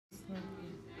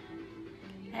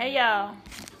Hey y'all.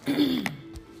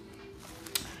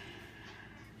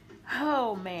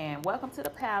 Oh man, welcome to the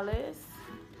palace.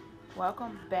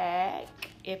 Welcome back.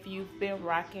 If you've been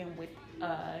rocking with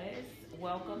us,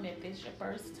 welcome if it's your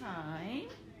first time.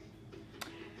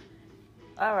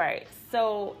 All right,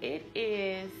 so it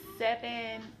is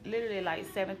literally like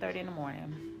 7:30 in the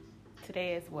morning.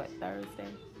 Today is what, Thursday?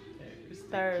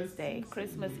 Thursday,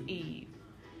 Christmas Eve.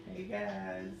 Hey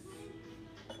guys.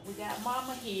 We got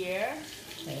Mama here.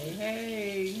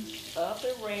 Hey. Up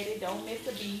and ready. Don't miss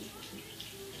a beat.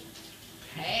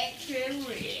 Packed and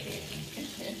ready.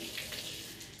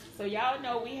 So y'all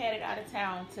know we headed out of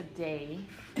town today.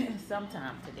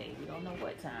 Sometime today. We don't know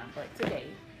what time, but today.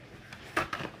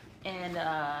 And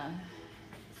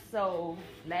so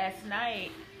last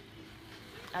night,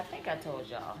 I think I told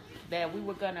y'all that we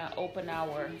were gonna open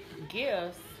our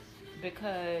gifts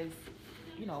because,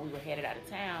 we were headed out of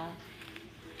town.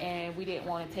 And we didn't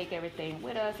want to take everything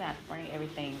with us. I had to bring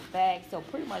everything back. So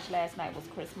pretty much last night was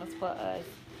Christmas for us.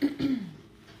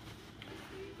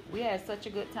 We had such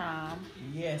a good time.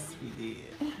 Yes, we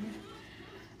did.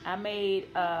 I made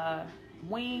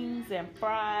wings and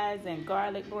fries and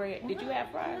garlic bread. Did you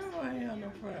have fries? No, I ain't have no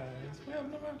fries. We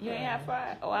have no fries. You ain't have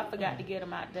fries? Oh, I forgot to get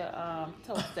them out the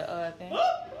toaster oven.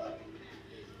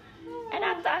 And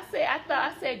I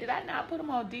said, did I not put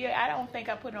them on D? I don't think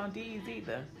I put it on D's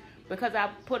either. Because I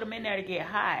put them in there to get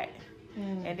hot.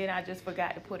 And then I just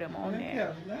forgot to put them on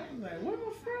there. I was like, what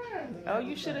are fries? Oh,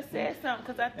 you should have said something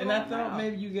because I threw And I them thought out.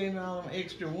 maybe you gave me all them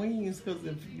extra wings because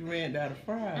if you ran out of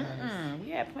fries. We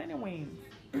had plenty of wings.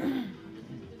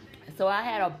 So I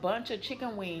had a bunch of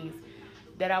chicken wings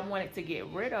that I wanted to get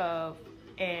rid of.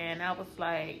 And I was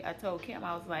like, I told Kim,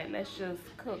 I was like, let's just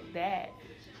cook that.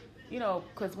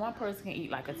 Because one person can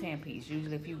eat like a 10-piece.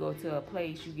 Usually if you go to a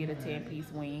place, you get a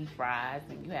 10-piece wing, fries,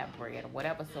 and you have bread or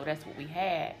whatever. So that's what we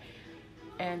had.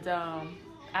 And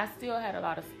I still had a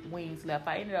lot of wings left.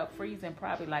 I ended up freezing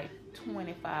probably like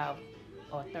 25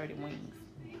 or 30 wings.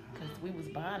 Because we was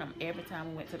buying them every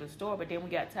time we went to the store. But then we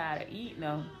got tired of eating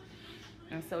them.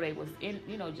 And so they was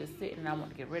just sitting, and I wanted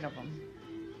to get rid of them.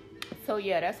 So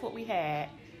yeah, that's what we had.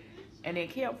 And then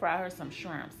Kim fried her some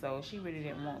shrimp. So she really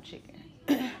didn't want chicken.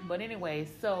 But anyway,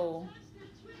 so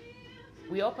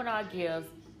we opened our gifts.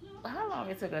 How long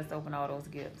it took us to open all those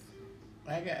gifts?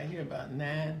 I got here about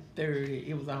 9:30.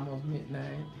 It was almost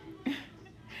midnight.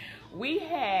 We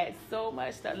had so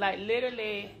much stuff. Like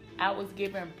literally, I was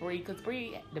giving Bree, because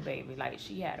Bree, the baby, like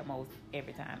she had the most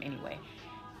every time anyway.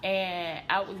 And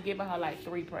I was giving her like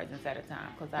 3 presents at a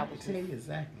time. Because I will tell you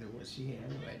exactly what she had.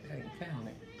 Anyway, I didn't count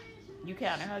it. You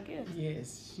counted her gifts?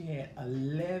 Yes, she had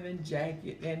 11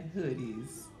 jackets and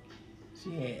hoodies. She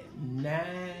had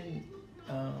 9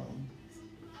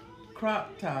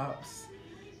 crop tops.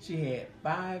 She had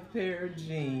 5 pair of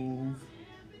jeans.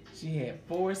 She had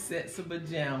 4 sets of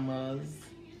pajamas.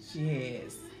 She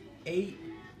has 8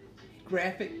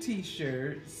 graphic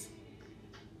t-shirts.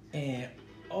 And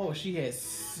she has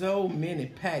so many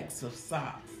packs of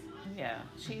socks. Yeah,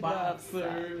 she Boxers,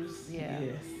 loves socks. Yeah.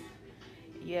 Yes.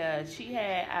 Yeah,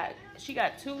 she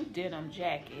got 2 denim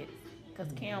jackets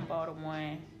because Kim bought her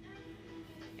one,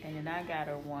 and then I got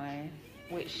her one,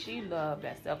 which she loved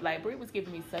that stuff. Like Bree was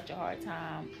giving me such a hard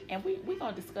time, and we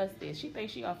gonna discuss this. She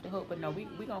thinks she off the hook, but no, we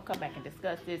gonna come back and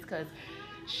discuss this because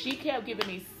she kept giving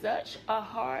me such a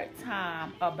hard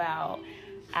time about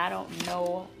I don't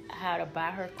know how to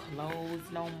buy her clothes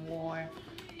no more.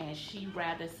 And she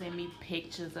rather send me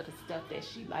pictures of the stuff that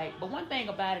she like. But one thing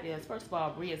about it is, first of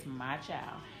all, Bria is my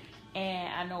child.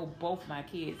 And I know both my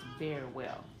kids very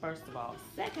well, first of all.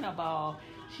 Second of all,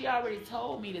 she already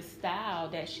told me the style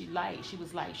that she liked. She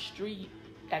was like street,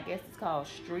 I guess it's called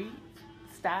street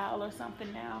style or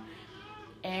something now.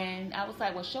 And I was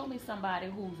like, well, show me somebody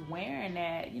who's wearing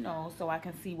that, so I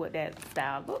can see what that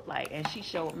style looked like. And she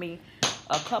showed me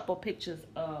a couple pictures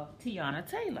of Tiana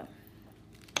Taylor.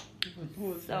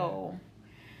 So,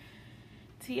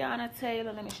 Tiana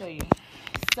Taylor, let me show you.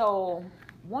 So,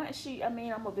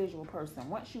 I'm a visual person.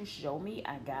 Once you show me,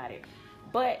 I got it.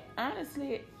 But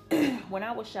honestly, when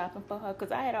I was shopping for her,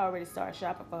 because I had already started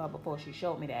shopping for her before she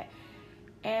showed me that.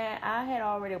 And I had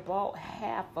already bought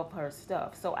half of her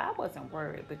stuff. So I wasn't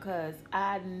worried because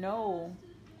I know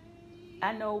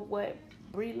what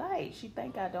Brie likes. She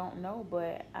think I don't know,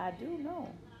 but I do know.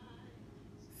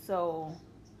 So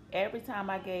every time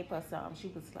I gave her something, she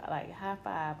was like, high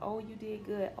five. Oh, you did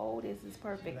good. Oh, this is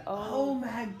perfect. Oh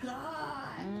my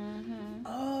God. Mm-hmm.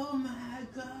 Oh my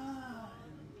God.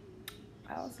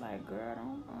 I was like, girl,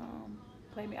 don't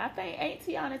play me. I think, ain't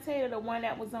Tiana Taylor the one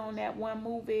that was on that one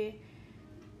movie?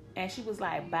 And she was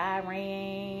like, Byron.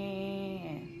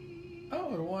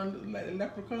 Oh, the one one like a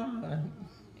leprechaun.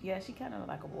 Yeah, she kind of look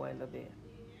like a boy a little bit.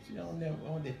 She don't never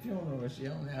on the funeral. She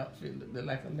on the outfit look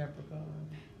like a leprechaun.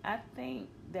 I think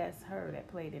that's her that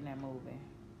played in that movie.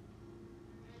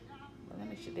 But let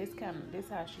me show this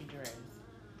how she dressed.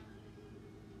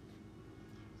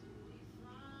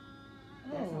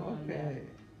 Oh, okay.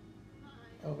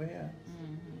 Over here.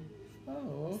 Mm-hmm.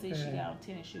 Oh, okay. See, she got on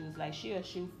tennis shoes. Like, she a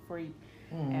shoe freak.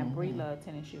 Mm-hmm. And Bree love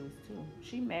tennis shoes, too.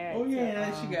 She married Oh, yeah, to,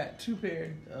 and she got 2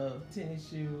 pairs of tennis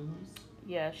shoes.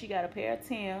 Yeah, she got a pair of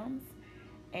Timbs.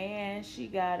 And she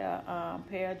got a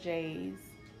pair of J's.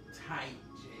 Tight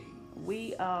J's.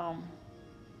 We, well,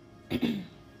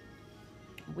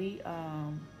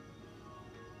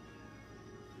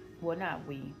 not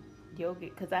we. You'll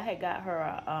get, because I had got her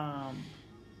a,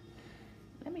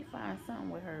 let me find something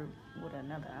with her, with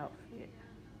another outfit.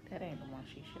 That ain't the one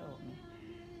she showed me.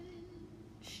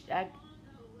 I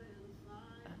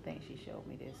think she showed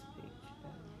me this picture.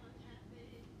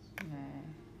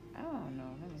 Nah, I don't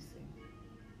know. Let me see.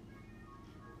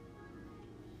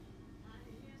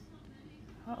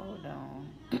 Hold on.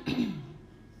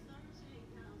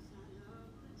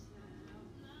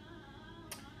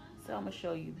 So I'm gonna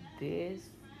show you this.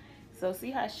 So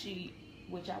see how she,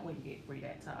 which I wouldn't get free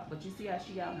that top, but you see how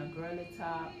she got on a girly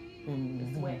top,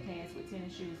 Mm-hmm. the sweatpants with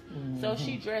tennis shoes. Mm-hmm. So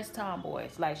she dressed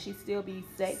tomboyish, like she still be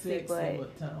sexy,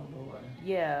 but tomboy.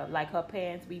 yeah, like her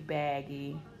pants be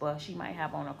baggy, but she might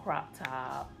have on a crop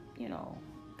top, you know,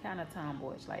 kind of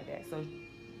tomboyish like that. So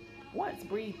once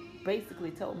Bree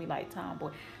basically told me like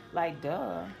tomboy, like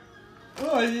duh.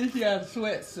 Oh, and then she got a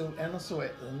sweatsuit and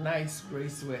a nice gray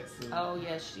sweatsuit. Oh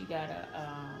yeah, she got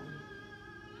a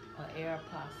Air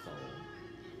Paso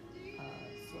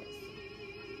sweatsuit.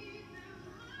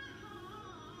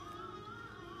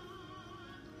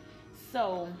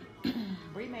 So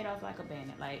Bree made off like a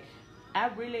bandit. Like, I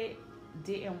really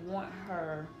didn't want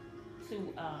her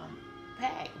to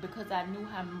pack because I knew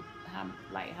how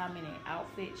many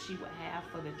outfits she would have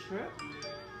for the trip.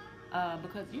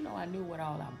 Because I knew what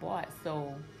all I bought.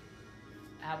 So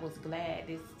I was glad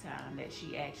this time that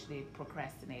she actually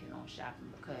procrastinated on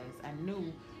shopping because I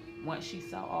knew once she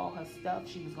saw all her stuff,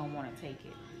 she was gonna want to take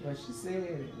it. Well, she said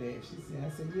that. I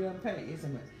said, you unpack it.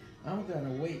 I'm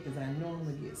gonna wait because I know I'm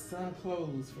gonna get some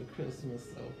clothes for Christmas,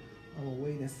 so I'm gonna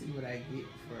wait and see what I get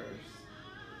first.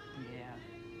 Yeah,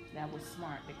 that was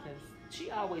smart because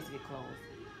she always get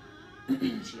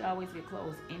clothes. She always get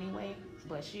clothes anyway,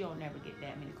 but she'll never get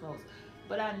that many clothes.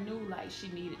 But I knew like she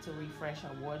needed to refresh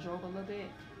her wardrobe a little bit.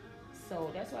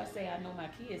 So that's why I say I know my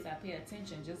kids, I pay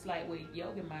attention. Just like with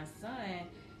Yoga, my son,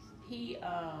 he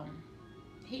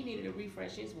needed to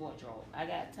refresh his wardrobe. I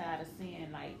got tired of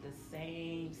seeing like the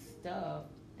same stuff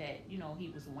that, he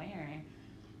was wearing.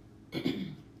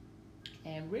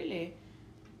 And really,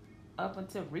 up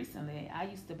until recently, I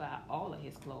used to buy all of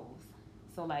his clothes.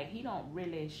 So like he don't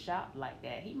really shop like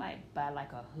that. He might buy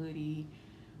like a hoodie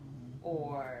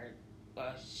or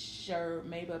a shirt,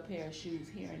 maybe a pair of shoes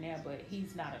here and there, but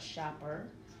he's not a shopper.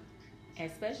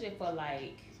 And especially for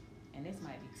like, and this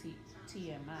might be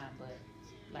TMI, but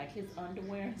like his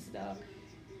underwear and stuff,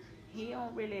 he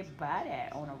don't really buy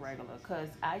that on a regular because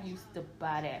I used to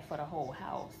buy that for the whole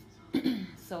house.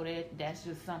 So that's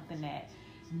just something that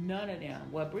none of them,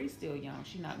 well, Bree's still young,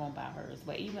 she's not gonna buy hers,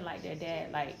 but even like their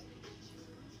dad, like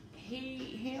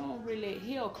he don't really,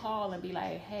 he'll call and be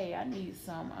like, hey, I need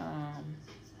some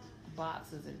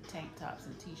boxes and tank tops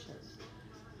and t-shirts.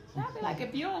 And I'll be like,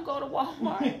 if you don't go to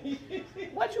Walmart,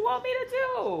 what you want me to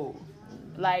do?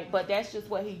 Like, but that's just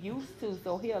what he used to.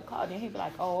 So he'll call, then he'll be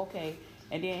like, oh, okay.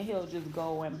 And then he'll just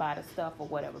go and buy the stuff or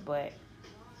whatever. But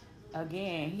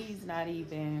again, he's not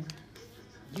even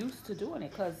used to doing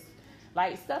it. Because,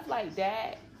 like, stuff like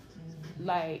that,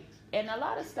 like, and a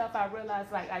lot of stuff I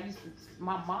realized, like,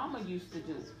 my mama used to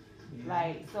do. Yeah.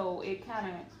 Like, so it kind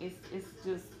of, it's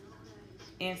just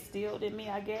instilled in me,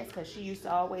 I guess. Because she used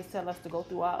to always tell us to go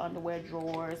through our underwear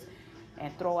drawers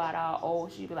and throw out our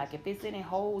old. She'd be like, if it's any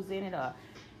holes in it or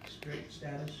stretched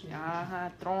out of shit,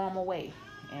 throw them away.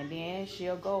 And then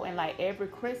she'll go and like every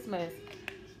Christmas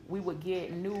we would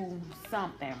get new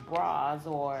something, bras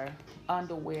or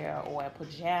underwear or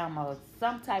pajamas,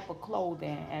 some type of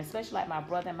clothing. And especially like my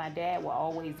brother and my dad will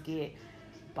always get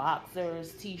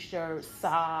boxers, t-shirts,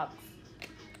 socks.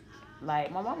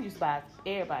 Like my mom used to buy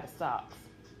everybody socks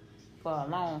for a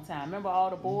long time. Remember all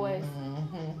the boys?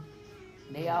 Mm-hmm.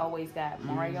 They always got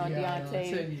Mario and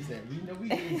Deontay. You know we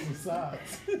need some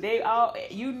socks.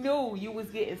 You knew you was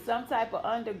getting some type of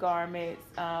undergarments,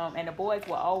 and the boys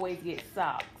will always get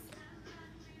socks.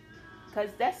 Cause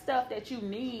that's stuff that you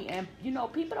need, and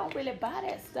people don't really buy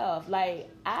that stuff. Like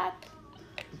I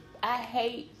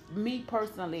hate me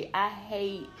personally, I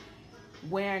hate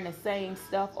wearing the same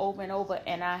stuff over and over,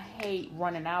 and I hate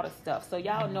running out of stuff. So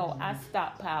y'all know I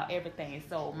stockpile everything.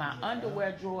 So my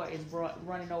underwear drawer is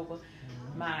running over.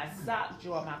 My sock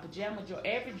drawer, my pajama drawer,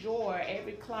 every drawer,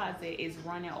 every closet is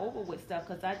running over with stuff.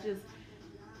 Because I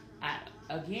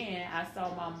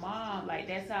saw my mom, like,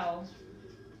 that's how,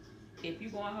 if you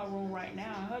go in her room right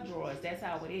now, in her drawers, that's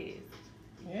how it is.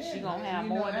 Yeah, she gonna have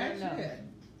more than enough.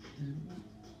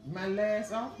 My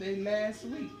last off day last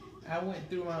week, I went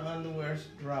through my underwear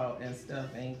drawer and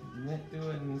stuff, and went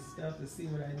through it and stuff to see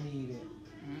what I needed.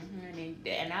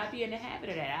 And I be in the habit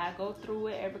of that. I go through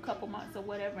it every couple months or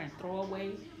whatever and throw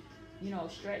away,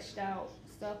 stretched out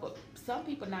stuff. But some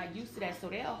people not used to that, so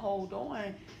they'll hold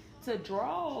on to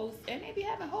drawers and they be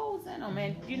having holes in them,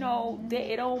 and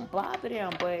it don't bother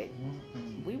them. But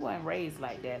we weren't raised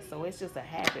like that, so it's just a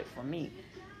habit for me.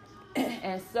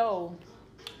 And so,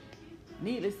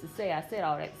 needless to say, I said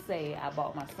all that to say I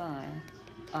bought my son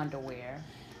underwear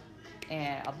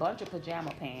and a bunch of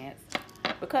pajama pants.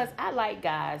 Because I like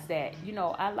guys that,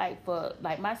 I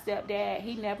like my stepdad,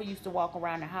 he never used to walk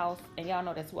around the house, and y'all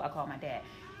know that's who I call my dad.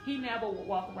 He never would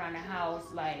walk around the house,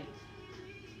 like,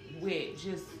 with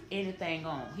just anything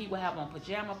on. He would have on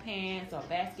pajama pants or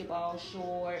basketball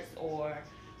shorts or,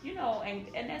 and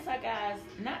that's how guys,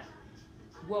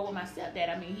 with my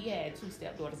stepdad, I mean, he had 2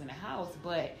 stepdaughters in the house,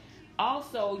 but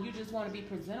also you just want to be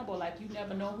presentable. Like, you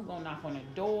never know who's going to knock on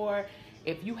the door.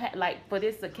 If you had, like, for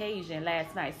this occasion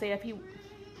last night, say if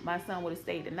my son would have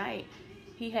stayed the night,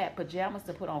 he had pajamas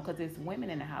to put on because there's women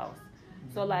in the house.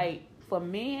 So, like, for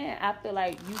men, I feel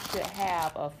like you should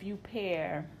have a few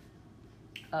pair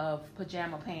of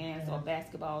pajama pants or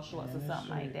basketball shorts or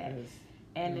something like that.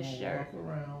 And the shirt. Walk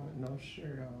around with no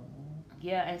shirt on.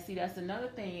 Yeah, and see, that's another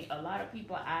thing. A lot of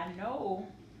people I know,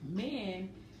 men,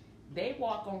 they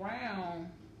walk around,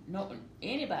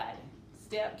 anybody,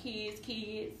 kids,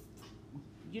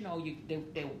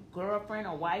 their girlfriend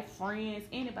or wife, friends,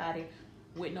 anybody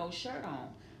with no shirt on.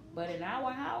 But in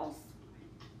our house,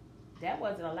 that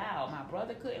wasn't allowed. My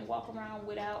brother couldn't walk around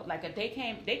without, like, if they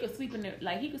came, they could sleep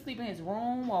he could sleep in his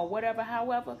room or whatever,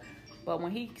 however. But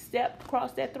when he stepped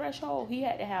across that threshold, he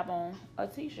had to have on a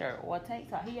t-shirt or a tank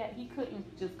top. He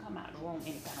couldn't just come out of the room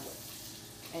any kind of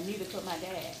way. And neither could my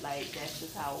dad. Like, that's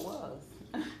just how it was.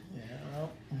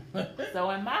 Yeah. So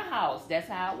in my house, that's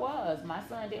how it was. My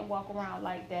son didn't walk around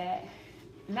like that.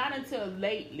 Not until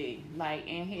lately, like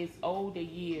in his older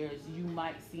years, you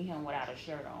might see him without a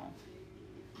shirt on.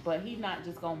 But he's not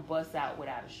just gonna bust out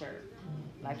without a shirt.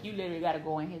 Like, you literally gotta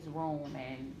go in his room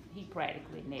and he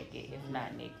practically naked, if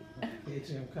not naked.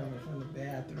 Picture him coming from the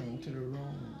bathroom to the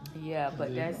room. Yeah,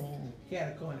 but that's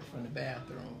Catacomb from the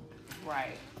bathroom.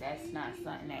 Right. That's not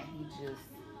something that he just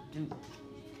do.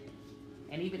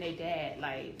 And even their dad,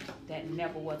 like, that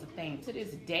never was a thing. To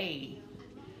this day,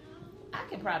 I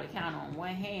can probably count on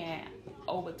one hand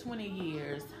over 20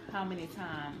 years how many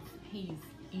times he's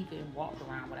even walked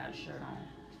around without a shirt on.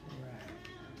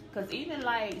 Because even,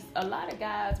 like, a lot of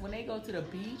guys, when they go to the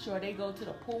beach or they go to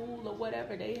the pool or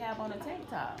whatever, they have on a tank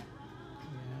top.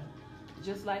 Yeah.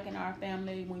 Just like in our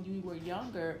family, when you were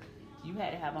younger, you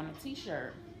had to have on a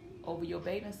t-shirt over your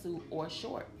bathing suit or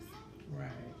shorts. Right.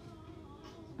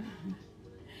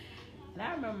 And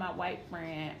I remember my white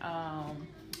friend,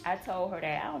 I told her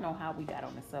that, I don't know how we got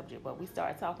on the subject, but we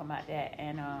started talking about that.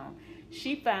 And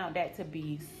she found that to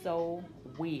be so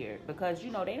weird because, they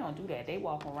don't do that. They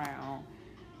walk around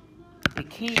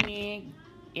bikini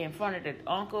in front of the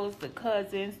uncles, the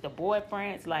cousins, the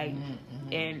boyfriends, like,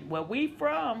 and where we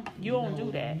from, you don't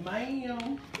do that.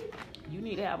 Ma'am. You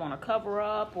need to have on a cover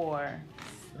up or,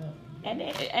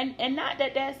 and not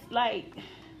that that's like,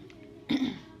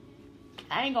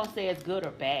 I ain't gonna say it's good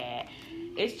or bad.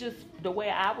 It's just the way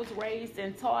I was raised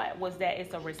and taught was that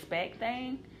it's a respect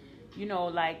thing.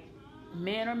 Like,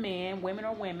 men are men, women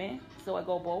are women, so it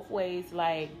go both ways.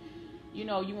 Like, you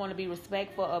want to be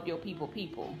respectful of your people.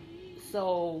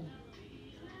 So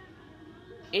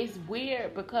it's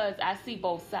weird because I see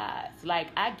both sides. Like,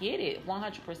 I get it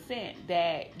 100%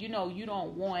 that, you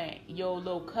don't want your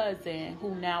little cousin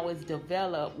who now is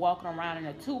developed walking around in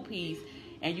a 2-piece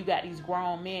and you got these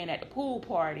grown men at the pool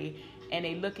party and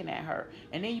they looking at her.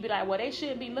 And then you be like, well, they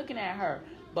shouldn't be looking at her.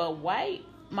 But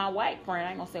my white friend,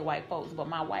 I ain't gonna say white folks, but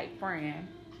my white friend,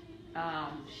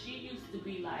 she used to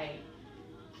be like,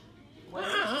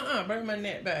 bring my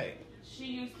net back. She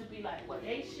used to be like, well,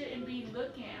 they shouldn't be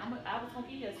looking. I was going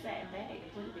to give you a satin bag to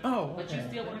put it in. Oh, But okay. you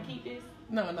still want to keep this?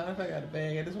 No, if I got a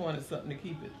bag, I just wanted something to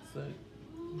keep it.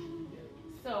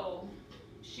 So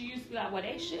she used to be like, well,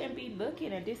 they shouldn't be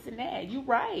looking and this and that. You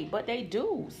right, but they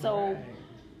do. So, right.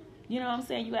 you know what I'm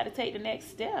saying, you got to take the next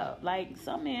step. Like,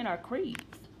 some men are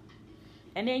creeps.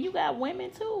 And then you got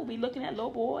women, too, be looking at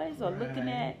little boys or looking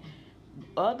at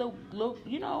other,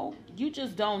 you know, you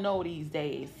just don't know these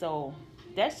days. So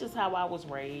that's just how I was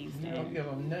raised. You don't give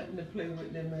them nothing to play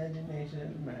with the imagination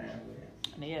and the mind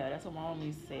with. Yeah, that's what my mom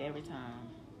used to say every time.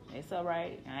 It's all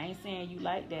right. I ain't saying you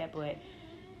like that, but,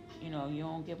 you know, you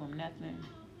don't give them nothing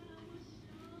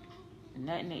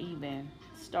to even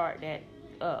start that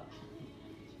up.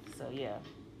 So, yeah.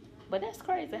 But that's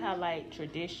crazy how, like,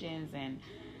 traditions and,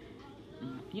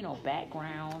 you know,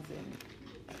 backgrounds and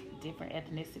different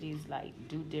ethnicities, like,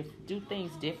 do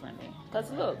things differently. Because,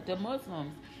 look, the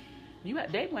Muslims,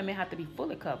 they women have to be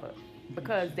fully covered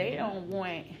because they don't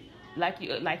want, like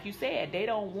you said, they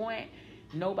don't want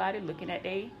nobody looking at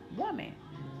their woman.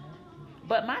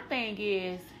 But my thing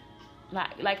is,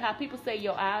 like how people say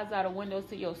your eyes are the windows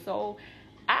to your soul,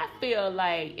 I feel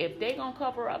like if they gonna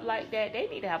cover up like that, they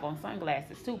need to have on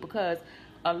sunglasses too, because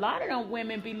a lot of them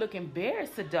women be looking very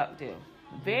seductive,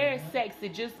 very sexy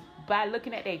just by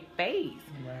looking at their face.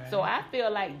 So I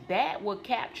feel like that will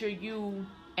capture you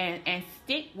and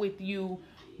stick with you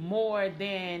more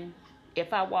than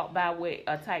if I walk by with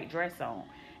a tight dress on.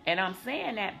 And I'm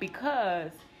saying that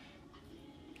because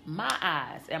my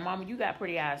eyes, and Mama, you got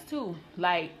pretty eyes too.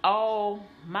 Like, all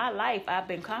my life, I've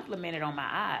been complimented on my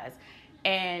eyes.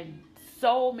 And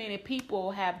so many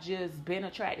people have just been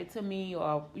attracted to me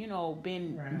or, you know,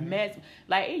 been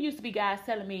like, it used to be guys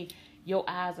telling me, your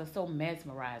eyes are so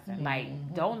mesmerizing.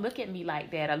 Like, don't look at me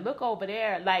like that. Or look over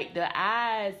there. Like, the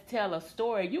eyes tell a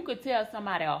story. You could tell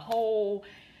somebody a whole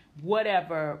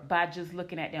whatever by just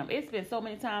looking at them. It's been so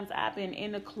many times I've been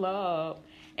in the club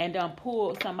and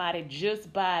pulled somebody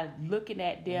just by looking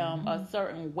at them a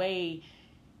certain way,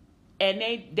 and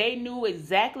they knew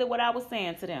exactly what I was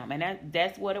saying to them, and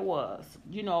that's what it was.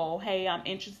 You know, hey, I'm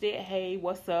interested. Hey,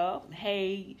 what's up?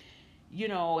 Hey, you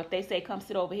know, if they say come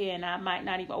sit over here, and I might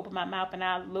not even open my mouth, and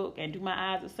I look and do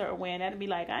my eyes a certain way, and that'll be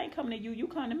like, I ain't coming to you, you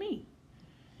come to me.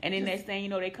 And then next thing you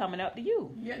know, they coming up to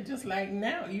you. Yeah, just like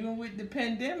now, even with the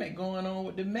pandemic going on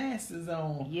with the masks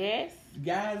on. Yes.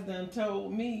 Guys done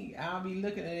told me, I'll be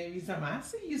looking at it every time. I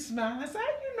see you smiling. I say,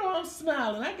 you know I'm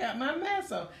smiling. I got my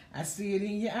mask on. I see it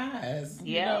in your eyes.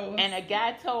 Yeah. You know? And a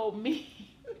guy told me,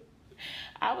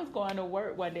 I was going to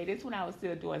work one day. This when I was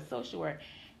still doing social work.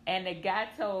 And the guy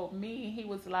told me, he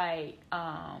was like,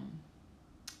 I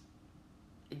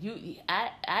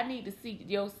need to see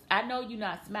your, I know you're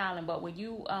not smiling, but when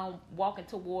you walking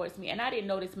towards me, and I didn't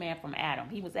know this man from Adam.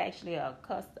 He was actually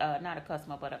not a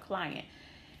customer, but a client.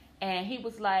 And he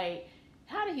was like,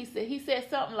 how did he say? He said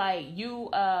something like,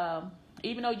 you,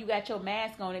 even though you got your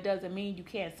mask on, it doesn't mean you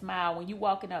can't smile. When you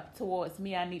walking up towards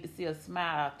me, I need to see a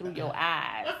smile through your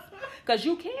eyes. Because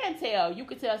you can tell. You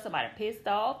can tell somebody pissed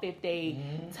off, if they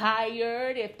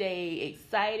tired, if they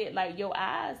excited. Like, your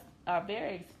eyes are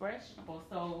very expressionable.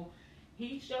 So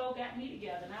he sure got me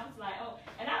together, and I was like, oh,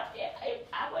 and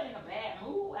I wasn't in a bad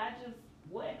mood. I just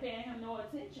wasn't paying him no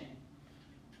attention.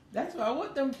 That's why I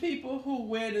want them people who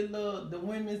wear the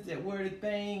women's that wear the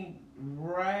thing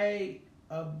right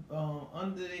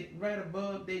under right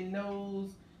above their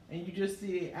nose, and you just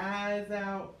see their eyes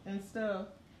out and stuff.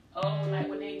 Oh, like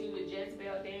when they do the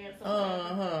Jezebel dance.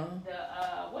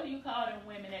 What do you call them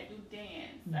women that do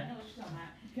dance? I know what you're talking about.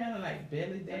 Kind of like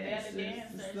belly dancers.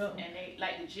 And they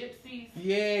like the gypsies.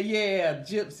 Yeah,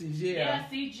 gypsies. Yeah,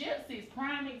 see, gypsies,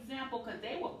 prime example, because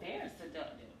they were very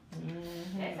seductive.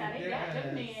 That's how they got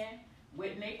them men.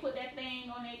 When they put that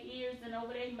thing on their ears and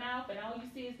over their mouth, and all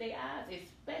you see is their eyes,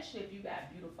 especially if you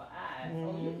got beautiful eyes.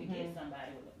 Oh, you can get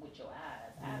somebody with your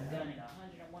eyes. I've done it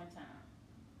 101 times.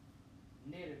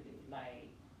 Literally, like,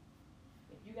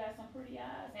 if you got some pretty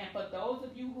eyes, and for those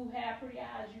of you who have pretty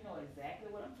eyes, you know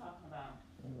exactly what I'm talking about.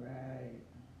 Right.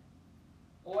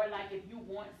 Or like if you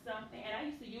want something, and I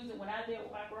used to use it when I lived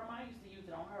with my grandma. I used to use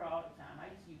it on her all the time. I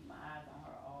used to use my eyes on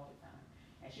her all the time,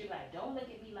 and she was like, "Don't look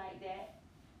at me like that."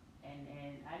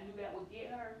 And I knew that would get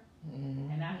her,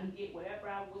 and I could get whatever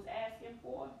I was asking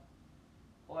for,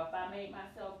 or if I made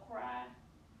myself cry.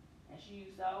 And she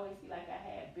used to always feel like I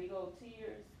had big old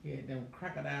tears. Yeah, them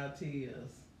crocodile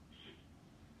tears.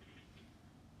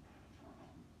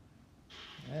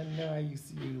 I know I used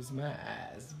to use my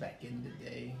eyes back in the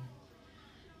day.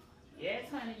 Yes,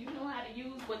 honey, you know how to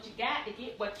use what you got to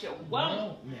get what you want.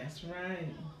 Oh, that's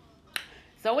right.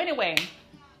 So anyway,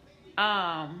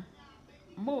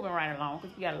 moving right along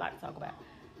because we got a lot to talk about.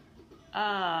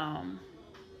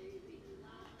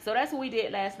 So that's what we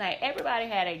did last night. Everybody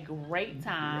had a great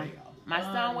time. My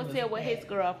son was here with his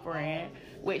girlfriend,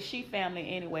 which she family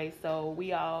anyway, so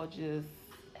we all just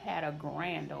had a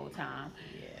grand old time.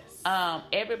 Yes.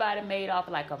 Everybody made off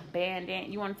like a bandana.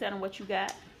 You want to tell them what you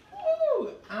got? Ooh,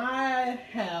 I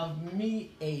have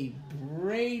me a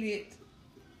braided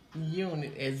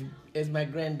unit, as my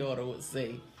granddaughter would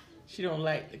say. She don't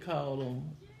like to call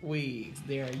them wigs.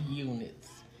 They're units.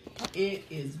 It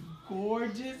is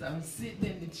gorgeous. I'm sitting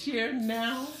in the chair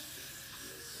now.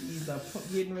 These are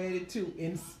getting ready to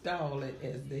install it,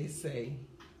 as they say.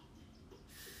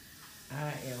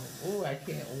 I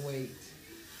can't wait.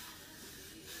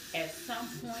 At some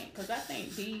point, because I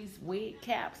think these wig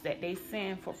caps that they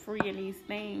send for free in these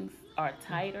things are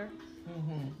tighter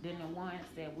than the ones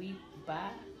that we buy.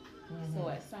 So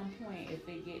at some point, if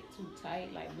they get too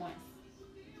tight, like once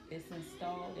it's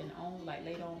installed and on, like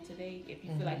later on today, if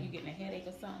you feel like you're getting a headache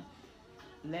or something,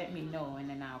 let me know and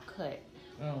then I'll cut.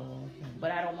 Oh, okay.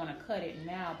 But I don't want to cut it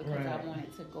now because Right. I want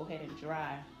it to go ahead and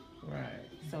dry. Right.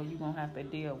 So you're going to have to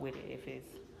deal with it if it's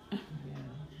Yeah.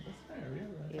 It's not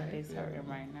real. if it's hurting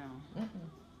right now. Mhm.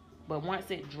 But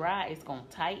once it dry, it's going to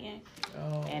tighten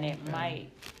Oh, and it okay.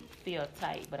 might feel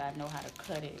tight, but I know how to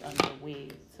cut it under the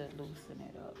wig to loosen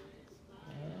it up.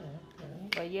 Oh, okay.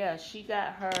 But yeah, she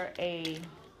got her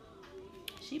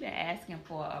she been asking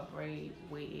for a braid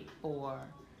wig for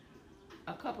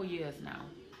a couple years now.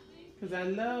 Because I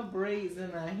love braids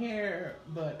in my hair,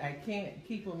 but I can't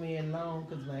keep them in long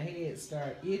because my head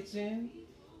start itching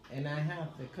and I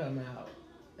have to come out.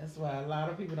 That's why a lot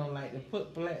of people don't like to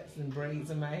put plaits and braids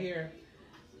in my hair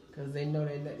because they know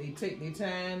that they take their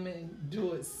time and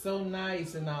do it so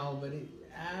nice and all, but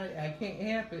I can't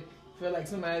help it. I feel like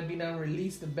somebody be done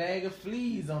released a bag of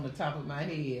fleas on the top of my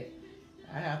head.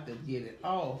 I have to get it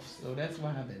off, so that's why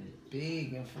I've been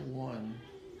begging for one.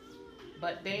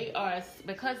 But they are,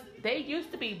 because they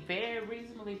used to be very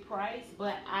reasonably priced,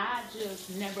 but I just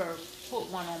never put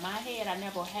one on my head. I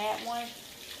never had one.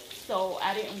 So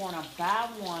I didn't want to buy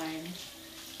one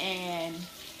and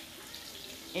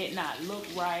it not look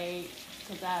right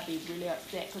because I'd be really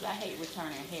upset because I hate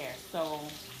returning hair. So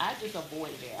I just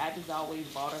avoided it. I just always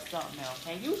bought her something else.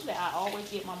 And usually I always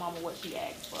get my mama what she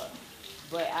asked for.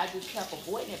 But I just kept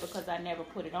avoiding it because I never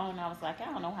put it on. I was like, I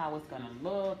don't know how it's going to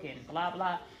look and blah,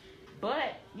 blah.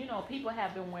 But, you know, people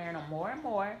have been wearing them more and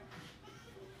more.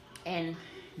 And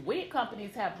wig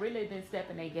companies have really been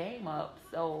stepping their game up.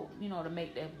 So, you know, to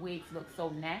make their wigs look so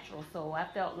natural. So I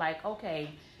felt like, okay,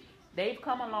 they've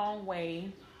come a long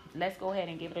way. Let's go ahead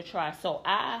and give it a try. So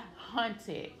I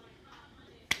hunted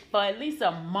for at least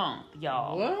a month,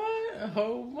 y'all. What? A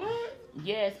whole month?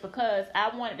 Yes, because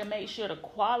I wanted to make sure the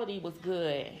quality was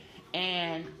good.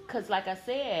 And because like I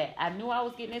said, I knew I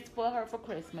was getting this for her for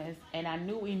Christmas. And I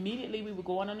knew immediately we were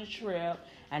going on a trip.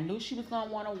 I knew she was going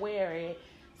to want to wear it.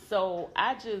 So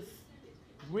I just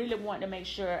really wanted to make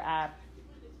sure I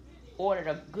ordered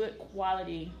a good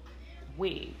quality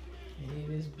wig.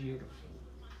 It is beautiful.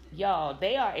 Y'all,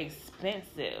 they are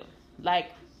expensive.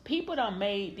 Like, people done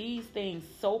made these things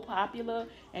so popular.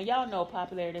 And y'all know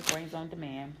popularity brings on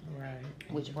demand. Right.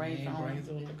 Which brings on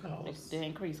the cost. the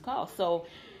increased cost. So,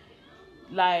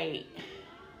 like,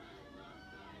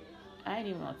 I ain't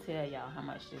even gonna tell y'all how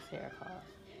much this hair costs.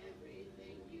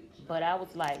 But I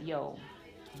was like, yo,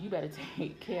 you better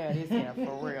take care of this hair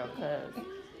for real, cause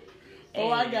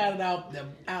I got it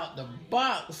out the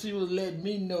box. She was letting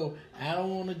me know I don't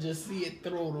want to just see it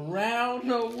thrown around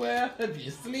nowhere. If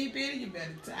you sleep in it, you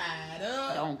better tie it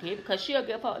up. don't give it, cause she'll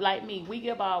give her, like me. We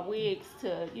give our wigs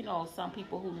to, you know, some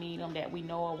people who need them that we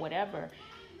know or whatever.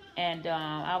 And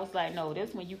I was like, no,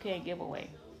 this one you can't give away.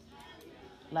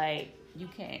 Like, you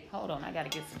can't. Hold on, I gotta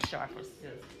get some sharper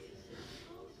scissors.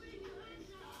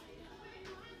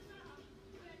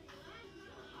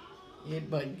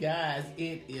 But guys,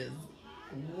 it is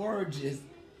gorgeous.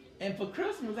 And for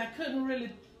Christmas, I couldn't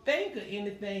really think of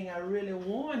anything I really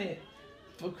wanted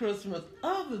for Christmas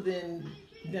other than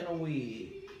a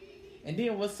wig. And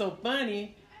then what's so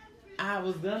funny, I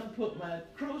was gonna put my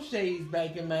crochets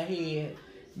back in my head.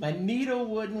 My needle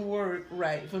wouldn't work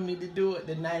right for me to do it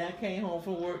the night I came home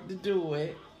from work to do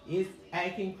it. It's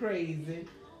acting crazy.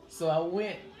 So I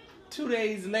went 2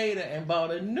 days later and bought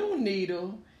a new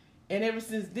needle. And ever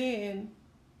since then,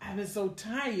 I've been so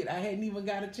tired. I hadn't even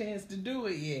got a chance to do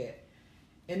it yet.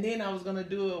 And then I was going to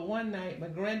do it one night. My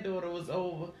granddaughter was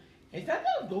over. And said,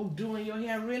 don't go doing your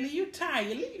hair, really. You tired.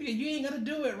 Leave it. You ain't going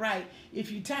to do it right.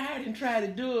 If you tired and try to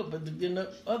do it. But in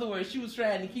other words, she was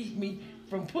trying to keep me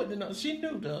from putting it on. She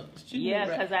knew though. Yeah,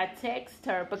 because I text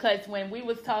her. Because when we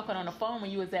was talking on the phone when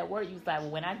you was at work, you was like, well,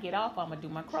 when I get off, I'm going to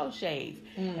do my crochets.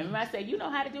 And remember I said, you know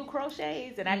how to do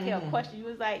crochets? And I kept questioning. You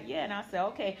was like, yeah. And I said,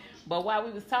 okay. But while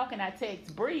we was talking, I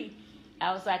text Bree.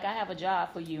 I was like, I have a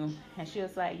job for you. And she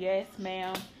was like, yes,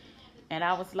 ma'am. And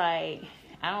I was like,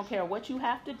 I don't care what you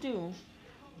have to do,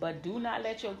 but do not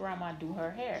let your grandma do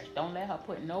her hair. Don't let her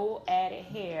put no added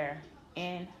hair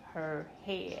in her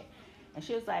head. And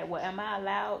she was like, well, am I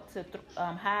allowed to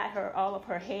hide all of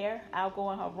her hair? I'll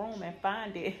go in her room and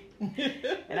find it.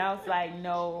 And I was like,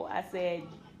 no. I said,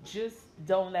 just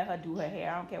don't let her do her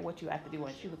hair. I don't care what you have to do.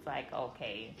 And she was like,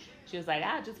 okay. She was like,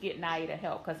 I'll just get Naya to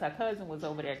help, because her cousin was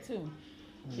over there too.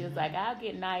 She was like, I'll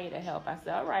get Naya to help. I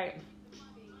said, all right.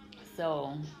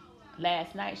 So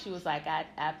last night she was like,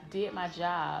 I did my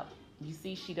job. You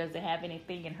see, she doesn't have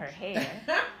anything in her hair.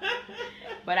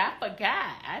 But I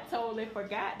forgot. I totally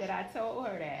forgot that I told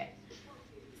her that.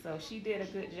 So she did a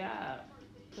good job.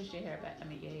 Push your hair back.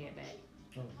 Your head back.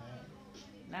 Oh, wow.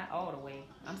 Not all the way.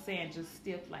 I'm saying just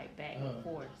stiff like back and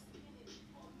forth.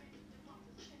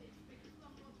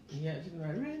 Yeah, she's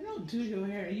like, really, don't do your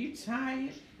hair. You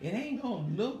tired? It ain't gonna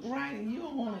look right, and you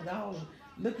don't want it all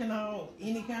looking all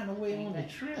any kind of way on the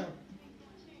trip.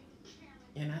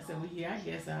 And I said, well, yeah, I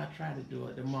guess I'll try to do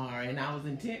it tomorrow. And I was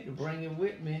intent to bring it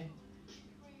with me.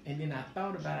 And then I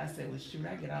thought about it. I said, well, shoot,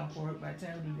 I get off work. By the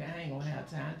time we do that, I ain't gonna have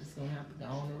time. I'm just gonna have to go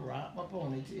on and rock my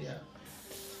ponytail.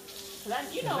 I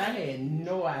had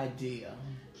no idea.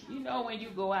 You know, when you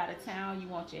go out of town, you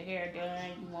want your hair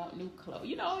done, you want new clothes.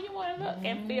 You know, you want to look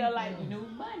and feel like new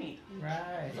money.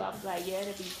 Right. So I was like, yeah,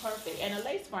 it'll be perfect. And a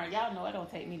lace front, y'all know it don't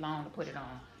take me long to put it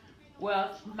on.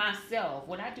 Well, myself,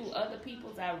 when I do other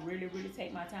people's, I really, really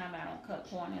take my time. I don't cut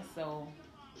corners, so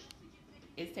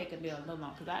it's taking me a little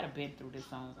long, because I'd have been through this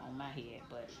on my head.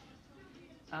 But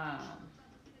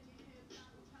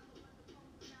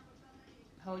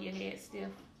hold your head stiff.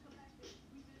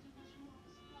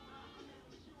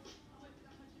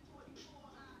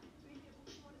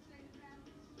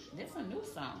 This a new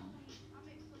song.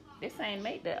 This ain't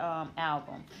make the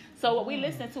album. So what we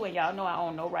listen to, and y'all know I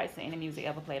own no rights to any music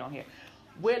ever played on here.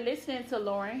 We're listening to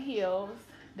Lauryn Hill's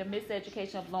The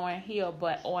Miseducation of Lauryn Hill,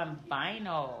 but on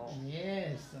vinyl.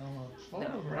 Yes, on a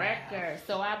the record.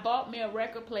 So I bought me a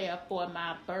record player for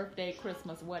my birthday,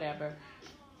 Christmas, whatever.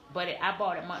 But I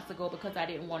bought it months ago because I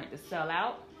didn't want it to sell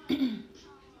out.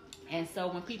 And so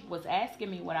when people was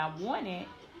asking me what I wanted,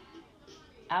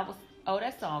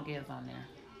 that song is on there.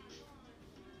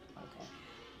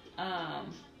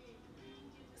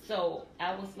 So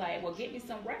I was like, well, get me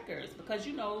some records, because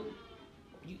you know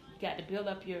you got to build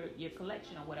up your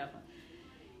collection or whatever.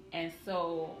 And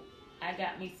so I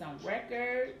got me some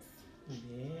records.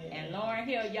 Yeah. And Lauryn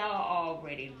Hill, y'all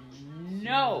already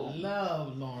know.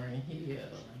 Love Lauryn Hill.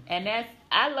 And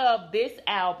I love this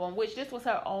album, which this was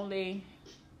her only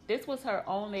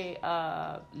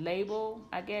label,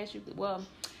 I guess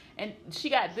and she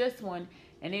got this one.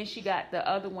 And then she got the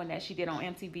other one that she did on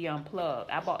MTV Unplugged.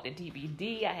 I bought the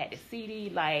DVD. I had the CD.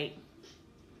 Like,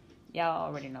 y'all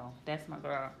already know. That's my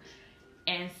girl.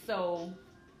 And so,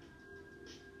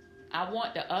 I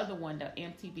want the other one, the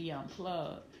MTV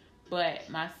Unplugged. But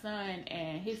my son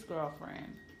and his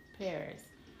girlfriend, Paris,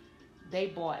 they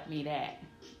bought me that.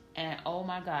 And oh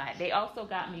my God. They also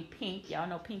got me Pink. Y'all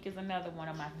know Pink is another one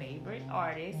of my favorite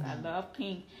artists. I love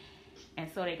Pink. And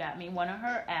so they got me one of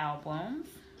her albums.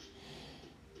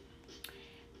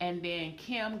 And then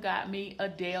Kim got me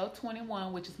Adele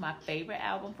 21, which is my favorite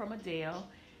album from Adele,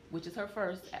 which is her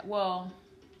first. Well,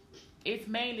 it's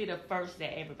mainly the first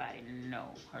that everybody know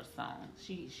her songs.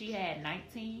 She had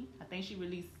 19. I think she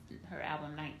released her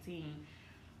album 19,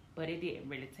 but it didn't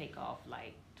really take off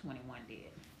like 21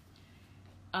 did.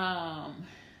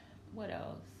 What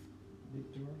else?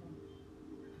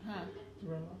 Huh?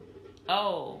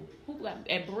 Oh, who got?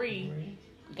 And Bree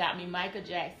got me Michael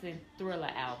Jackson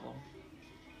Thriller album.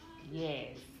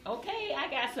 Yes. Okay, I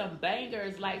got some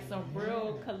bangers, like some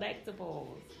real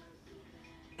collectibles.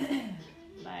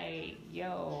 Like,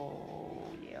 yo.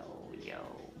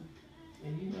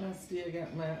 And you know, I still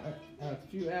got my a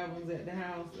few albums at the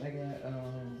house. I got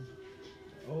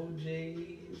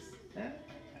OJ's.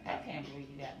 I can't believe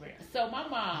you got rid of. So my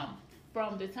mom,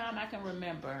 from the time I can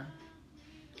remember,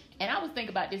 and I was thinking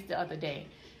about this the other day.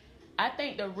 I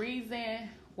think the reason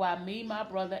why me, my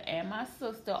brother, and my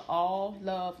sister all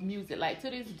love music, like to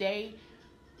this day,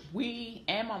 we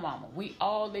and my mama, we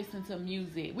all listen to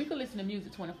music. We could listen to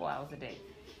music 24 hours a day.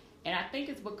 And I think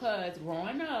it's because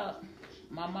growing up,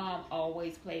 my mom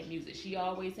always played music. She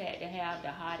always had to have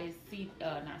the hottest the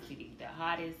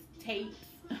hottest tapes,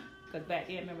 because back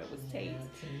then, remember, it was tapes,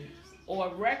 or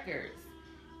records.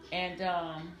 And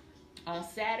on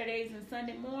Saturdays and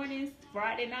Sunday mornings,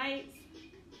 Friday nights,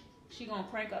 she gonna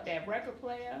crank up that record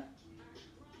player,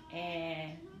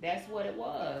 and that's what it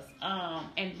was.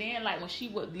 And then, like, when she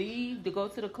would leave to go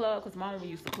to the club, because Mama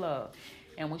used to club,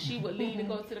 and when she would leave to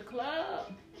go to the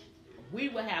club, we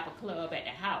would have a club at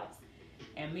the house.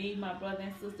 And me, my brother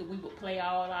and sister, we would play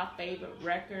all our favorite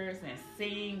records and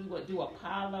sing. We would do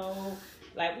Apollo.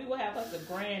 Like, we would have us a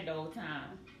grand old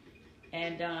time.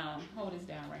 And hold this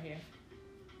down right here.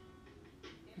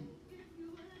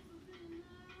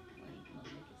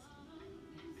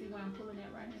 See where I'm pulling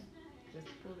that right here? Just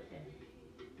pull it there.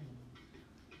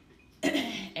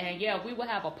 And yeah, we would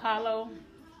have Apollo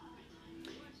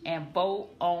and vote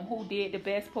on who did the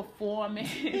best performance.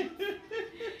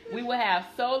 We would have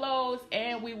solos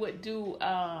and we would do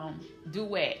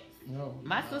duets. No,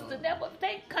 My sister never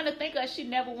think of she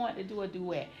never wanted to do a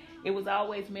duet. It was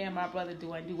always me and my brother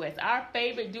doing duets. Our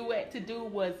favorite duet to do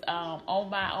was On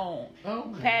My Own. Oh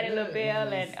my Patti goodness.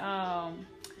 LaBelle and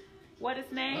what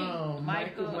his name?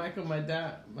 Michael McDowell.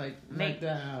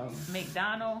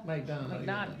 McDonald.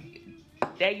 Yeah.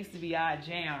 That used to be our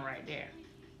jam right there.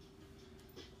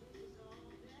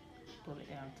 Pull it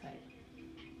down tight.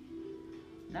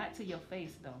 Not to your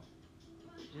face though.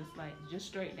 Just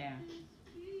straight down.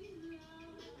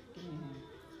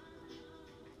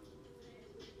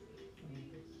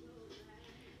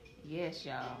 Yes,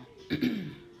 y'all.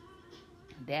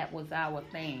 That was our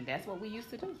thing. That's what we used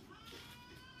to do.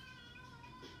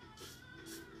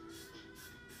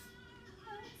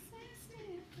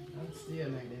 I'm still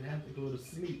like that. I have to go to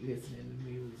sleep listening to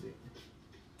music.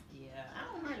 Yeah,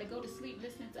 I don't hardly go to sleep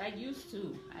listening to. I used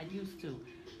to,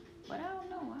 but I don't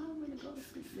know. I don't really go to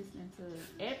sleep listening to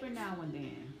every now and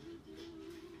then.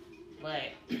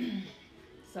 But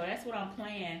so that's what I'm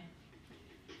playing.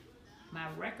 My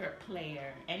record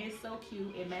player, and it's so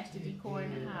cute. It matched the decor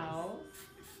in the house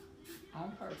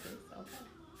on purpose. Okay.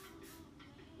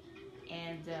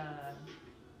 And I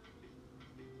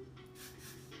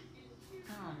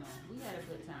don't know. We had a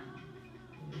good time.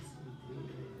 Yes, we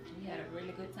did. We had a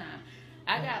really good time.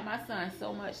 I got my son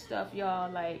so much stuff,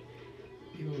 y'all. Like,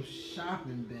 Little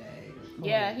shopping bag.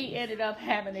 yeah, he ended up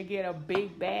having to get a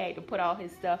big bag to put all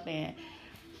his stuff in.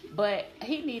 But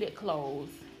he needed clothes.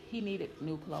 He needed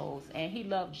new clothes. And he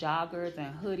loved joggers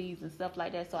and hoodies and stuff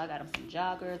like that. So I got him some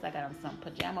joggers. I got him some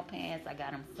pajama pants. I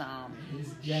got him some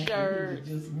His jacket, shirts.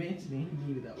 he was just mentioning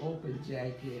he needed an open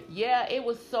jacket. Yeah, it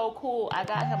was so cool. I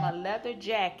got him a leather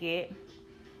jacket,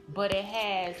 but it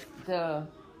has the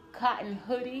cotton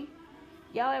hoodie.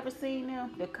 Y'all ever seen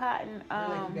them? The cotton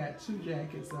Like you got two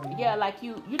jackets on. yeah, like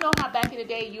you know how back in the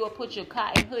day you'll put your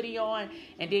cotton hoodie on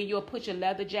and then you'll put your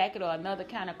leather jacket or another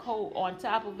kind of coat on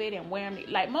top of it and wear them.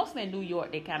 Like mostly in New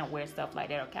York they kind of wear stuff like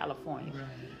that, or California.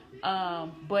 Right.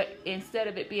 But instead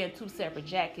of it being two separate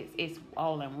jackets, it's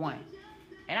all in one.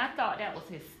 And I thought that was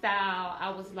his style. I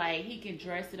was like, he can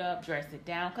dress it up, dress it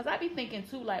down. Because I be thinking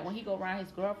too, like when he go around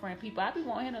his girlfriend people, I be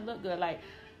wanting him to look good. Like,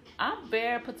 I'm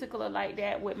very particular like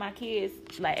that with my kids.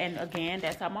 Like, and again,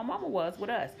 that's how my mama was with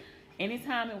us.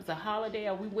 Anytime it was a holiday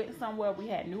or we went somewhere, we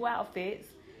had new outfits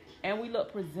and we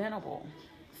looked presentable.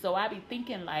 So I be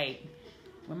thinking like,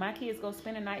 when my kids go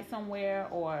spend a night somewhere,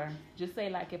 or just say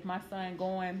like if my son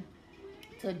going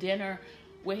to dinner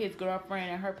with his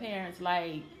girlfriend and her parents,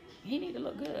 like, he need to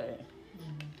look good.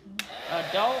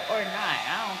 Adult or not,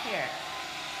 I don't care.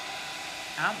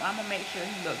 I'm gonna make sure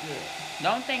he look good. The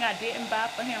only thing I didn't buy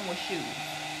for him was shoes.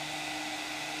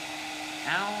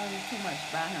 I don't too much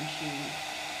buy him shoes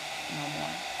no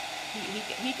more.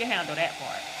 He can handle that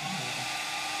part.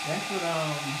 That's what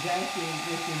Jackie,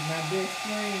 which is my best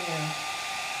friend,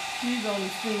 she's on the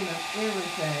scene of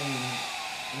everything.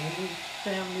 Any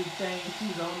family thing,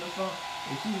 she's on the phone.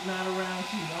 If she's not around,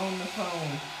 she's on the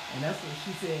phone. And that's what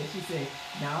she said. She said,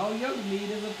 now all you need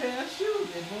is a pair of shoes.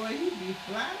 And boy, he'd be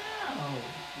flat out.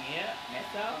 Yeah,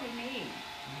 that's all he needs.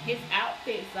 His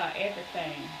outfits are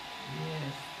everything.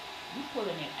 Yes. You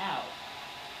pulling it out.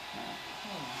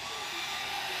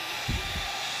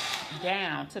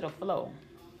 Down to the floor.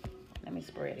 Let me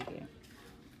spray it again.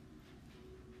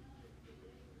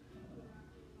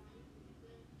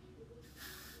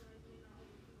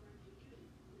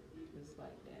 Just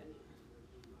like that.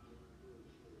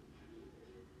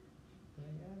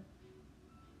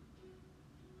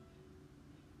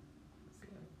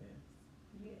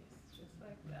 Yes, just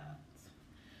like that.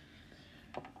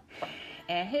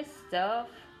 And his stuff,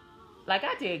 like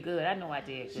I did good. I know I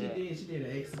did good. She did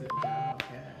an excellent job,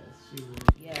 guys. She was.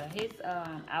 Yeah, his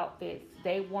outfits,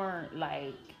 they weren't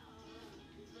like,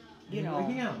 you know.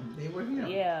 They were him.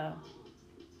 Yeah.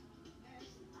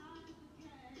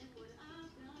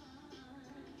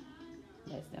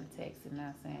 That's them texting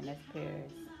now saying that's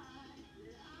Paris.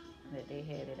 That they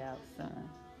headed out soon.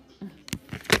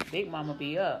 Big Mama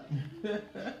be up.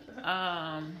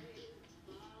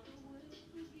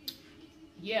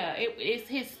 Yeah, it's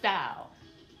his style.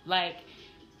 Like,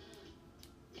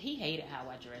 he hated how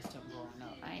I dressed him growing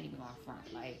up. I ain't even gonna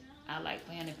front. Like, I like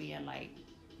for him to be in like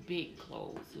big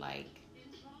clothes. Like,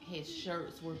 his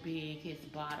shirts were big, his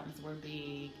bottoms were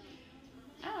big.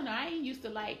 I don't know. I ain't used to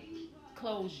like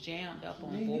clothes jammed up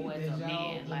on boys or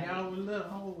men. Like, y'all were little,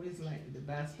 I always like to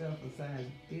buy stuff a size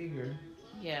bigger.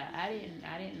 Yeah,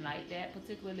 I didn't like that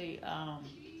particularly.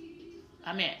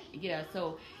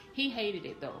 So he hated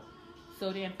it though.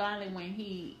 So then finally when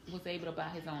he was able to buy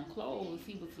his own clothes,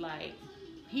 he was like,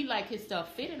 he liked his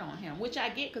stuff fitted on him, which I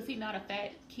get because he's not a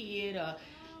fat kid, or,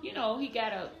 you know, he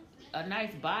got a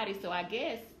nice body. So I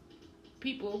guess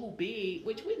people who big,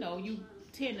 which we know you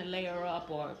tend to layer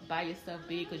up or buy your stuff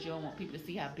big because you don't want people to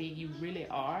see how big you really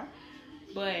are.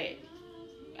 But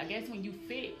I guess when you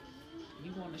fit,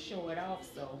 you want to show it off.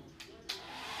 So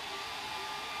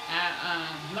I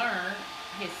learned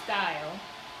his style,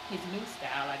 his new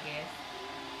style, I guess.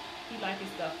 He liked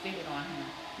his stuff fitted on him.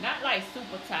 Not like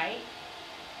super tight,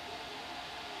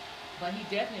 but he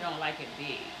definitely don't like it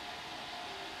big.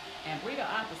 And Bree the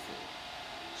opposite.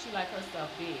 She like her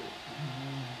stuff big.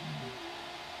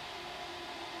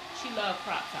 She love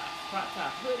crop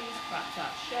top hoodies, crop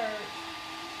top shirts,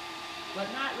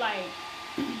 but not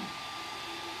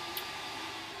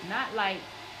like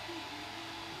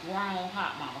grown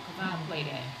hot mama, because I don't play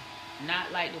that.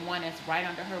 Not like the one that's right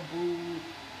under her boob.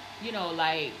 You know,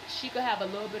 like, she could have a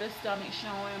little bit of stomach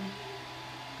showing,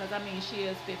 because, I mean, she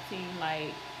is 15,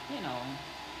 like, you know,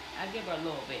 I give her a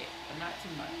little bit, but not too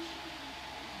much.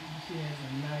 She has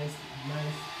a nice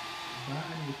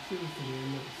body, too, so it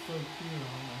looks so cute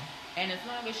on her. And as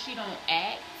long as she don't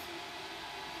act,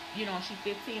 you know, she's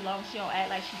 15, as long as she don't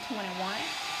act like she's 21,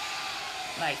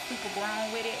 like, super grown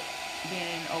with it,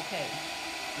 then okay.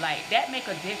 Like, that make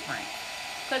a difference.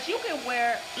 Because you can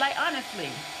wear, like, honestly,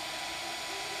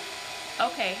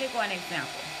 okay, here go an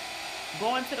example.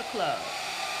 Going to the club.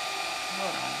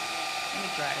 Hold on. Let me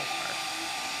try this first.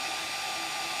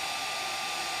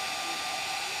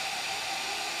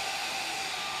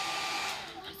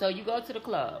 So you go to the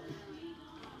club.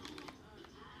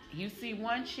 You see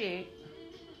one chick.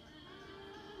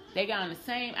 They got on the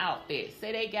same outfit.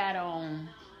 Say they got on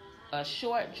a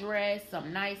short dress,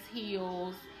 some nice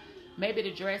heels. Maybe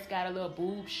the dress got a little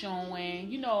boob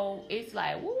showing. You know, it's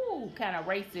like, woo, kind of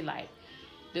racy like.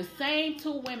 The same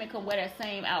two women can wear that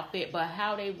same outfit, but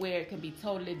how they wear it can be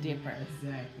totally different. Yeah,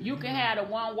 exactly. You can have the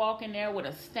one walking there with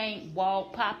a stank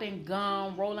walk, popping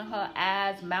gum, rolling her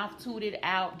eyes, mouth tooted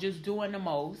out, just doing the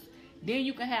most. Then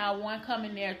you can have one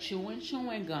coming there chewing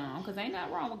gum, because ain't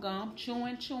nothing wrong with gum,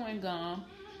 chewing gum,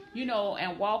 you know,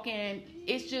 and walking.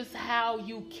 It's just how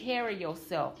you carry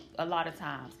yourself a lot of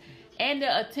times. And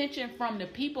the attention from the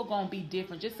people gonna be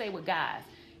different. Just say with guys.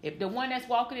 If the one that's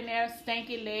walking in there,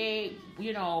 stanky leg,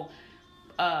 you know,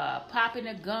 popping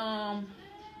the gum,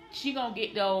 she gonna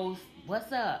get those,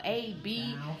 what's up, A,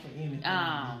 B,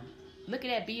 look at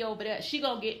that B over there. She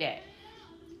gonna get that.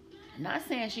 Not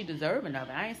saying she deserving of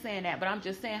it. I ain't saying that, but I'm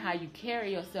just saying how you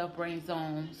carry yourself brings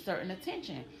on certain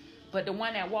attention. But the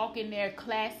one that walk in there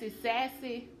classy,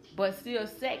 sassy, but still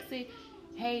sexy,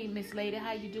 hey, Miss Lady,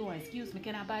 how you doing? Excuse me,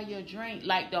 can I buy you a drink?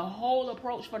 Like, the whole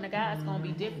approach from the guy is going to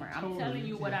be different. I'm telling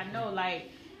you what I know. Like,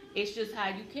 it's just how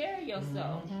you carry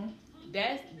yourself.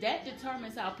 That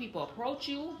determines how people approach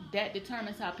you. That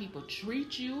determines how people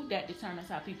treat you. That determines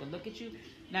how people look at you.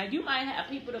 Now, you might have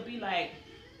people to be like,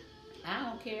 I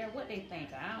don't care what they think.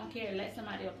 I don't care. Let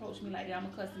somebody approach me like that. I'm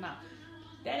going to cuss them out.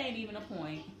 That ain't even the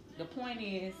point. The point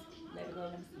is, let it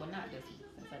go. Well, not this one,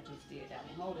 since I just did that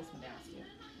one. Hold this one down still.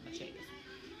 I'm going to check this one.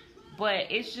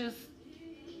 But it's just,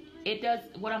 it does,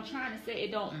 what I'm trying to say,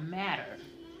 it don't matter.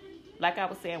 Like I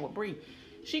was saying with Bree,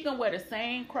 she can wear the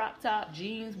same crop top,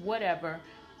 jeans, whatever,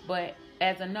 but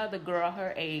as another girl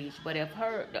her age. But if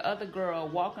the other girl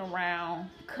walking around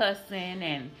cussing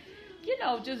and, you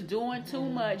know, just doing too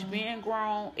much, being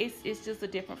grown, it's just a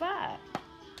different vibe.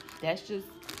 That's just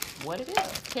what it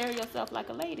is. Carry yourself like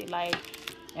a lady, like,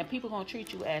 and people gonna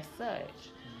treat you as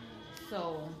such.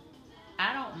 So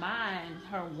I don't mind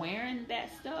her wearing that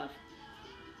stuff.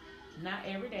 Not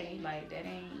every day, like, that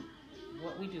ain't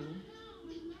what we do.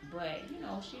 But, you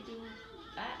know, she do.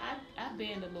 I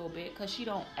bend a little bit because she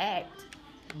don't act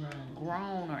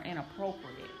grown or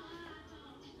inappropriate.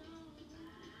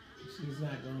 She's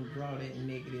not going to draw that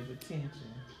negative attention.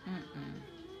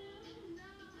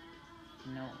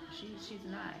 No, she's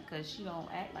not, because she don't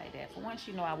act like that. For one,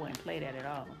 she know I wouldn't play that at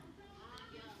all.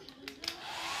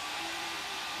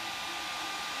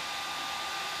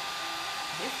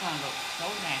 This one looks so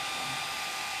natural.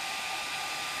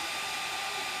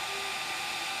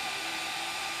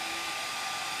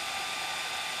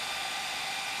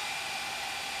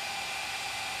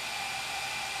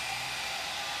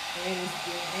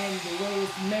 and the way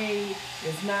it's made,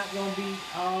 it's not gonna be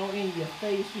all in your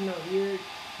face, you know.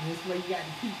 This way you got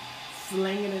to keep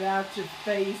slinging it out your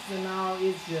face and all.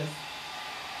 It's just,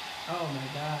 oh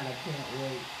my God, I can't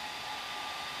wait.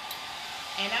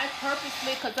 And I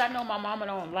purposely, because I know my mama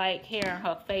don't like hair in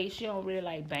her face. She don't really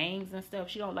like bangs and stuff.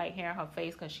 She don't like hair in her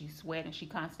face because she's sweating. She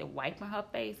constantly wiping her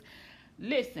face.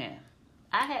 Listen,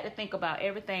 I had to think about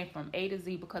everything from A to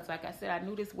Z because, like I said, I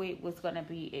knew this wig was going to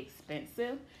be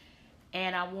expensive.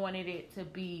 And I wanted it to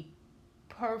be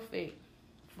perfect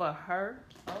for her.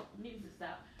 Oh, needs to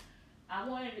stop. I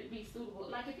wanted it to be suitable.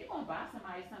 Like, if you're going to buy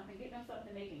somebody something, get them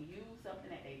something they can use, something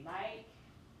that they like.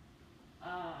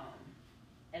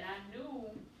 And I knew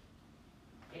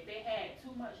if they had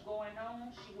too much going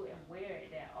on, she wouldn't wear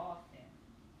it that often.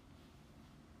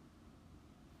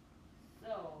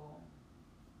 So,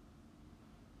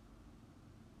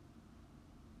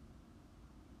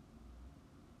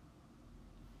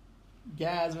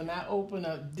 guys, when I open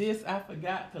up this, I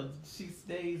forgot because she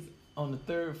stays on the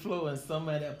third floor and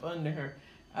somebody up under her.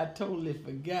 I totally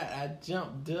forgot. I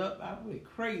jumped up. I went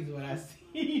crazy when I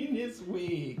seen this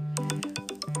wig.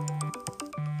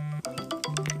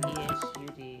 yes, you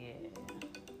did.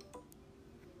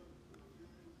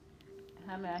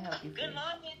 How may I help you? Good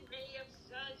morning, ray of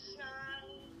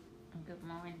sunshine. Good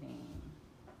morning.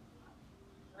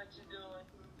 What you doing?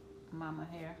 Mama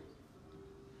hair.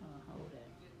 Hold it.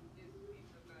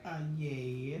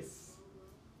 Yes.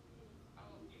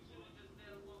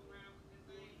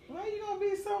 Why you gonna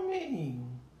be so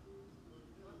mean?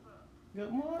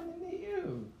 Good morning to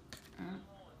you.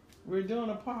 We're doing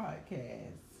a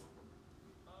podcast.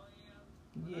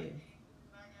 Yeah.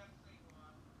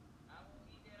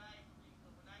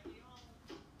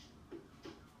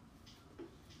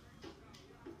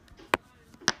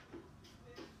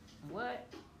 What?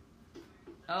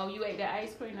 Oh, you ate that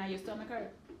ice cream, now your stomach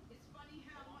hurt?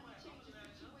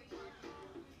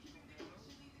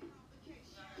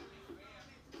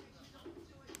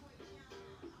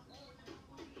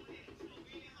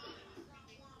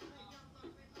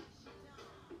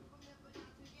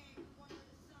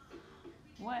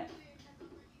 What?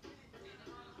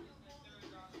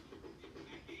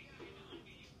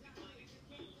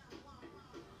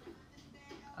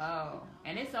 Oh,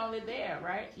 and it's only there,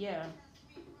 right? Yeah.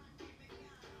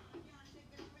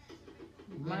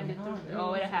 Monday through.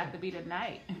 Oh, it'll have to be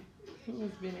tonight. Who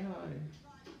is Benny Harder?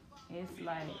 It's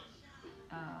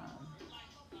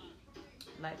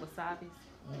like wasabi's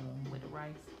with the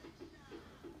rice.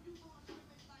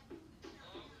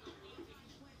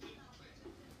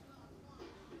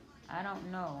 I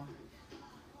don't know.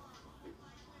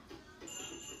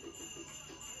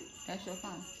 That's your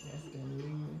phone. That's been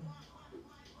leaving.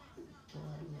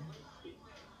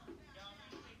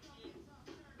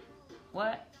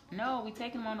 What? No, we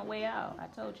take him on the way out. I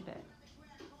told you that.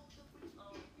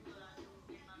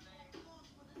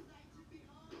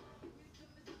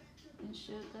 And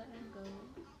sugar and gold.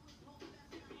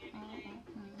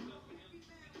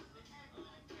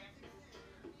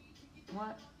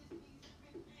 What?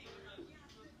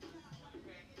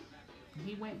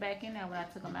 He went back in there when I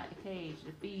took him out the cage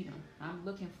to feed him. I'm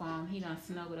looking for him. He done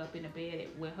snuggled up in the bed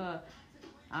with her.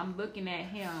 I'm looking at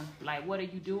him like, what are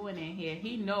you doing in here?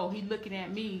 He know. He looking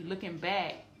at me, looking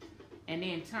back, and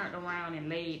then turned around and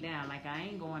laid down like I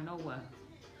ain't going nowhere.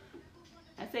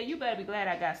 I said, you better be glad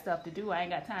I got stuff to do. I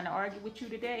ain't got time to argue with you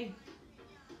today.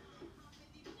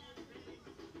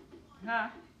 Huh?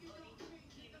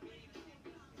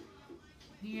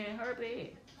 He in her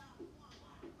bed.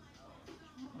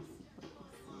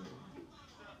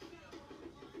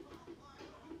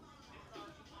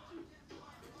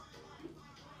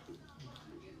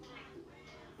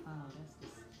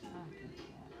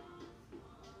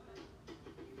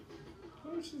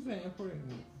 Who's she saying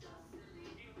pregnant?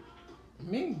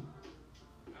 Me.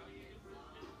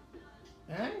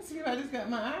 I ain't see if I just got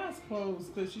my eyes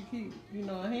closed because she keep,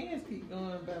 her hands keep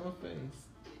going by my face.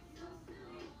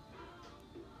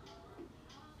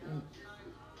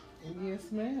 And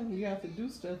yes, ma'am, you have to do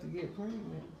stuff to get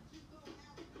pregnant.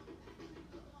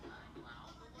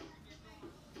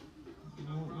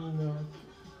 No,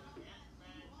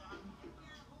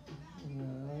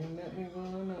 ain't nothing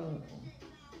going on.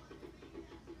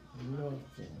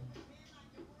 Nothing.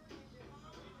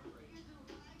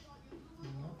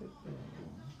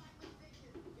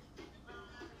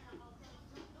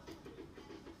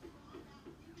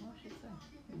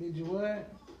 Did you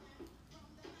what?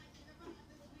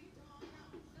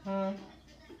 Huh?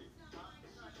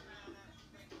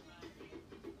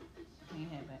 You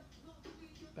have it.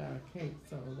 About a cake,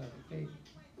 so like a cake.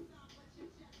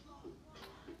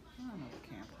 I don't know what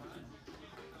camera.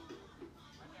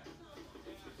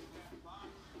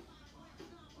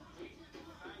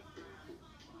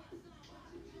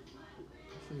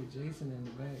 Jason in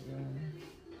the background.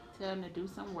 Tell him to do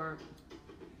some work.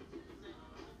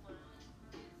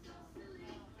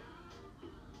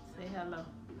 Say hello.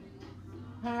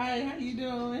 Hi, how you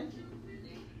doing?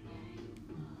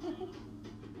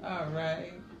 All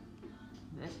right.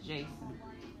 That's Jason.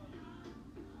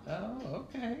 Oh,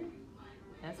 okay.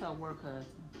 That's her work husband.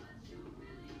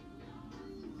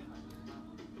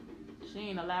 She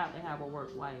ain't allowed to have a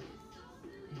work wife.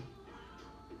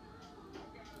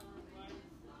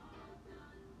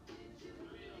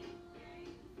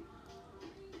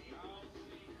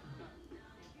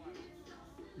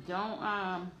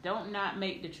 Don't not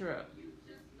make the trip.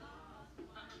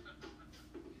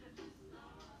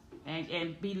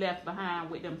 And be left behind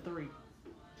with them three.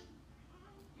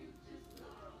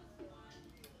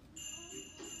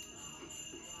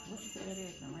 What you say that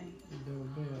is, Lorraine? The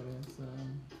doorbell, that's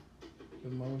the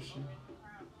motion.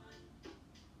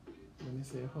 When they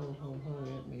say ho ho ho,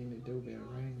 that means the doorbell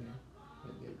ringing.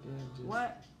 But they're just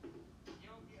What?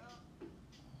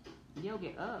 Yo,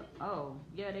 get up. Oh,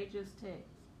 yeah, they just text.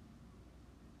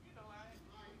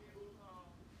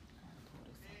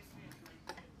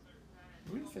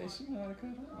 We said she know how to cut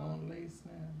her own lace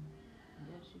now.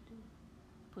 Yes, you do.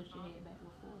 Push your head back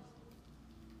with force.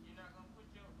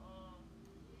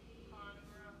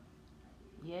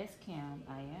 Yes, Kim,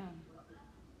 I am.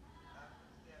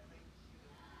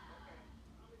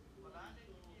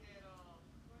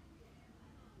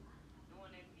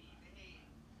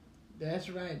 That's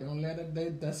right. Don't let her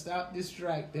they stop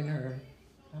distracting her.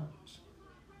 Ouch.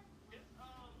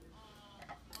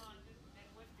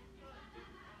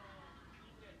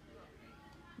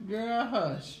 Girl,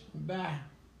 hush. Bye.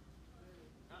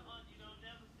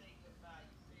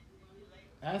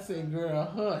 I say, girl,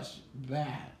 hush.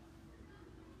 Bye.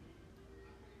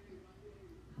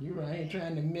 You right here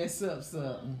trying to mess up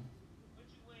something.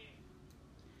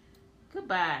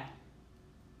 Goodbye.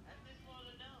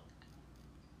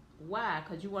 Why?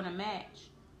 Because you want to match.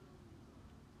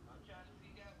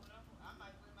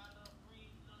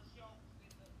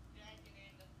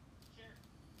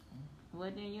 Well,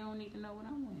 then you don't need to know what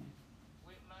I'm wearing.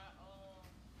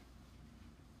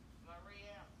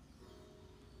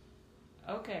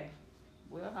 Okay.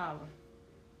 We'll holler.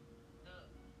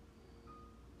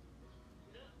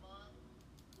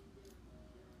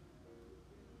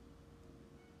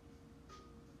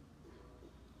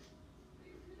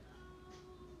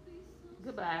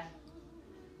 Goodbye.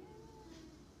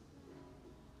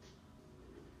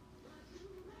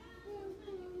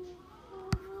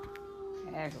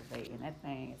 Aggravating. That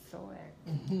thing is so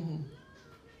aggravating.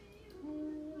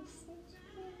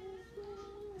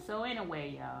 So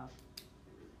anyway, y'all.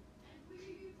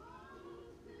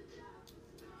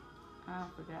 I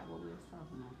forgot what we was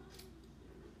talking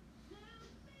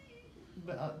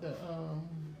about. About the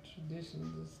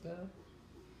traditions and stuff.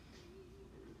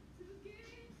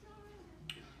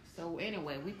 So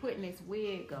anyway, we putting this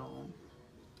wig on.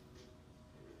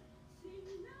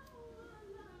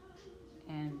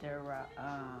 And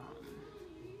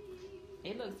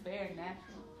it looks very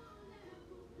natural.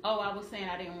 Oh, I was saying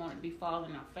I didn't want it to be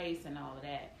falling in her face and all of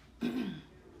that.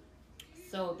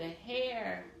 So the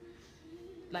hair,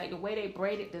 like the way they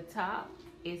braided the top,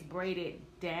 is braided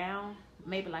down,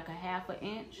 maybe like a half an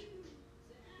inch.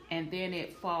 And then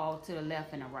it fall to the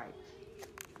left and the right.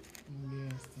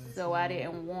 Yes, So I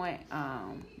didn't want,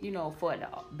 for it to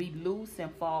be loose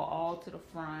and fall all to the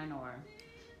front, or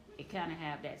it kind of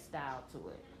have that style to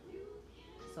it.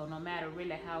 So no matter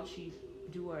really how she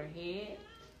do her head,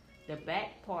 the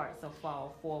back parts will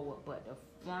fall forward, but the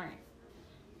front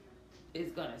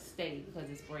is gonna stay because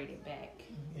it's braided back.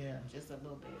 Yeah. Just a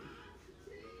little bit.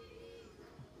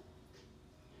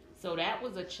 So that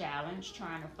was a challenge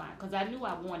trying to find, because I knew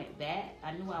I wanted that.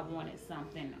 I knew I wanted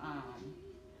something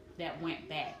that went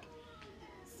back.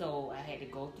 So I had to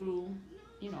go through,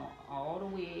 all the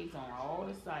wigs on all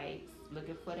the sites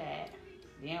looking for that.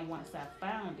 Then once I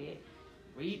found it,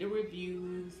 read the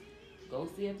reviews, go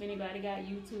see if anybody got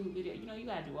YouTube video. You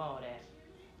gotta do all that.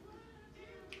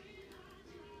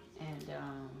 And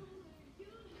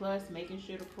plus making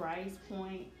sure the price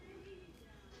point,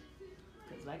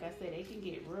 because like I said, they can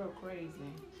get real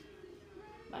crazy.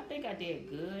 But I think I did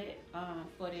good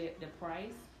for the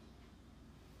price.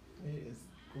 It is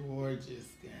gorgeous,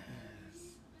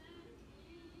 guys.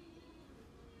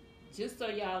 Just so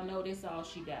y'all know, this all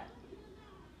she got.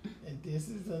 And this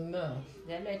is enough.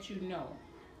 That let you know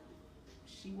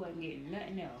she wasn't getting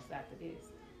nothing else after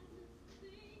this.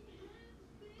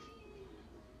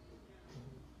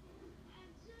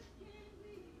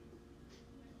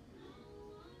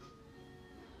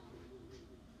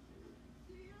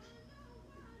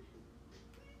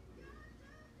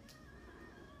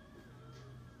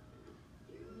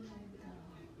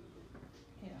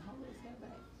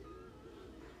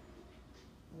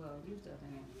 few stuff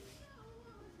in here.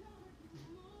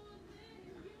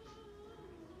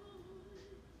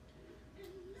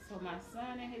 So my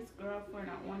son and his girlfriend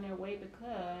are on their way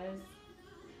because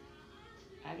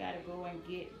I gotta go and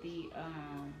get the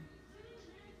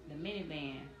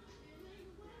minivan.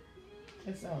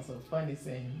 That sounds so funny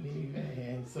saying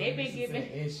minivan. So They been used to giving-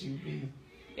 say SUV.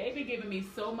 They been giving me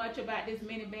so much about this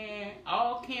minivan.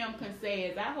 All Kim can say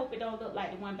is, I hope it don't look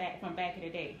like the one from back in the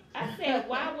day. I said,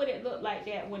 why would it look like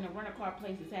that when the rental car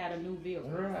places had a new vehicle?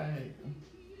 Right.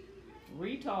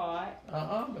 Retard.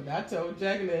 But I told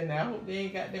Jacqueline, I hope they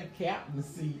ain't got them captain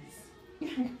seats.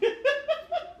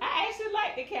 I actually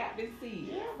like the captain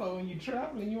seat. Yeah, but when you're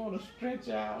traveling, you want to stretch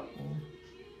out.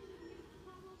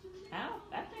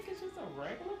 I think it's just a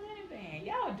regular minivan.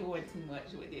 Y'all doing too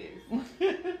much with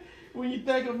this. When you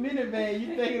think of minivan,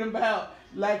 you're thinking about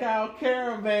like our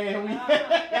caravan.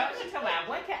 Y'all should talk about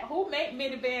who make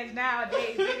minivans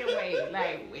nowadays anyway?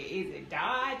 Like, is it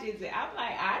Dodge? Is it? I'm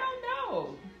like, I don't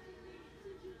know.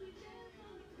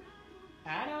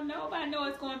 I don't know, but I know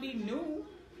it's gonna be new.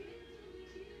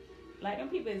 Like, them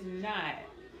people is not.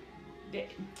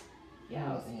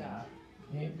 Y'all stop.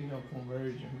 Ain't be no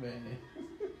conversion van.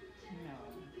 No.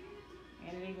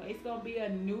 And it's gonna be a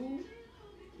new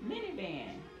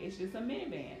minivan. It's just a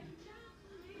minivan.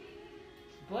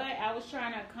 But I was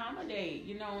trying to accommodate,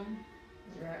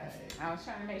 Right. I was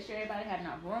trying to make sure everybody had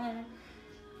enough room.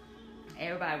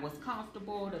 Everybody was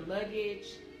comfortable, the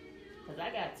luggage. Because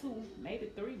I got 2, maybe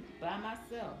 3 by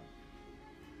myself.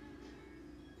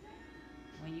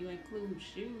 When you include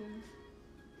shoes.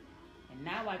 And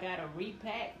now I got to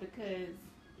repack because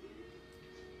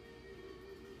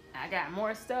I got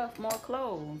more stuff, more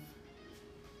clothes.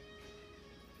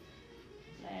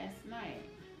 Last night.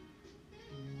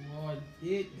 Lord,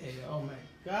 did they? Oh my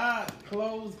God.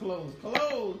 Clothes.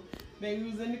 Maybe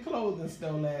we was in the clothing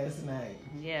store last night.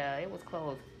 Yeah, it was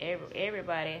clothes.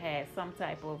 Everybody had some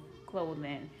type of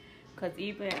clothing. Because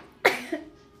even...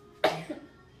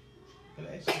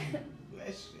 Bless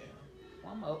you.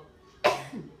 One more.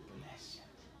 Bless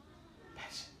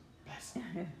you.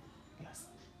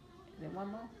 Is it one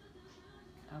more?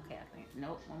 Okay, I think.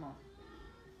 Nope, one more.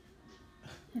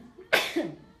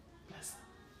 Bless.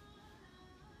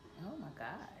 Oh my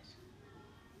gosh.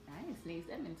 I ain't sneezed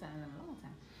that many times in a long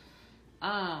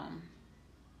time.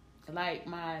 Like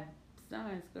my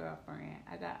son's girlfriend,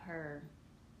 I got her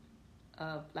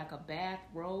like a bath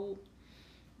robe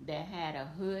that had a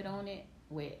hood on it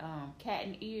with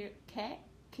kitten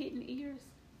ears.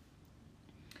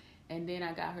 And then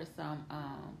I got her some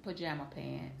pajama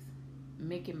pants,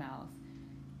 Mickey Mouse.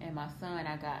 And my son,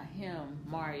 I got him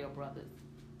Mario Brothers.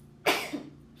 Bless you.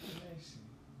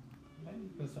 Let me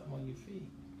put something on your feet.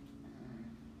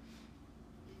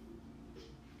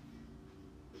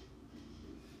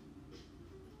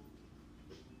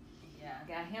 Yeah, I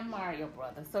got him Mario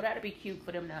Brothers. So that'll be cute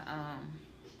for them to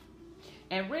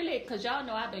and really, cause y'all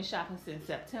know I've been shopping since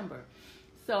September.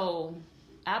 So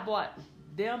I bought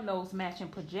them those matching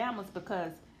pajamas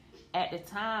because at the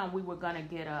time we were gonna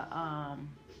get a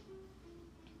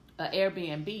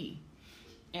Airbnb.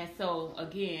 And so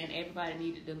again, everybody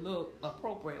needed to look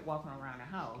appropriate walking around the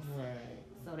house. Right.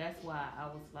 So that's why I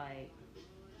was like,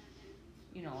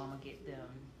 I'm gonna get them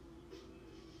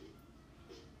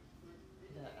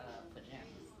the pajamas.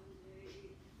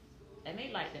 And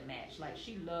they like to match. Like,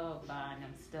 she loved buying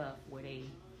them stuff where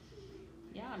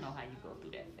y'all know how you go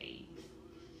through that phase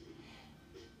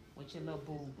with your little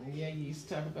boo. Yeah, you used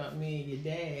to talk about me and your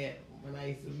dad when I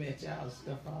used to match y'all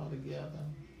stuff all together.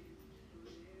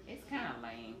 It's kind of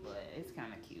lame, but it's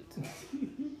kind of cute too.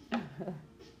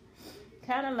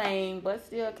 Kind of lame, but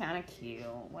still kind of cute.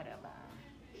 Whatever.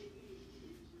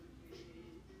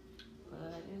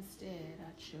 But instead,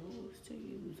 I chose to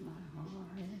use my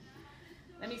heart.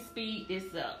 Let me speed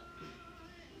this up.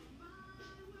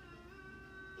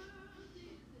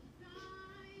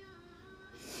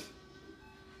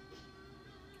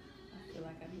 I feel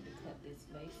like I need to cut this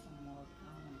lace some more. I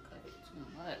don't want to cut it too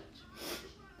much.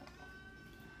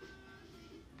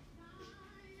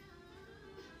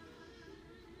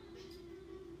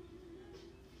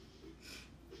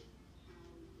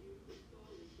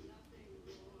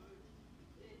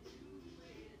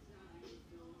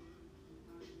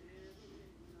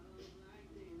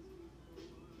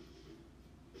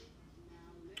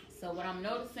 So what I'm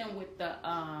noticing with the hold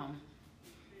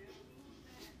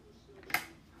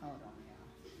on, y'all.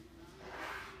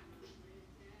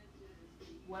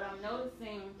 What I'm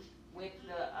noticing with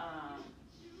the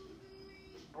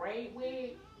braid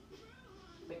wig,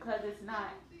 because it's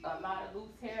not a lot of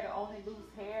loose hair, the only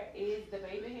loose hair is the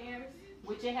baby hairs,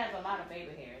 which it has a lot of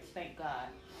baby hairs, thank God.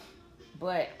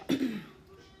 But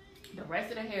the rest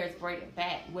of the hair is braided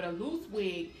back. With a loose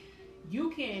wig,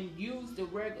 you can use the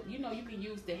regular, you can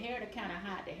use the hair to kind of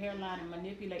hide the hairline and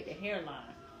manipulate the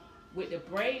hairline. With the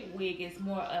braid wig, it's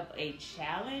more of a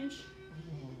challenge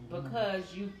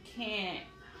because you can't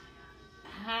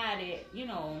hide it,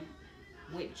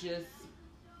 with just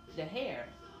the hair.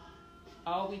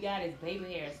 All we got is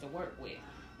baby hairs to work with.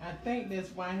 I think that's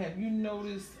why. Have you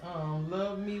noticed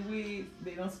Love Me wigs?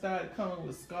 They done started coming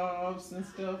with scarves and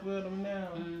stuff with them now.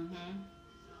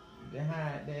 To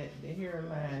hide the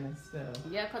hairline and stuff.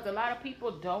 Yeah, because a lot of people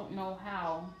don't know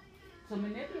how to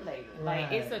manipulate it.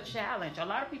 Like, Right. it's a challenge. A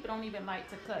lot of people don't even like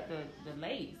to cut the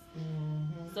lace.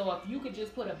 So if you could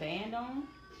just put a band on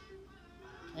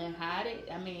and hide it,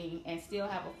 and still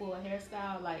have a full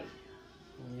hairstyle, like,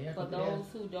 Yeah, for those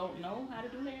who don't know how to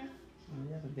do hair.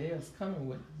 Yeah, but they're coming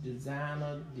with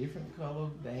designer, different color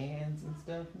bands and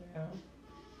stuff now.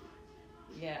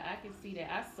 Yeah, I can see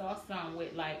that. I saw some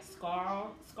with like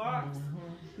scarves.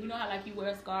 You know how like you wear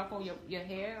a scarf on your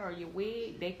hair or your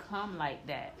wig? They come like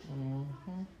that.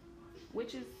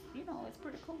 Which is, it's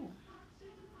pretty cool.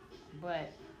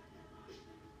 But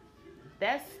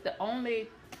that's the only,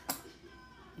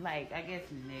 like, I guess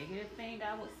negative thing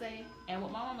I would say. And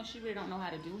with my mama, she really don't know how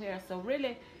to do hair. So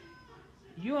really,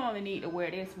 you only need to wear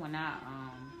this when I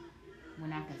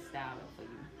can style it for you.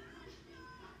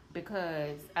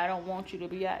 Because I don't want you to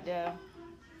be out there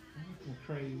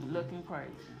looking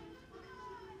crazy.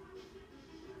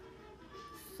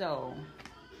 So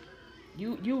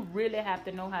you really have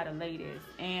to know how to lay this.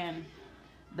 And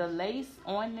the lace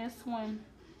on this one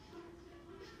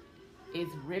is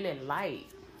really light.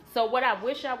 So what I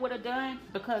wish I would have done,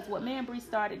 because what me and Bree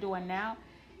started doing now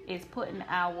is putting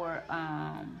our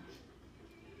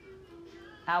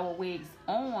wigs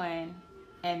on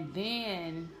and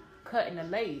then cutting the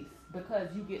lace, because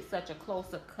you get such a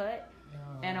closer cut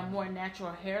and a more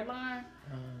natural hairline.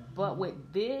 But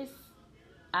with this,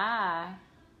 I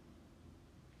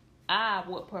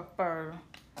would prefer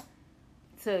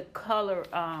to color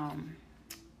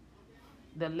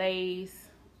the lace,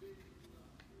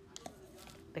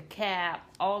 the cap,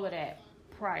 all of that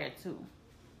prior to,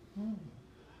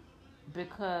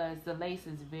 because the lace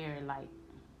is very light.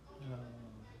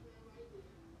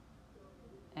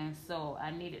 And so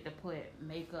I needed to put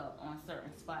makeup on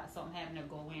certain spots. So I'm having to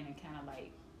go in and kind of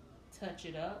like touch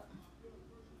it up.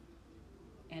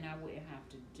 And I wouldn't have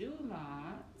to do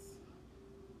that.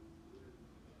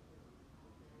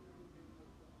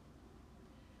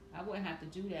 I wouldn't have to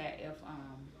do that if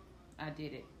I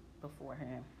did it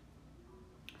beforehand.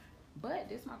 But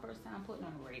this is my first time putting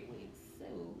on a braid wig.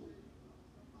 So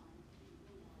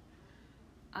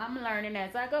I'm learning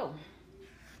as I go.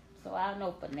 So I'll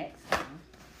know for next time.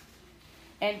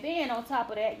 And then on top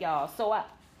of that, y'all,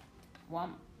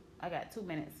 I got 2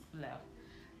 minutes left.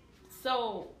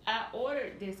 So I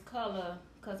ordered this color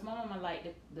because my mama liked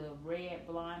the red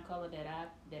blonde color that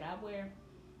I wear.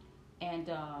 And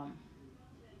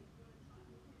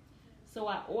so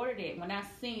I ordered it. When I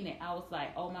seen it, I was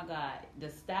like, oh my God, the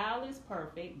style is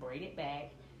perfect, braided back.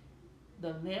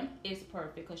 The length is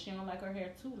perfect because she don't like her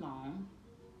hair too long.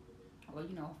 Or,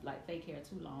 like fake hair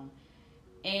too long.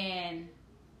 And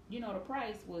the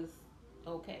price was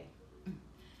okay.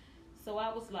 So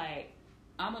I was like,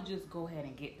 I'm going to just go ahead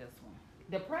and get this one.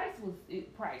 The price was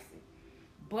pricey.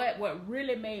 But what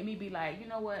really made me be like, you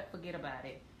know what, forget about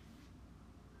it.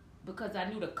 Because I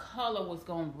knew the color was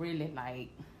going to really like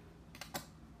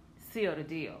seal the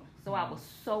deal. So I was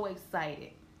so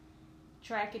excited.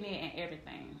 Tracking it and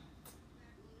everything.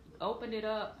 Opened it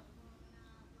up.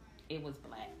 It was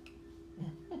black.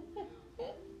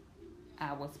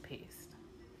 I was pissed.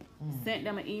 Sent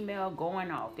them an email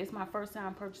going off. This is my first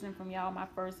time purchasing from y'all. My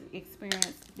first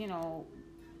experience,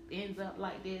 ends up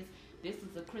like this. This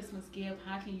is a Christmas gift.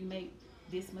 How can you make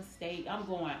this mistake? I'm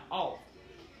going off.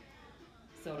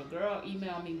 So the girl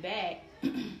emailed me back.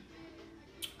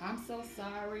 I'm so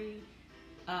sorry.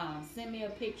 Send me a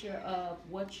picture of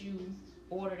what you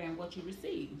ordered and what you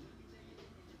received.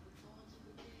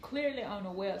 Clearly on the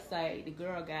website, the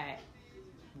girl got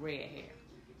red hair.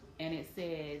 And it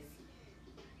says,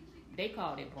 they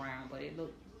called it brown, but it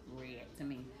looked red to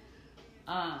me.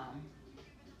 And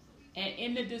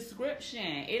in the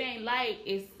description, it ain't like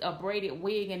it's a braided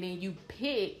wig and then you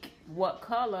pick what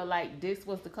color, like this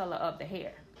was the color of the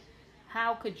hair.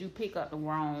 How could you pick up the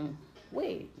wrong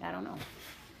wig? I don't know.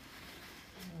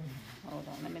 Hold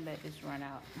on, let me let this run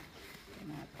out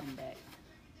and I'll come back.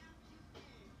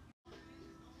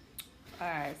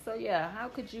 Alright, so yeah, how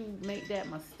could you make that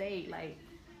mistake? Like,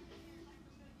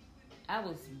 I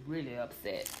was really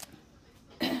upset.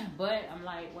 But I'm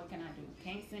like, what can I do?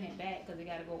 Can't send it back because it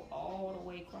got to go all the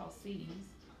way across seas.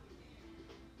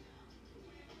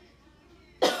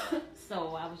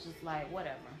 So I was just like,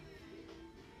 whatever.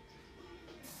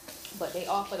 But they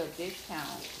offered a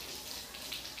discount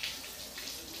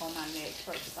on my next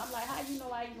purchase. I'm like, how you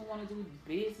know I even want to do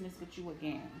business with you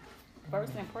again?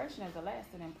 First impression is a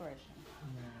lasting impression.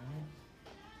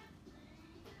 No.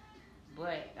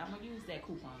 But I'm gonna use that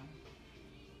coupon.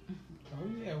 Oh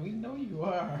yeah, we know you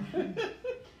are. I'm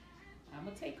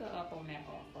gonna take her up on that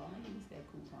offer. I'm gonna use that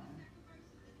coupon.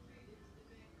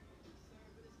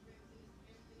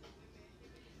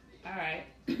 All right.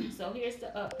 So here's the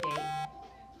update.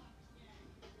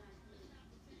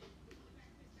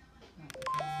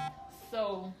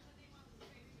 So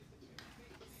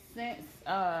since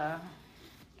I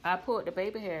put the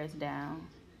baby hairs down,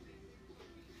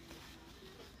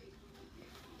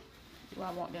 do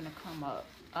I want them to come up?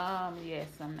 Yes,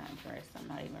 I'm not dressed. I'm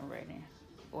not even ready.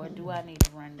 Or do I need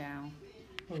to run down?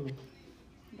 Who?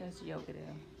 That's yoga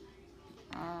there.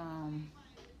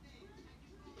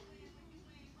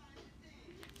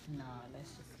 No,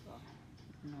 let's just go.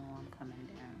 No, I'm coming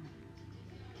down.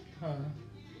 Huh?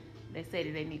 They say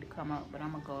that they need to come up, but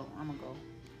I'm gonna go.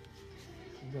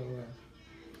 Go where?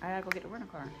 I gotta go get the rental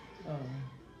car. Oh.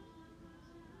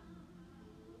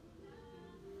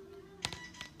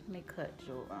 Let me cut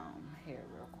your hair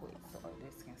real quick so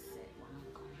this can sit when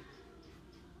I'm going.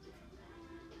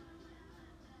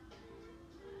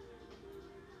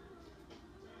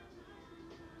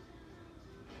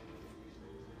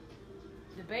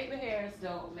 The baby hairs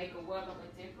though make a world of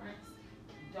a difference.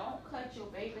 Don't cut your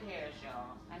baby hairs,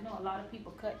 y'all. I know a lot of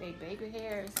people cut their baby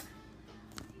hairs.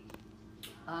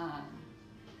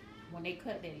 When they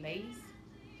cut their lace,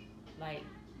 like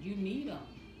you need them.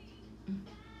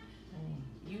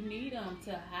 You need them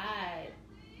to hide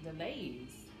the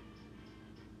lace.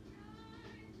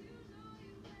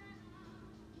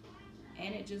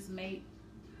 And it just makes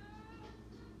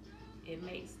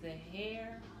the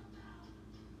hair,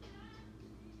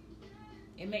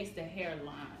 it makes the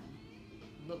hairline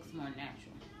looks more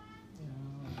natural.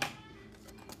 Yeah.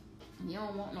 You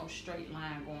don't want no straight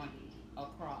line going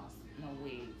across no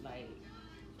wig. Like,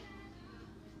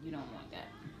 you don't want that.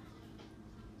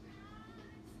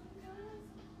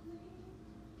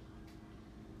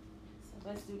 So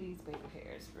let's do these baby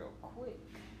hairs real quick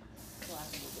so I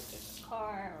can get this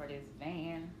car or this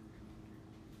van.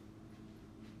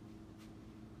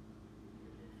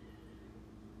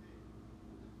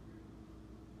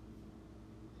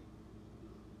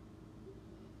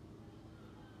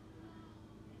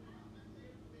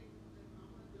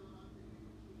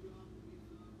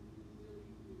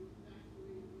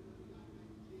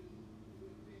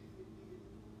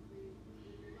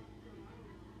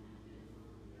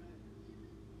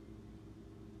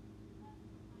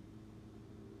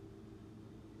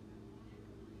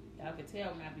 Y'all can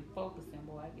tell when I be focusing,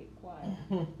 boy, I get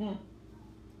quiet.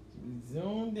 We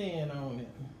zoomed in on it.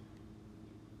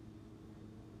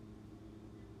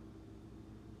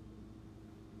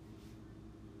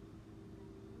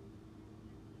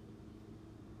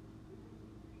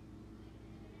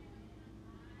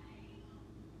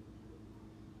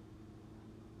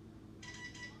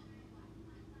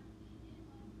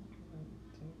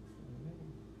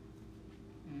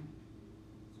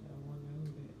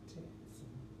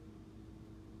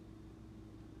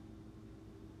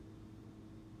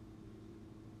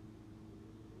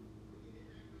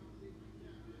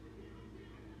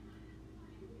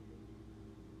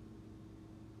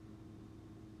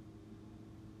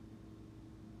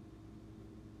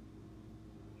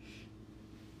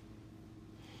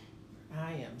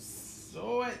 I am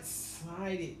so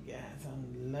excited, guys.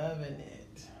 I'm loving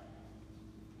it.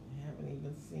 I haven't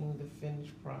even seen the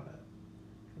finished product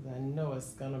because I know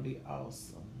it's going to be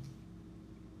awesome.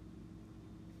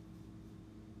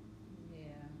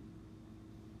 Yeah.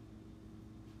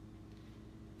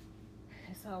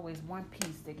 It's always one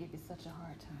piece that gives you such a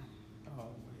hard time.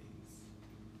 Always.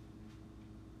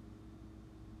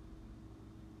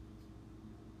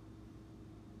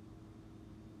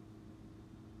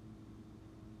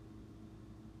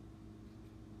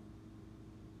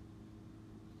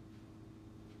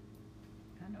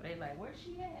 I know they like, where's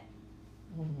she at?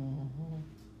 Mm-hmm.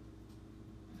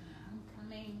 I'm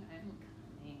coming.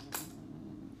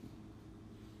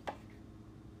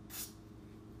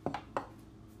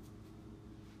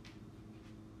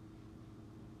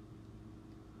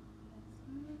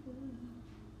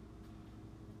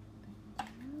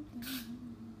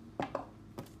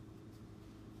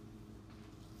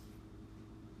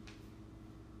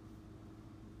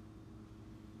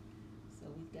 So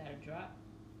we've got a drop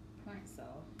Prince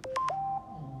off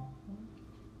Mhm.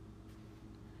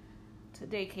 to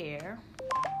daycare.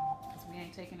 Because we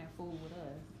ain't taking that food with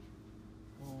us.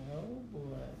 Oh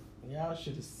boy. Y'all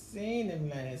should have seen him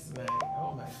last night.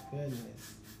 Oh my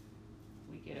goodness.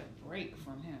 We get a break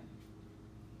from him.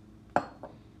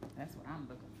 That's what I'm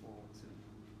looking forward to.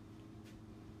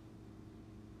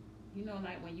 You know,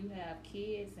 like when you have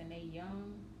kids and they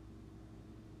young,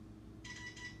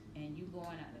 and you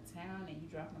going out of town and you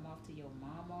dropping them off to your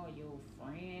mama or your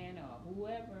friend or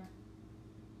whoever,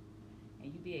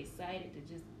 and you be excited to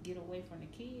just get away from the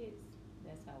kids.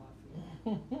 That's how I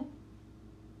feel.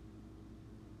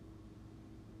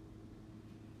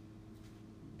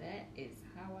 That is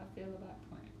how I feel about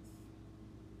Prince.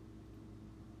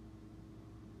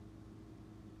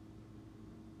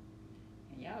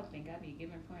 And y'all think I be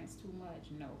giving Prince too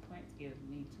much? No, Prince gives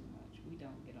me too much. We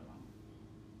don't get along.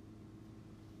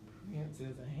 Prince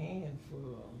is a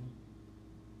handful.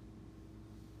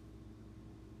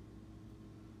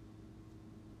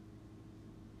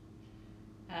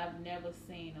 I've never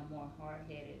seen a more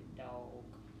hard-headed dog.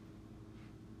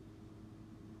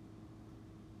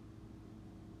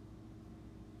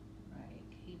 Like,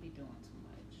 he be doing too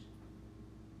much.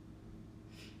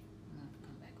 I'm gonna have to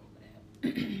come back over that.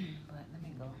 But let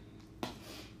me go.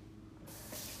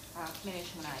 I'll finish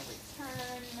when I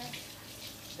return.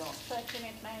 Don't touch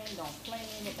anything. Don't play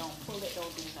in it. Don't pull it.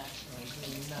 Don't do nothing.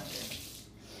 Don't do nothing.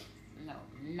 No,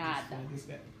 nada. I just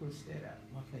got to push that out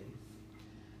my face.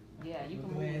 Yeah, you My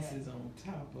can move glasses that. on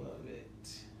top of it.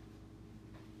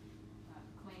 I'll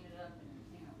clean it up and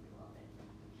do all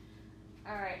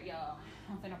that. All right, y'all.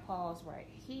 I'm gonna pause right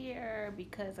here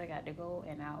because I got to go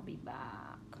and I'll be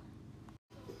back.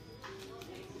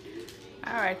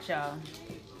 All right, y'all.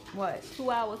 What?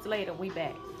 2 hours later, we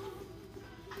back.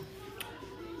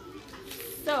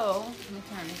 So let me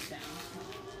turn this down.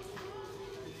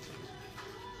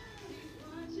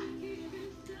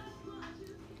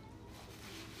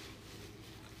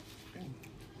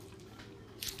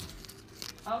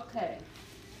 Okay.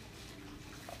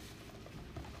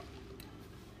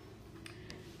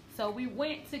 So we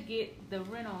went to get the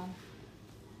rental,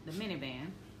 the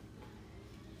minivan.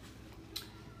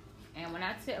 And when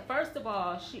I tell, first of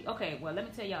all, well, let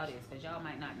me tell y'all this, because y'all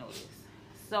might not know this.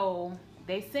 So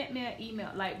they sent me an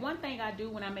email. Like, one thing I do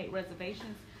when I make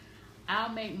reservations, I'll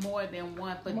make more than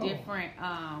one for different,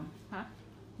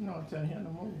 No, I'm telling him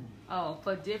to move. Oh,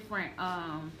 for different,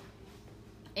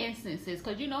 instances.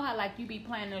 Because you know how, like, you be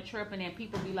planning a trip and then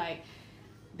people be like,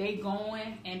 they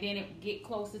going and then it get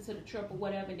closer to the trip or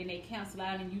whatever, and then they cancel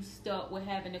out and you stuck with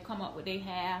having to come up with they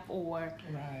half or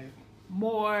Right.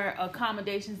 more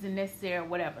accommodations than necessary or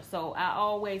whatever. So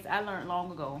I learned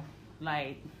long ago,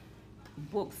 like,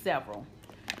 book several.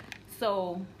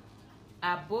 So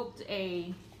I booked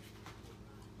we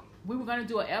were going to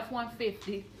do a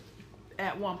F-150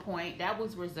 at one point. That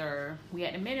was reserved. We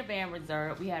had the minivan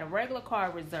reserved. We had a regular car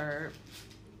reserved.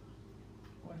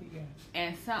 What he got?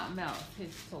 And something else,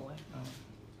 his toy. Oh.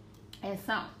 And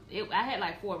I had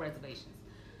like 4 reservations.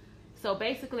 So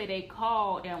basically they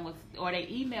called and they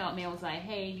emailed me and was like,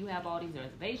 hey, you have all these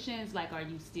reservations. Like, are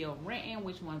you still renting?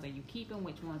 Which ones are you keeping?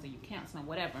 Which ones are you canceling?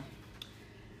 Whatever.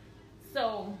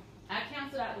 So I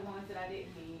canceled out the ones that I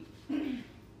didn't need.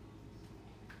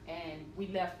 And we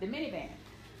left the minivan.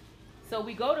 So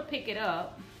we go to pick it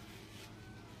up.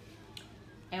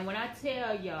 And when I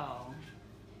tell y'all,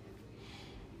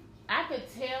 I could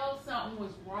tell something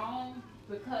was wrong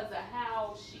because of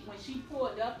how when she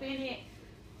pulled up in it,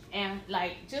 and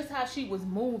like just how she was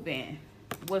moving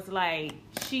was like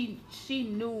she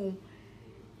knew,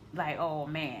 like, oh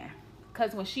man.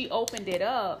 Because when she opened it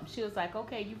up, she was like,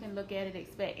 okay, you can look at it,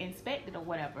 inspect it or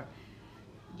whatever.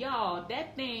 Y'all,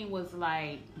 that thing was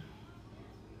like,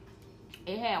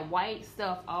 it had white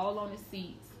stuff all on the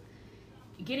seats.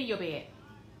 Get in your bed.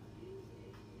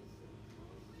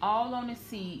 All on the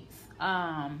seats.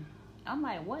 I'm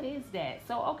like, what is that?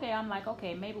 So, okay, I'm like,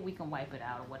 okay, maybe we can wipe it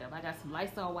out or whatever. I got some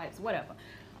Lysol wipes, whatever.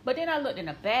 But then I looked in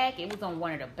the back. It was on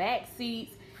one of the back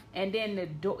seats. And then the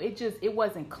door, it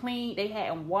wasn't clean. They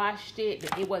hadn't washed it.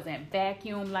 It wasn't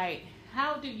vacuumed. Like,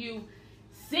 how do you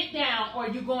sit down or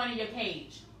you going in your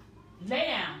cage? Lay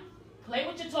down. Play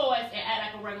with your toys and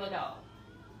act like a regular dog.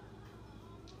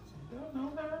 I don't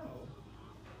know how.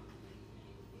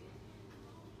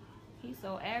 He's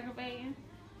so aggravating.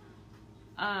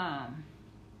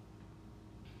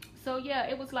 So yeah,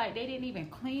 it was like they didn't even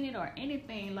clean it or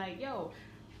anything. Like, yo,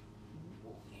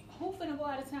 who finna go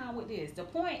out of town with this?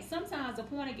 Sometimes the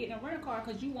point of getting a rental car,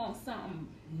 because you want something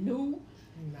new.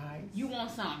 Nice. You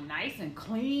want something nice and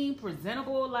clean,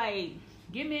 presentable. Like,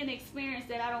 Give me an experience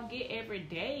that I don't get every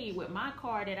day with my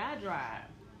car that I drive.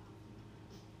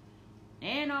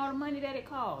 And all the money that it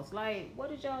costs. Like,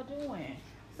 what is y'all doing?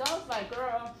 So I was like,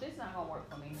 girl, this not gonna work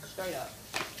for me. Straight up.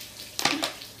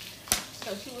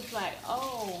 So she was like,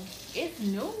 oh, it's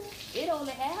new. It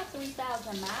only has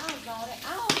 3,000 miles on it.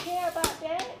 I don't care about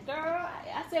that, girl.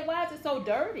 I said, why is it so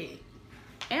dirty?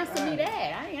 Answer me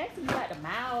that. I ain't asking you about the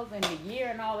miles and the year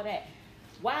and all of that.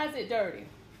 Why is it dirty?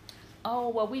 Oh,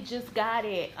 well, we just got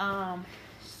it,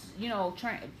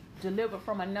 delivered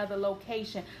from another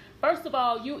location. First of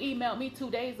all, you emailed me 2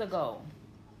 days ago.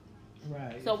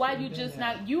 Right. So why you just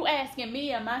not, you asking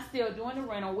me, am I still doing the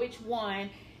rental, which one,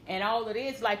 and all of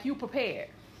this, like you prepared.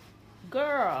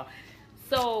 Girl.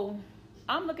 So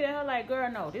I'm looking at her like,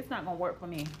 girl, no, this not going to work for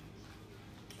me.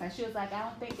 And she was like, I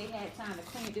don't think they had time to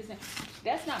clean this.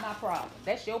 That's not my problem.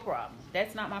 That's your problem.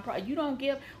 That's not my problem. You don't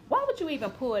give. Why would you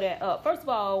even pull that up? First of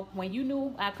all, when you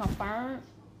knew I confirmed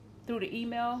through the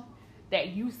email that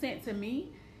you sent to me,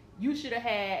 you should have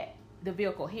had the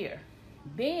vehicle here.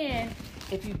 Then,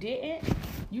 if you didn't,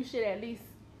 you should at least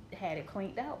had it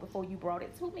cleaned out before you brought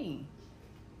it to me.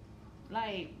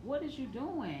 Like, what is you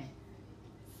doing?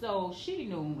 So she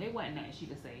knew. It wasn't nothing she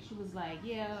could say. She was like,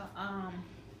 yeah,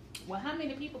 well, how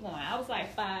many people going? I was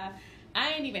like 5. I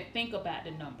didn't even think about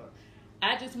the number.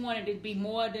 I just wanted it to be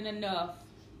more than enough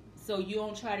so you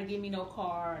don't try to give me no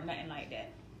car or nothing like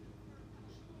that.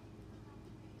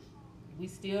 We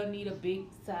still need a big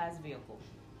size vehicle.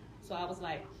 So I was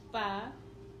like 5.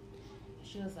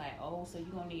 She was like, oh, so you're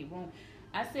going to need room.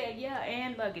 I said, yeah,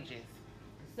 and luggages.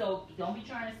 So don't be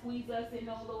trying to squeeze us in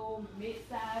no little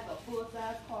mid-size or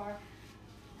full-size car.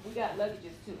 We got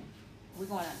luggages too. We're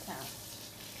going out of town.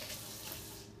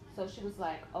 So she was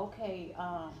like, okay,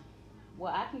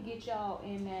 well, I can get y'all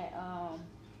in that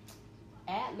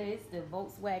Atlas, the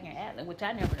Volkswagen Atlas, which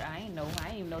I didn't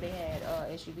even know they had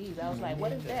SUVs. I was like,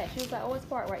 what is that? She was like, oh, it's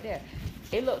parked right there.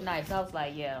 It looked nice. I was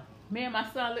like, yeah. Me and my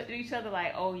son looked at each other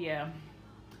like, oh, yeah.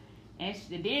 And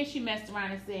then she messed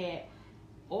around and said,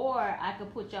 or I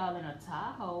could put y'all in a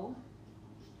Tahoe.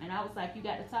 And I was like, you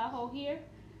got the Tahoe here?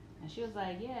 And she was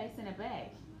like, yeah, it's in the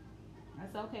back. I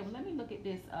said, okay, well, let me look at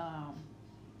this, the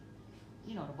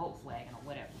Volkswagen or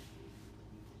whatever.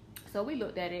 So we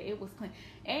looked at it. It was clean.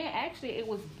 And actually, it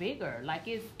was bigger. Like,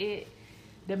 the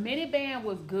minivan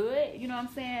was good, you know what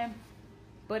I'm saying?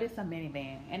 But it's a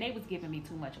minivan. And they was giving me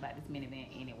too much about this minivan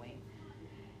anyway.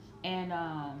 And,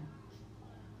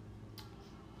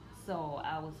 so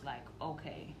I was like,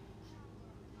 okay.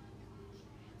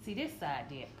 See, this side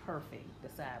did perfect, the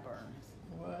sideburns.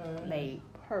 What? Laid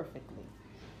perfectly.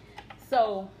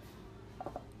 So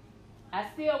I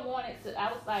still wanted to,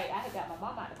 I was like, I had got my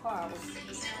mom out of the car.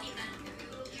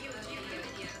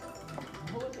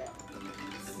 Who was that?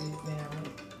 Sit down.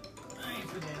 I ain't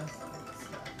sit down.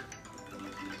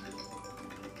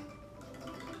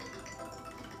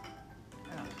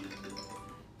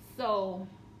 So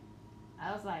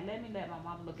I was like, let my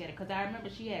mom look at it. Because I remember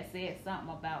she had said something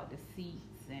about the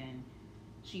seats and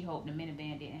she hoped the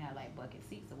minivan didn't have like bucket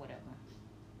seats or whatever.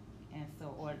 And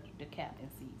so, or the captain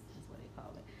seats is what they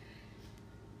call it.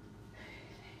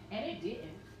 And it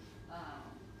didn't.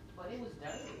 But it was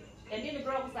dirty. And then the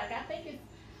girl was like, I think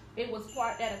it was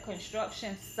parked at a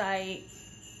construction site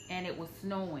and it was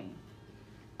snowing.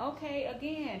 Okay,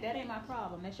 again, that ain't my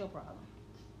problem. That's your problem.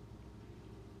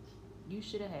 You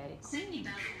should have had it clean.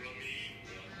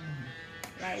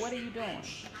 Like, what are you doing?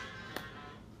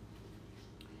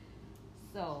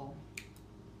 So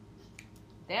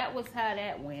that was how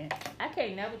that went. I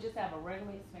can't never just have a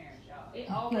regular experience, y'all.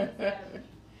 It always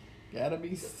gotta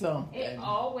be something. It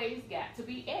always got to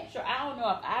be extra. I don't know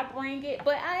if I bring it,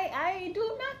 but I ain't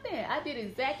do nothing. I did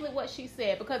exactly what she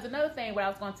said. Because another thing, what I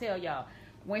was gonna tell y'all,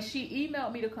 when she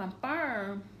emailed me to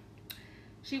confirm,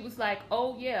 she was like,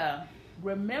 "Oh yeah,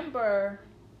 remember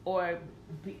or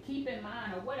keep in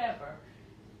mind or whatever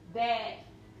that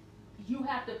you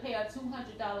have to pay a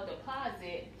 $200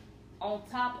 deposit on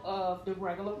top of the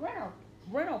regular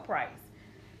rental price."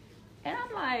 And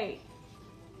I'm like,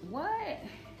 what?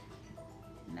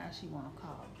 Now she want to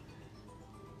call.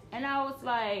 And I was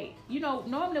like,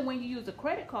 normally when you use a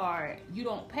credit card, you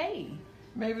don't pay.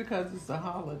 Maybe because it's a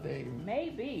holiday.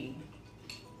 Maybe.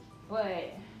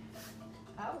 But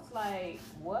I was like,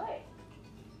 what?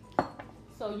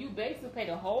 So you basically pay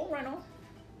the whole rental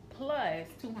plus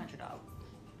 $200.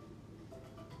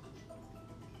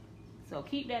 So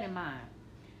keep that in mind.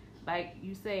 Like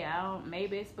you say,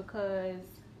 maybe it's because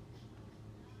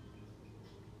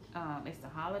it's the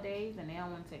holidays and they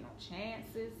don't want to take no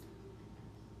chances.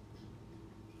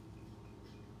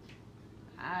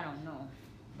 I don't know.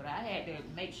 But I had to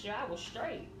make sure I was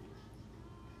straight.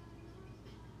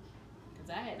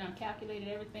 I had done calculated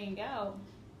everything out.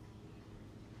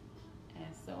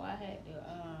 And so I had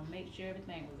to make sure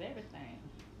everything was everything.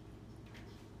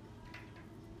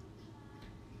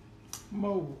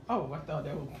 Mo. Oh, I thought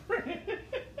that was Brent.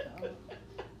 So,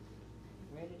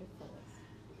 ready to fuss.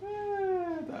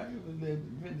 I thought it was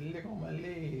ready to lick on my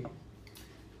leg.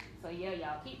 So yeah,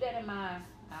 y'all keep that in mind.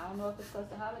 I don't know if it's because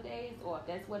the holidays or if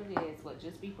that's what it is, but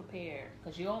just be prepared.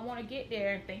 Because you don't want to get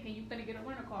there thinking you finna get a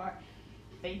rental car,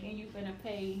 thinking you finna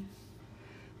pay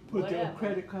Put whatever. your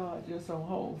credit card just on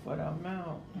hold for the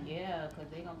amount. Yeah, because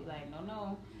they're going to be like,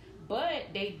 no. But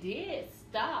they did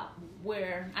stop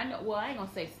where, I know, well, I ain't going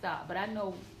to say stop, but I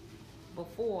know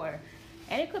before,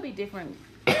 and it could be different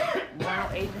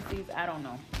rental agencies, I don't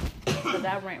know. Because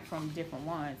I rent from different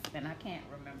ones, and I can't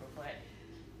remember, but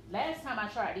last time I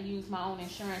tried to use my own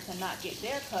insurance and not get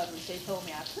their coverage, they told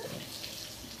me I couldn't.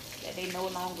 That they no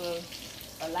longer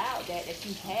allowed that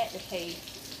you had to pay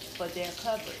for their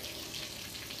coverage.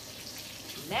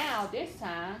 Now, this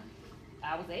time,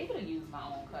 I was able to use my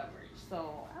own coverage.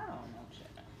 So, I don't know,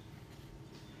 child.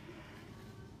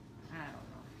 I don't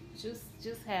know.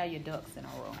 Just have your ducks in a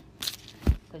row.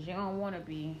 Because you don't want to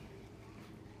be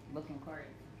looking crazy.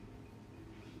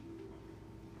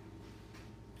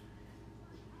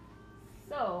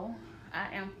 So,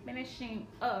 I am finishing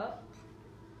up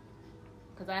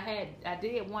because I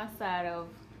did one side of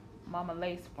Mama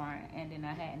Lace front and then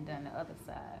I hadn't done the other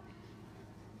side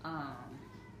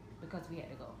because we had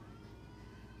to go.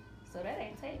 So that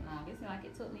ain't take long. It seemed like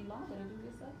it took me longer to do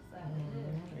this other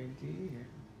side. It did.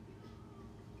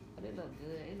 But it looked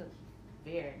good. It looked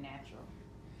very natural.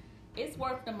 It's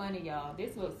worth the money, y'all.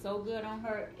 This looks so good on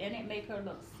her and it make her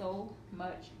look so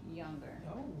much younger.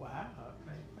 Oh, wow.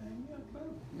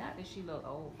 Not that she look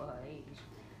old for her age,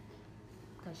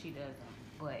 because she doesn't,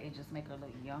 but it just make her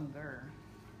look younger.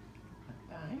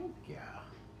 Thank you.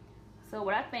 So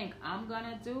what I think I'm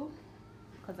gonna do,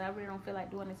 because I really don't feel like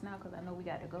doing this now, because I know we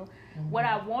got to go. What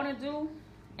I want to do,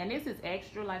 and this is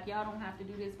extra, like y'all don't have to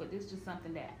do this, but this is just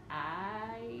something that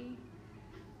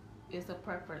it's a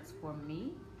preference for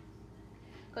me.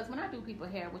 Because when I do people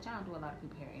hair, which I don't do a lot of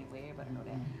people hair anyway, everybody know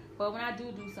that. But when I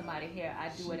do somebody hair, I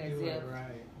do it as if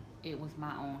it was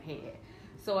my own head.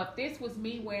 So if this was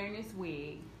me wearing this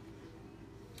wig,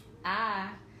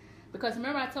 because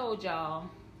remember I told y'all,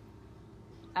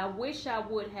 I wish I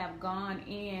would have gone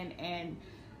in and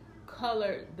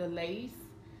colored the lace.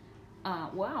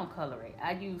 Well, I don't color it.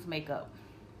 I use makeup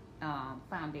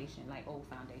foundation, like old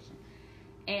foundation.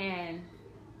 And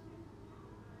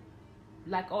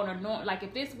like on a norm, like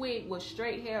if this wig was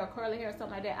straight hair or curly hair or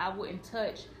something like that, I wouldn't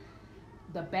touch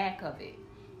the back of it.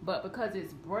 But because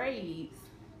it's braids,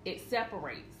 it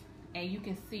separates and you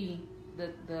can see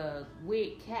the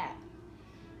wig cap.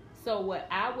 So what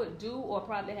I would do, or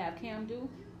probably have Kim do,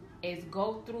 is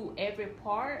go through every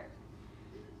part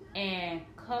and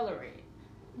color it.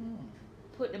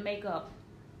 Put the makeup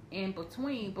in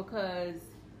between, because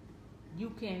you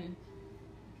can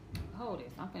hold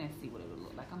this. I'm gonna see what it will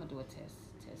look like. I'm gonna do a test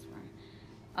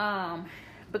run.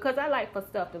 Because I like for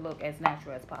stuff to look as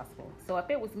natural as possible. So if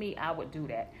it was me, I would do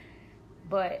that.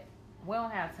 But we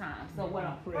don't have time. So what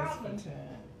I'm probably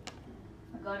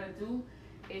gonna do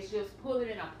is just pull it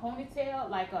in a ponytail,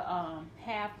 like a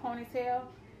half ponytail,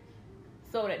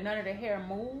 so that none of the hair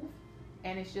move,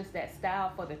 and it's just that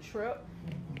style for the trip.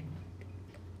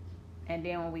 And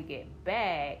then when we get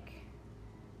back,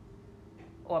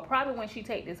 or probably when she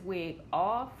take this wig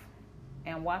off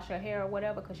and wash her hair or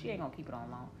whatever, because she ain't gonna keep it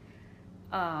on long,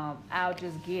 I'll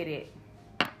just get it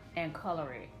and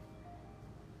color it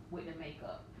with the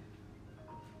makeup,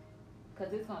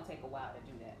 because it's gonna take a while to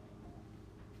do that.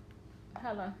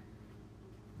 Hello.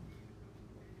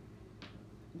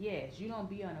 Yes, you don't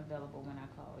be unavailable when I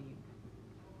call you.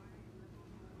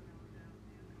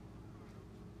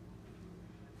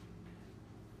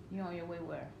 You on your way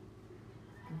where?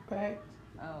 Back.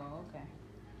 Oh, okay.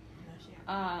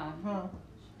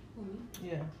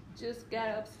 Yeah. Just got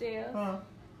upstairs. I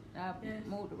Yes.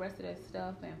 moved the rest of that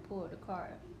stuff and pulled the car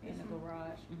in the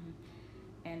garage,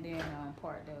 and then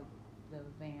parked the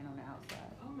van on the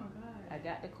outside. Oh my God. I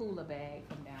got the cooler bag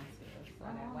from downstairs, so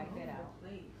I gotta wipe that out.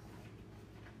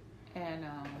 And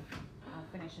I'm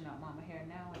finishing up Mama hair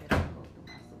now, and then I'll go through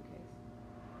my suitcase.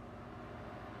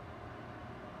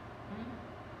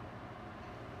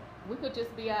 We could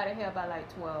just be out of here by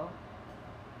like 12,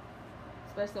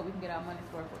 especially so we can get our money's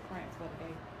worth with prints for the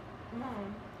day.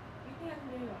 Mom, you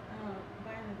can't be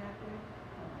buying a doctor.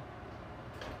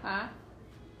 Huh?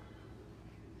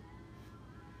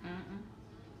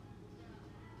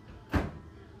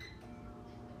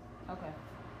 Okay.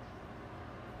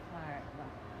 All right.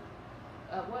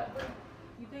 Bye. What?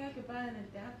 think I could buy an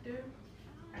adapter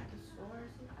at the store or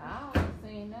something? I always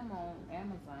seen them on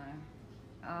Amazon.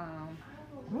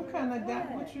 What kind of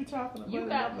got? What you talking about? You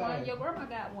got one. Your grandma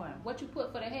got one. What you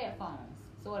put for the headphones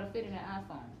so it'll fit in the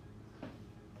iPhone?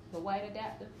 The white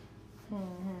adapter.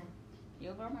 Mm-hmm.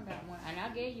 Your grandma got one, and I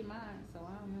gave you mine, so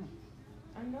I don't know.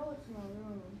 I know it's in my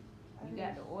room. You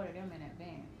got to order them in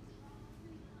advance.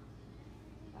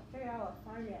 I figured I would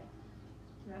find it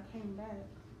when I came back.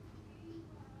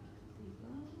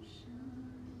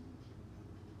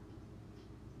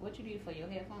 What you need for your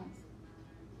headphones?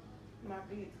 My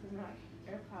beats, because my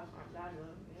AirPods aren't that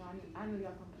low. You know, I knew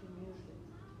y'all gonna play music.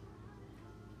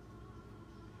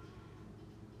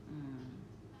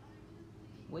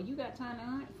 Well, you got time to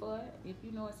hunt for it. If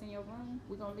you know it's in your room,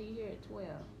 we're going to leave here at 12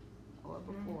 or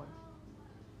before.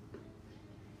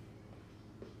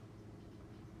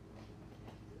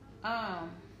 So I'm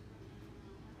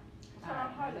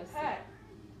hard to pack.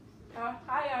 Hi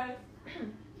guys.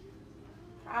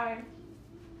 Hi.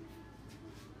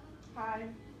 Hi.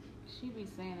 She be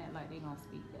saying that like they gonna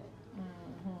speak that.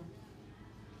 Mm-hmm.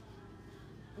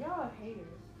 Y'all are haters.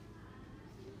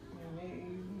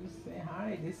 And you say,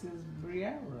 hi, this is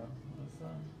Briella or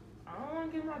something. I don't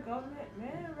want to get my government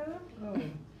man, really. Oh,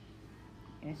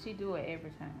 And she do it every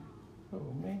time.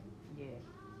 oh, me? Yeah.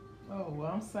 Oh,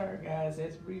 well, I'm sorry, guys.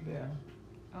 That's Briella.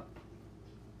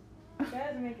 That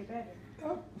doesn't make it better.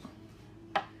 Oh.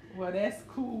 Well, that's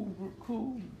cool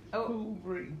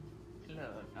Bree.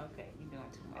 Look, okay, you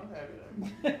doing too much.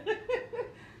 Okay.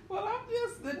 Well, I'm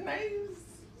just the names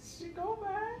she go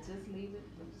by. Just leave it.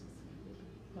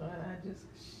 Well, I just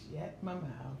shut my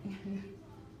mouth.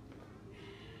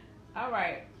 All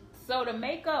right. So the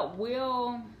makeup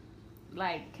will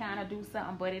like kind of do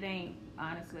something, but it ain't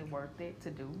honestly worth it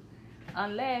to do.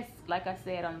 Unless, like I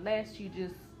said, unless you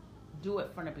just do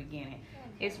it from the beginning.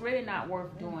 It's really not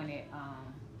worth doing it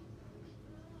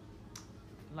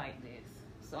like this.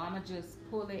 So I'm going to just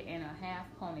pull it in a half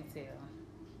ponytail.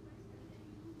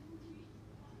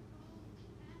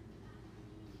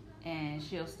 And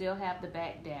she'll still have the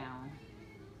back down.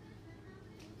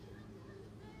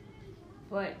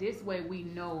 But this way we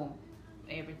know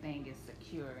everything is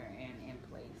secure and in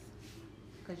place.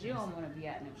 Because you don't want to be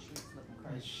out in them streets looking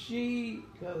crazy.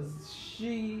 Because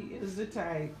she is the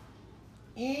type,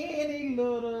 any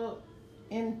little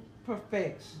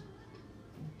imperfection,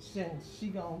 she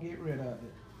gonna get rid of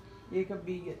it. It could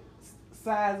be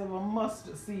size of a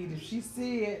mustard seed. If she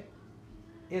see it,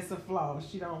 it's a flaw.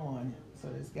 She don't want it. So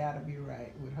it's gotta be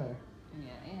right with her.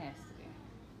 Yeah, it has to be.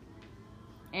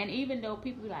 And even though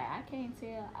people be like, I can't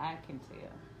tell, I can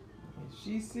tell. If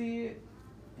she see it,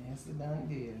 it's a done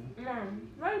deal. Mom,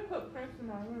 why you put Prince in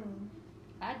my room?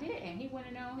 I didn't. He went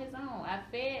in there on his own. I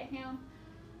fed him,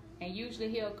 and usually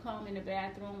he'll come in the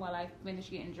bathroom while I finish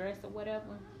getting dressed or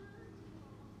whatever.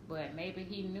 But maybe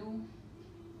he knew,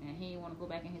 and he didn't want to go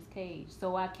back in his cage.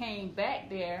 So I came back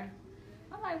there.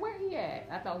 I'm like, where he at?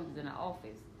 I thought he was in the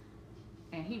office.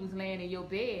 And he was laying in your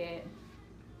bed.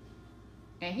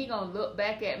 And he gonna look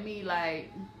back at me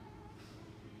like,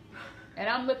 and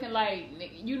I'm looking like,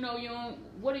 you know,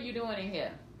 what are you doing in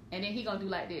here? And then he gonna do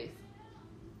like this.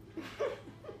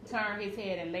 Turn his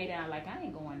head and lay down like, I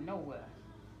ain't going nowhere.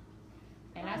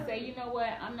 And I say, you know what?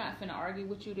 I'm not finna argue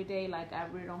with you today. Like, I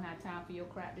really don't have time for your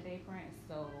crap today, Prince.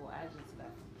 So I just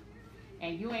left him.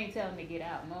 And you ain't telling me to get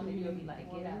out. Normally you'll be like,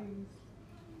 get out.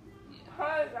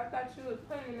 Cause I thought you was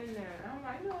putting him in there. And I'm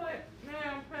like, you know what?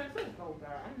 Man, Prince, let's go,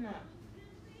 girl. I'm not.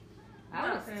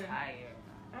 I was tired.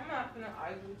 I'm not finna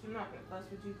argue with you. I'm not finna fuss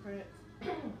with you, Prince.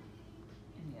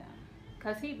 Yeah.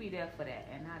 Cause he be there for that,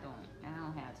 and I don't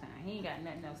have time. He ain't got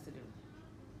nothing else to do.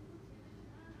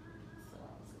 So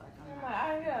I was like, I'm like,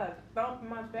 I hear a thump in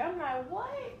my bed. I'm like,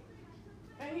 what?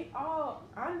 And he all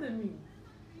under me.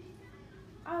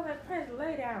 I was like, Prince,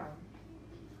 lay down.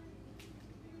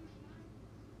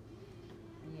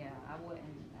 Yeah, I wouldn't.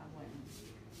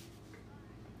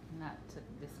 Not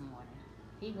this morning.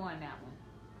 He won that one.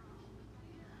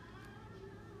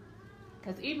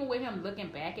 Cause even with him looking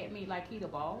back at me like he the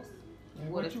boss,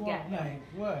 What you want? Like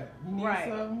what? You need right.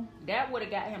 something? That would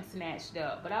have got him snatched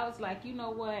up. But I was like, you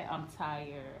know what? I'm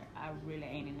tired. I really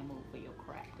ain't in the mood for your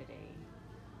crap today.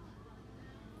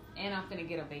 And I'm finna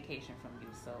get a vacation from you,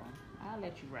 so I'll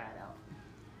let you ride out.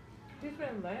 He's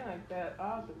been laying like that,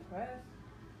 all depressed.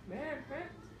 Man,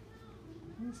 Prince.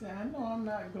 He said, I know I'm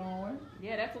not going.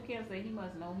 Yeah, that's what Kim said. He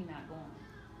must know he not going.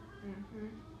 Mm-hmm.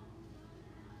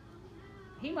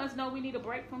 He must know we need a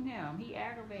break from him. He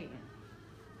aggravating.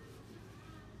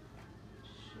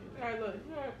 Shoot. Alright, look,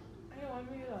 he don't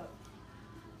want me up.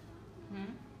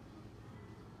 Hmm?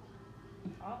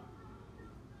 Up.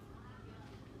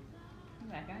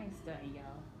 Like, back. I ain't studying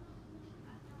y'all.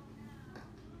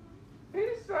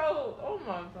 He's so, oh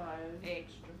my god.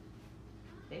 Extra.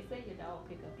 They say your dog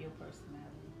pick up your personality.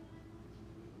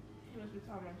 He must be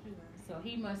talking about you then. So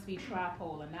he must be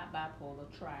tripolar, not bipolar.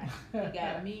 Tri. He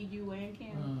got me, you, and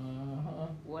Kim. Uh-huh.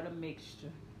 What a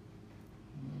mixture.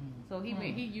 Mm. So he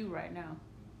you right now,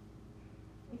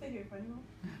 You think you're funny, Mom?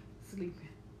 sleeping.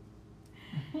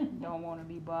 Don't want to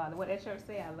be bothered. What that shirt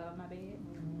say? I love my bed.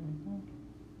 Mhm.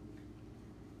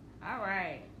 All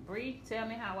right, Bree, tell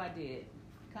me how I did.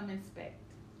 Come inspect.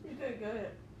 You did good.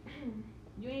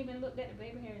 You ain't even looked at the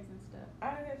baby hairs and stuff.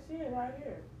 I can see it right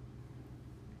here.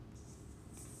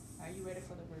 Are you ready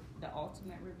for the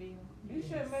ultimate reveal? You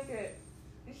should make it.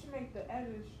 You should make the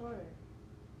edges shorter.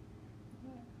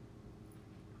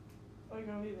 Or you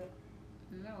gonna leave it?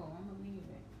 No, I'm gonna leave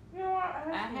it. You know what?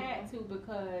 I had to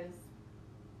because,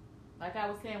 like I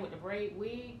was saying with the braid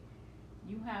wig,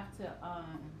 you have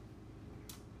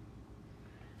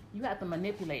to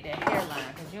manipulate that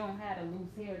hairline because you don't have the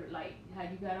loose hair like how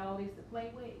you got all this to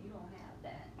play with. You don't have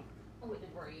that with the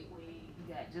braid wig. You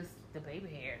got just the baby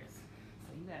hairs,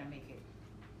 so you gotta make it.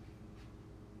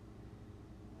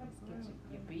 Let's get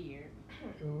your beard.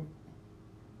 Oh.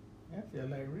 I feel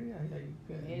like real how you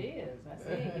cut It is. I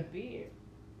said your beard.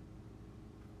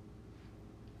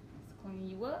 Let's clean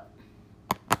you up.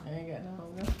 I ain't got no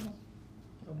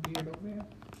beard over here.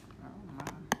 Oh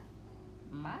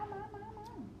my.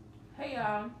 Hey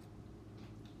y'all.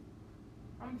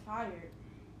 I'm tired.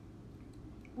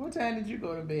 What time did you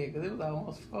go to bed? Because it was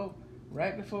almost 4.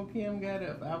 Right before Kim got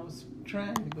up, I was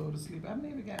trying to go to sleep. I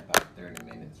maybe got about 30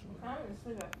 minutes. I went to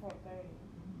sleep at 4:30.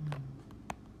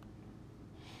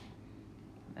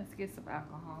 Let's get some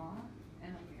alcohol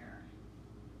and a mirror.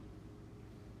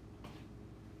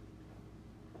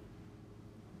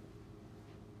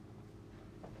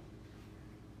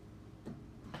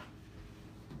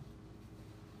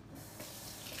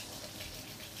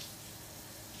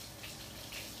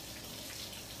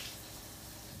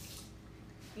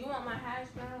 You want my hash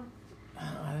brown?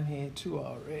 I done had 2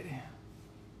 already.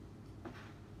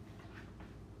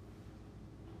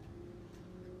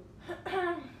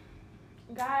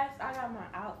 Guys, I got my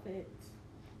outfits.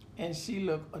 And she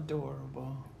looked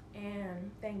adorable. And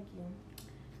thank you.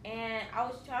 And I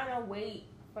was trying to wait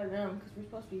for them because we're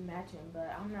supposed to be matching,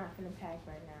 but I'm not gonna pack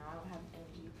right now. I don't have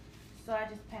energy. So I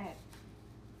just packed.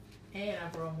 And I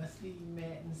brought my Steve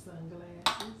Madden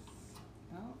sunglasses.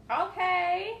 Oh,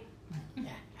 Okay. are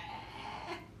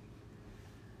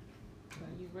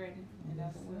you ready? Yes,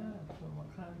 Another sir. one. Put my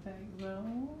contacts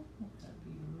on. I'll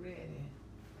be ready.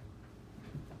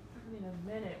 I need a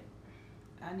minute.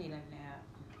 I need a nap.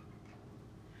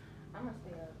 I'm gonna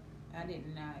stay up. I did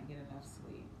not get enough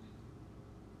sleep.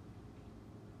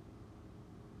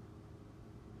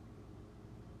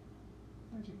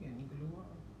 Where'd you get any glue on?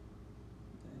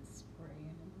 The spray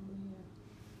and the glue.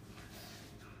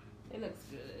 It looks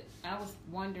good. I was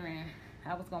wondering.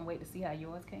 I was gonna wait to see how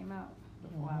yours came out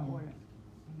before I Mhm. ordered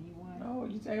me one. Oh,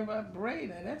 you talking about braid?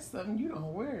 Now, that's something you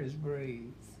don't wear is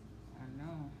braids. I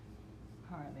know.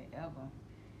 Hardly ever.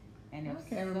 And I if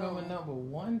can't remember number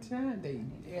one time that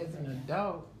as an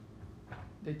adult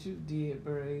that you did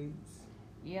braids.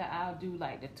 Yeah, I'll do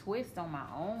like the twist on my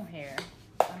own hair.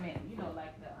 I mean, you know,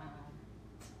 like the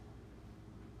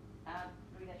I'll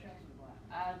bring that trash in the box.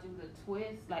 I'll do the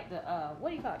twist, like the what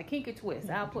do you call it? The kinky twist.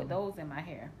 I'll put those in my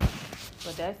hair.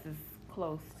 But that's as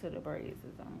close to the braids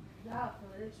as Y'all feel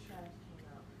this trash came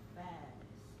out fast.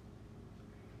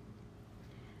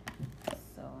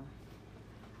 So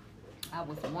I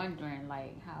was wondering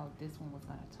like how this one was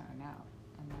gonna turn out.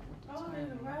 And that would Oh, there's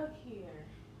a determine. rug here.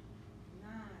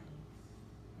 Nice.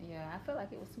 Yeah, I feel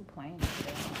like it was too plain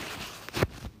today.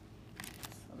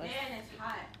 So let's- Man, it's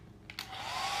hot.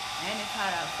 and it's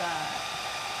hot outside.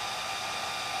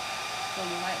 So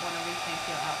you might want to rethink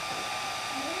your outfit.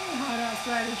 Man, hot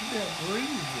outside, it's real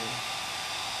breezy.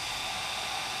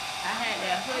 I had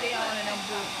that hoodie on and them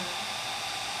boots.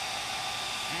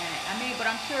 And I mean, but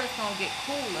I'm sure it's gonna get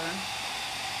cooler.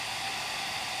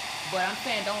 But I'm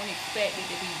saying don't expect it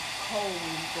to be cold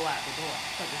when you go out the door,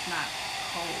 because it's not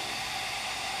cold.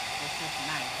 It's just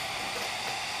nice.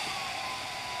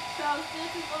 So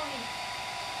since it's only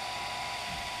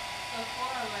the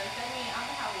 4 of us, I mean, I'm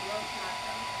gonna have a roast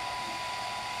myself.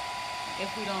 If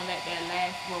we don't let that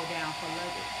last roll down for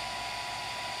luggage.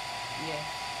 Yes.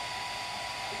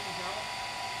 If you don't.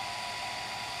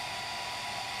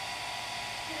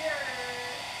 Here.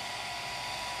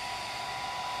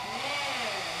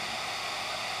 Man.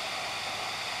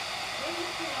 When you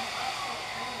see I'm up so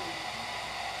early.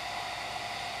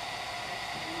 That's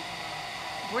the reason why I'm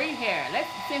tired. Bree hair.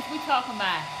 Since we talking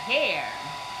about hair.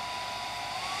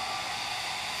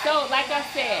 So, like I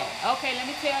said, okay, let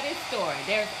me tell this story.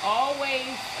 There's always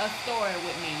a story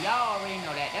with me. Y'all already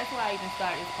know that. That's why I even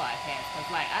started this podcast. Because,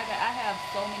 like, I have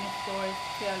so many stories to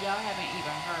tell. Y'all haven't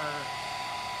even heard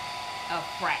a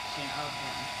fraction of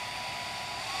them.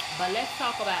 But let's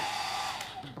talk about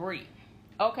Bree.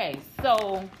 Okay,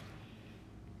 so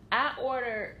I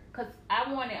ordered, because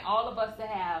I wanted all of us to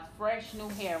have fresh new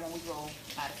hair when we go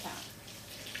out of town.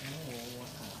 Oh, wow.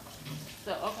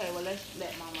 So, okay, well, let's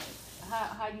let Mama...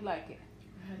 How you like it?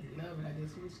 I love it. I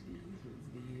just wish these was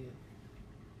good.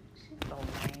 She's so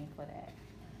lame for that.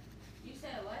 You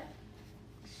said what?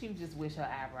 She just wish her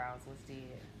eyebrows was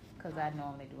dead. Because I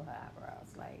normally do her eyebrows.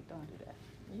 Like, don't do that.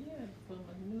 Yeah, for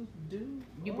my new dude.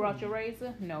 You brought your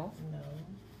razor? No. No.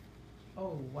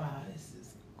 Oh, wow. This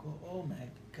is cool. Oh, my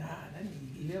God. I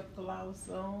need lip gloss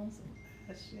on, some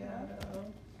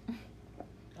eyeshadow.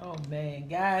 Oh, man.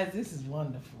 Guys, this is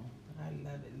wonderful. I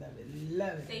love it, love it, love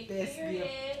it. Say Best period.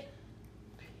 gift,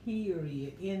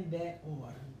 period, in that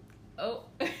order. Oh.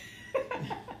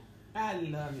 I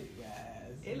love it,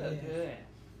 guys. It look Yes. good.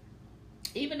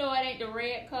 Even though it ain't the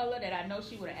red color that I know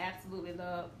she would have absolutely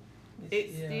loved,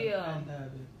 it's still... I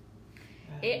love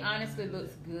it. It honestly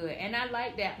looks good. And I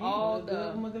like that You all look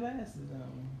good with the... my glasses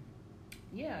on.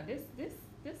 Yeah, this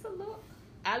a look.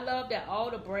 I love that all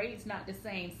the braids not the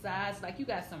same size. Like, you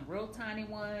got some real tiny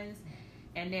ones,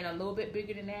 and then a little bit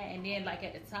bigger than that, and then like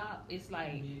at the top it's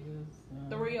like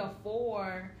 3 or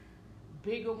 4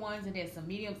 bigger ones, and then some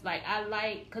mediums. Like, I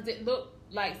like, because it looked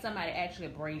like somebody actually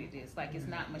braided this. Like, it's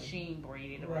not machine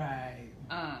braided or Right.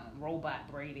 robot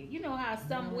braided. You know how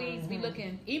some wigs be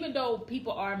looking, even though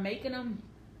people are making them,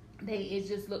 it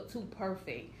just look too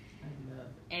perfect. I love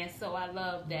it. And so I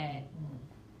love that Mhm.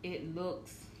 it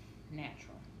looks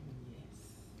natural.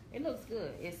 Yes. It looks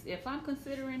good. If I'm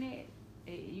considering it,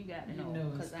 you got to You know, know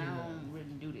it's because I good. don't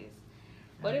really do this.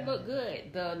 But it looked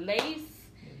good. The lace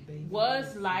The baby was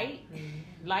is so light, pretty.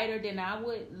 lighter than I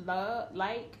would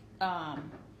like.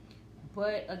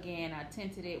 But again, I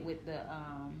tinted it with the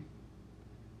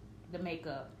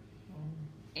makeup.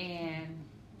 And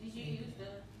Did you use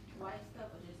the white stuff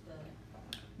or just the?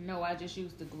 no, I just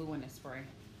used the glue and the spray.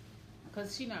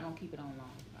 Because she's not going to keep it on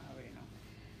long. I already know.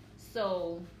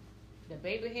 So, the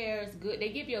baby hair is good. They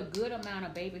give you a good amount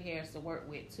of baby hairs to work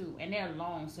with, too. And they're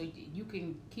long, so you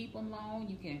can keep them long.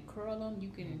 You can curl them. You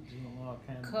can Do all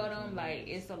kinds of cut them. different Like,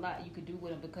 ways. it's a lot you can do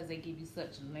with them because they give you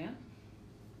such length.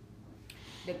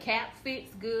 The cap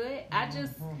fits good. I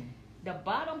just, the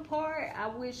bottom part, I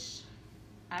wish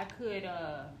I could,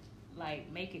 like,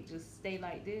 make it just stay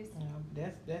like this.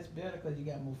 That's better because you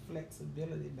got more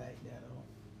flexibility back there, though.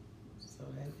 So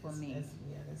that's For me.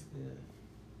 That's good.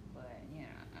 But, you know,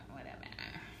 whatever.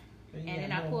 So you And got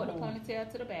then I more pulled the hold.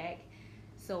 ponytail to the back,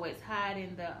 so it's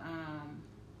hiding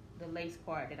the lace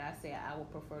part that I said I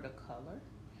would prefer the color.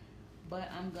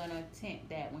 But I'm gonna tint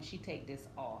that when she take this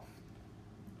off,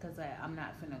 cause I'm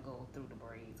not finna go through the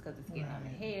braids, cause it's getting on the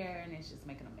Right. hair and it's just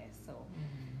making a mess. So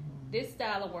Mhm. this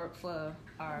style will work for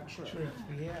our trip.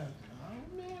 Yeah.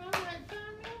 Oh man, I'm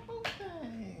like,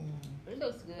 okay. It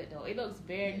looks good though. It looks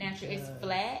very It natural. It's does.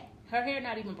 flat. Her hair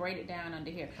not even braided down under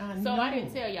here. I So I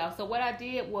didn't know. tell y'all. So what I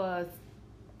did was,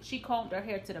 she combed her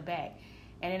hair to the back,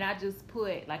 and then I just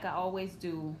put, like I always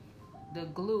do, the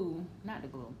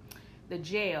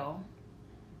gel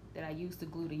that I used to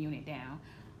glue the unit down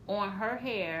on her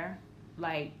hair,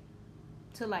 like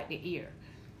to like the ear,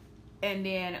 and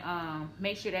then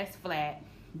make sure that's flat.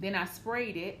 Then I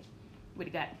sprayed it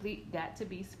with got to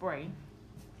be spray,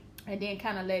 and then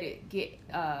kind of let it get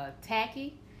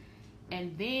tacky.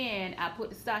 And then I put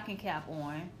the stocking cap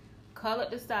on,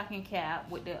 colored the stocking cap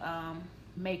with the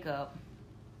makeup.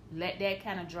 Let that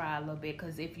kind of dry a little bit,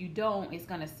 because if you don't, it's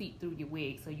going to seep through your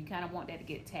wig. So you kind of want that to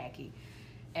get tacky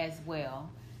as well.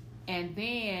 And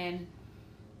then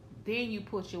you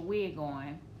put your wig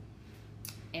on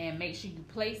and make sure you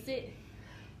place it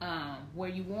where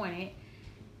you want it.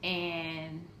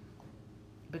 And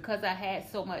because I had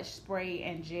so much spray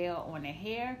and gel on the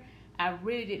hair, I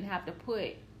really didn't have to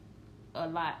put a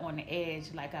lot on the edge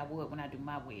like I would when I do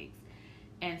my wigs.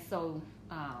 And so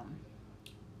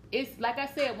it's like I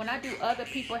said, when I do other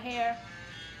people's hair,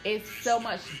 it's so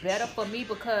much better for me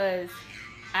because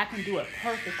I can do it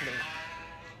perfectly,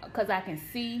 because I can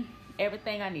see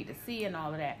everything I need to see and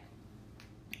all of that.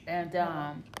 And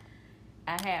I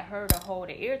had her to hold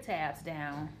the ear tabs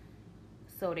down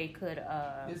so they could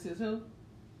This is who?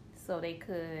 so they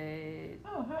could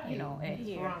Oh, hi. You know, Miss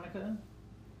adhere. Veronica.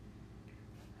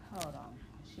 hold on,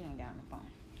 she ain't got on the phone.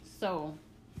 So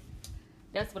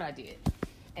that's what I did.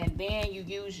 and then you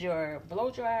use your blow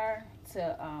dryer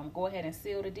to go ahead and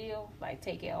seal the deal, like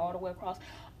take it all the way across.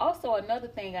 Also, another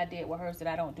thing I did with hers that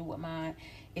I don't do with mine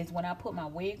is when I put my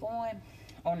wig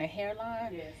on the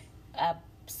hairline, Yes. I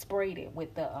sprayed it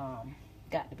with the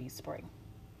got to be spray.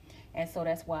 And so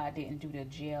that's why I didn't do the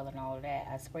gel and all of that.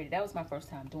 I sprayed it. That was my first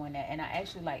time doing that. And I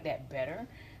actually like that better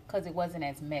because it wasn't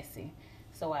as messy.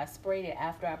 So I sprayed it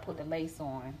after I put the lace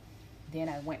on. Then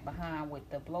I went behind with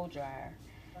the blow dryer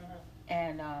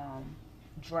and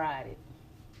dried it.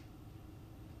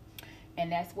 And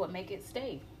that's what make it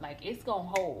stay. Like, it's going to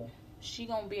hold. She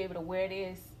going to be able to wear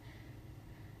this.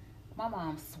 My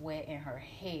mom sweat in her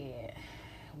head,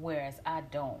 whereas I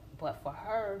don't. But for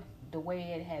her, the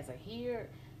way it has a here,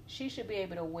 she should be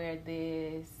able to wear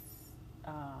this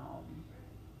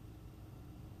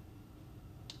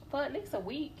for at least a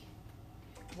week.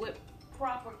 With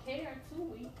proper care, 2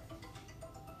 weeks.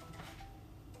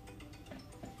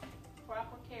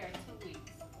 Proper care, 2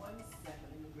 weeks. 1 second,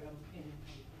 let me grab a pen and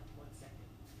paper. 1 second.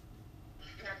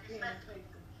 Pen and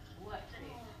paper. What?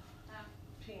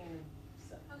 Pen.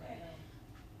 Okay.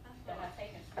 That I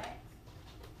taken snacks?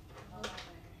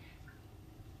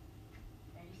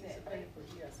 And you Piece said of paper.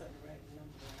 You got something to write the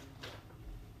number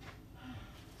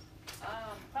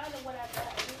on. probably what I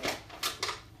got here.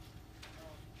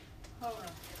 Hold on.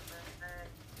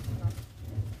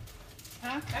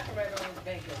 Huh? I can write on the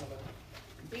bank envelope.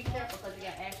 Be careful because you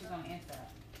got ashes on the inside.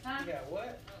 Huh? You got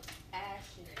what?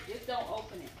 Ashes. Just don't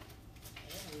open it.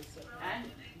 I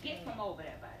get from over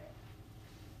there by that.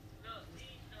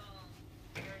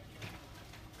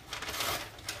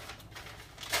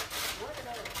 What are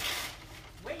those?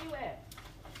 Where you at?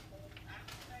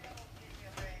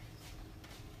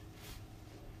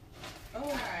 Oh,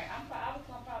 Alright, I was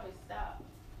gonna probably stop.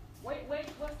 Wait, what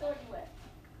store you at?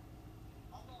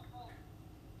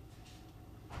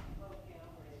 Okay,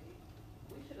 I'm ready.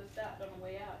 We should have stopped on the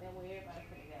way out, that way everybody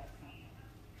could have got something.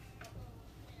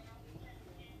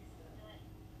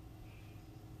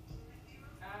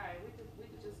 Alright, we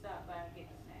could just stop by and get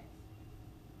the snacks.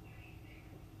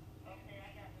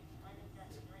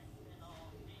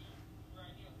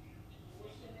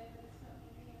 What's your name of this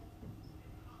company again?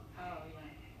 Oh,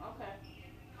 yeah, okay.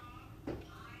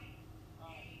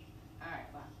 Alright,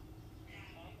 bye.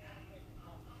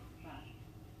 Bye.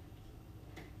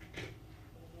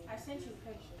 I sent you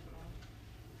pictures,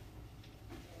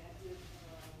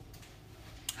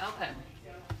 man. Okay.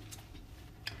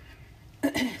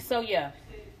 So yeah.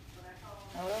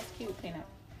 Oh, that's cute, Peanut.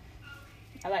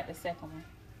 I like the second one.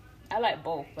 I like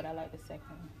both, but I like the second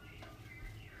one.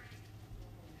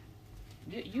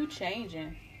 You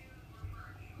changing?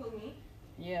 Who, me?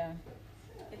 Yeah.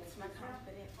 It's my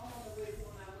confidence.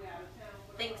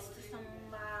 Thanks to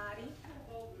somebody.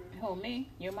 Who, me?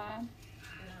 Your mom?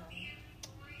 No.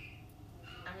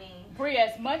 I mean, Bree,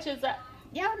 as much as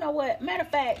y'all know what? Matter of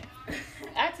fact,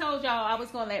 I told y'all I was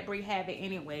gonna let Bree have it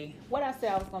anyway. What I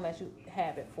said I was gonna let you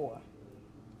have it for?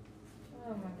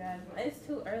 oh my God, it's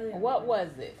too early. What was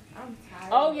it? I'm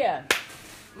tired. Oh yeah.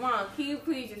 Mom, can you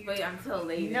please just wait until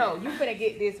later? No, you finna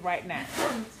get this right now.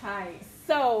 I'm tired.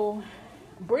 So,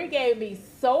 Bree gave me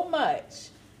so much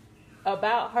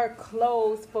about her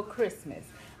clothes for Christmas.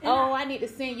 Oh, I need to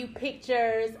send you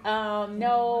pictures.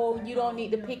 No, you don't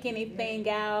need to pick anything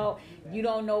out. You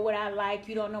don't know what I like.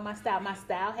 You don't know my style. My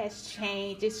style has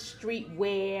changed. It's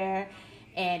streetwear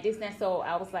and this and that. So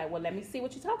I was like, well, let me see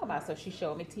what you're talking about. So she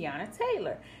showed me Tiana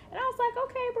Taylor. And I was like,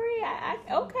 okay, Bree, I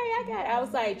got it. I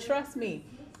was like, trust me.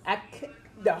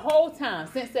 The whole time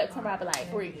since September, I've been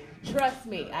like, Bree, trust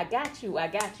me. I got you.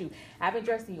 I've been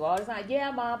dressing you all the time.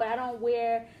 Yeah, Mom, but I don't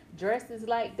wear dresses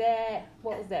like that.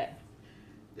 What was that?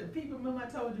 the people, remember I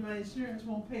told you my insurance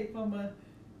won't pay for my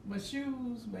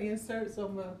shoes, my inserts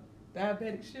on my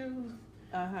diabetic shoes.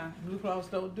 Blue Cross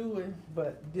don't do it,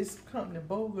 but this company,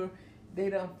 Boger, they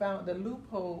done found the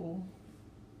loophole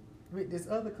with this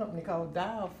other company called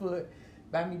Dialfoot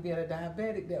by me being a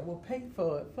diabetic that will pay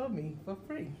for it for me for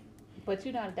free. But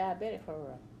you're not a diabetic for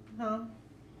real. Huh?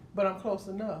 But I'm close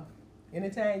enough.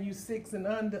 Anytime you 6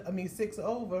 or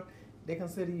over, they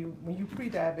consider you, when you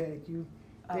pre-diabetic, you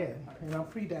there. Okay. And I'm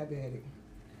pre-diabetic.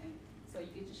 So you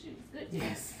get your shoes. Good.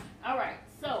 Yes. All right.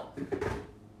 So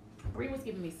Bree was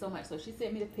giving me so much. So she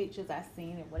sent me the pictures I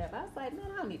seen and whatever. I was like,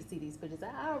 man, I don't need to see these pictures.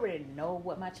 I already know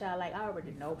what my child like. I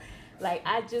already know. Like,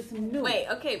 I just knew. Wait,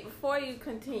 okay, before you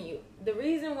continue, the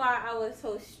reason why I was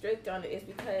so strict on it is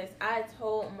because I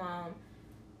told Mom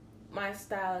my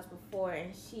styles before,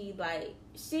 and she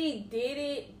did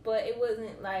it, but it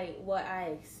wasn't like what I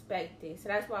expected. So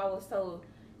that's why I was so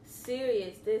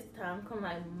serious this time. Come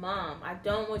like, Mom, I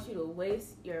don't want you to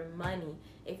waste your money.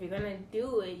 If you're gonna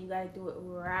do it, you gotta do it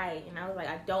right. And I was like,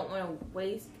 I don't want to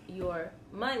waste your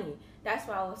money. That's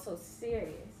why I was so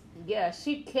serious. Yeah,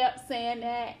 she kept saying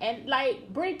that. And,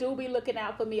 like, Bree do be looking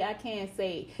out for me. I can't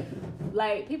say.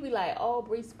 Like, people be like, oh,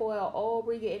 Bree spoiled. Oh,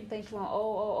 Bree get anything she want.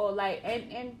 Oh. Like,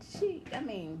 and she, I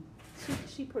mean,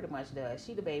 she pretty much does.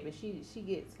 She the baby. She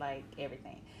gets, like,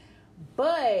 everything.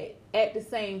 But at the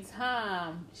same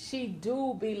time, she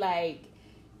do be like,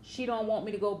 she don't want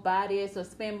me to go buy this or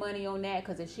spend money on that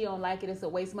because if she don't like it, it's a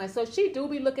waste of money. So she do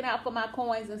be looking out for my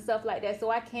coins and stuff like that. So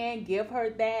I can give her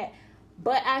that.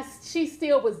 But she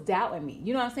still was doubting me.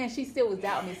 You know what I'm saying? She still was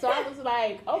doubting me. So I was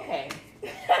like, okay,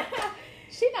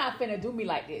 she not finna do me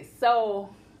like this. So,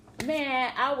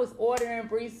 man, I was ordering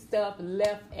Bree's stuff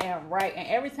left and right. And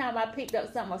every time I picked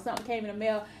up something or something came in the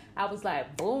mail, I was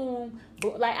like, boom,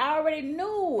 boom. Like, I already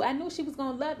knew. I knew she was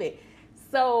going to love it.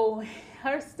 So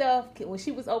her stuff, when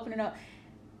she was opening up,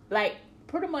 like,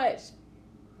 pretty much,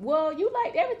 well, you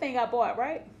liked everything I bought,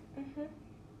 right? Mm-hmm.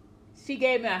 She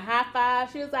gave me a high five.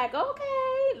 She was like,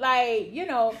 okay. Like, you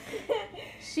know,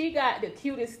 she got the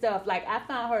cutest stuff. Like, I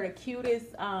found her the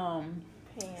cutest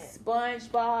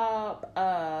SpongeBob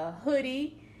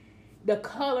hoodie. The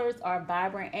colors are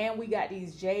vibrant. And we got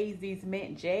these J's, these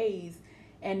mint J's.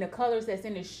 And the colors that's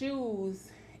in the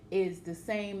shoes is the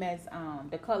same as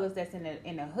the colors that's in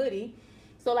the hoodie.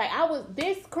 So, like,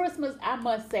 this Christmas, I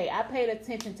must say, I paid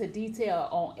attention to detail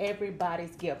on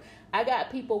everybody's gift. I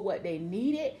got people what they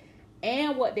needed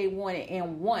and what they wanted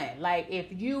in one. Like, if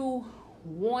you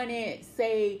wanted,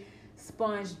 say,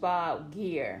 SpongeBob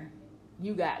gear,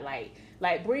 you got, like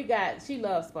Brie she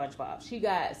loves SpongeBob. She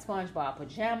got SpongeBob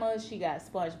pajamas. She got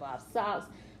SpongeBob socks.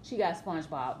 She got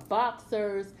SpongeBob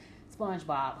boxers,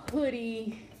 SpongeBob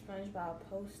hoodie. SpongeBob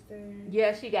poster.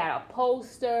 Yeah, she got a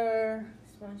poster.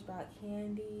 SpongeBob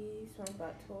candy.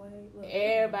 SpongeBob toy. Look,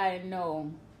 everybody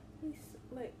know. He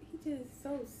just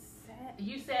so sad.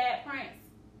 You sad, Prince?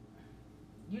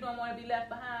 You don't want to be left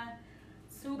behind?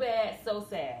 Too bad, so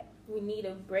sad. We need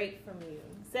a break from you.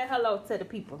 Say hello to the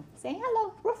people. Say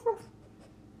hello. Ruff, ruff.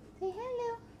 Say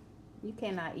hello. You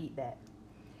cannot eat that.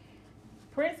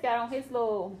 Prince got on his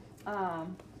little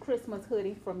Christmas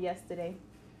hoodie from yesterday.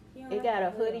 It got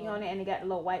a hoodie on it and it got a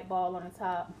little white ball on the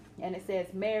top. And it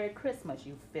says, Merry Christmas,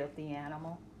 you filthy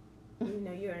animal. You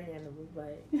know you're an animal,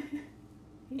 but...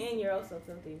 and you're also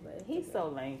filthy, but... He's so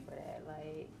lame for that.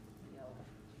 Like, yo.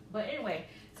 But anyway,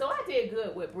 so I did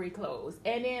good with Bree clothes.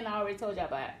 And then I already told y'all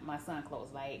about my son clothes.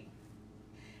 Like,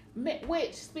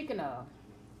 which, speaking of,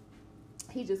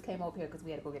 he just came over here because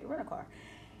we had to go get a rental car.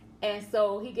 And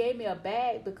so he gave me a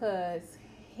bag because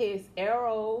his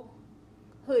Arrow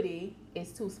hoodie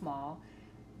is too small.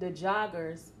 The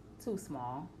joggers, too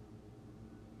small.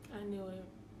 I knew it.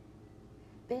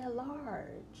 They're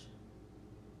large.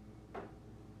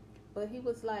 But he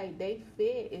was like, they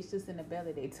fit. It's just in the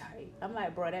belly they tight. I'm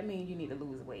like, bro, that means you need to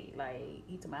lose weight. Like,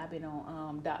 he told me I've been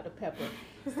on Dr. Pepper.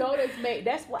 Sodas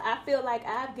that's what I feel like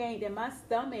I've gained in my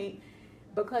stomach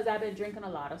because I've been drinking a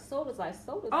lot of sodas. Like,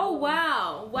 sodas. Oh,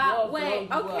 wow. Wait,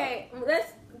 okay.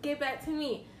 Let's get back to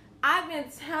me. I've been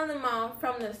telling Mom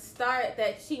from the start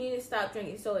that she needed to stop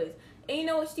drinking sodas. And you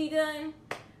know what she done?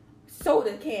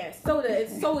 Soda cans.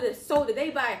 Soda.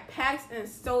 They buy packs and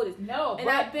sodas. No, and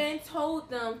I've been told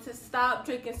them to stop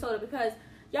drinking soda because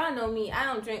y'all know me. I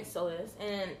don't drink sodas.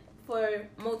 And for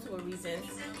multiple reasons.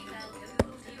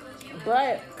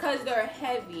 But because they're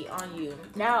heavy on you.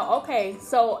 Now, okay,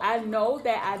 so I know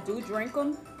that I do drink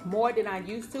them more than I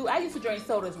used to. I used to drink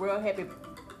sodas real heavy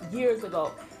years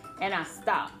ago. And I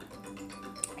stopped.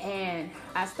 And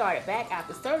I started back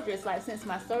after surgery. It's like since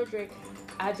my surgery,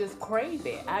 I just crave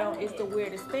it. It's the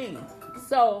weirdest thing.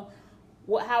 So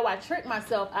how I trick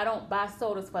myself, I don't buy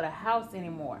sodas for the house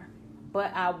anymore.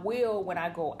 But I will when I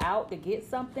go out to get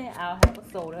something, I'll have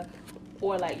a soda.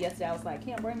 Or like yesterday, I was like,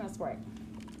 can't bring my Sprite.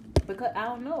 Because I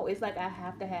don't know. It's like I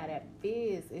have to have that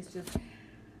fizz. It's just,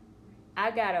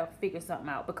 I gotta figure something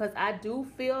out. Because I do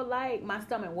feel like my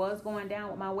stomach was going down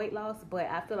with my weight loss. But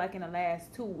I feel like in the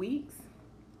last 2 weeks,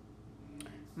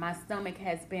 my stomach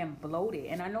has been bloated.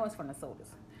 And I know it's from the sodas.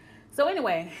 So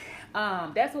anyway,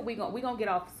 that's what we're gonna get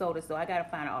off soda. So I gotta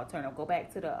find an alternative. Go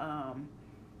back to the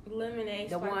lemonade,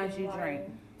 the ones you drink,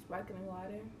 sparkling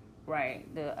water.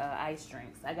 Right, the ice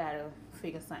drinks. I gotta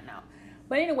figure something out.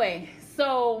 But anyway,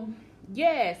 so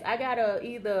yes, I gotta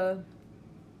either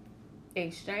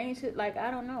exchange it. Like,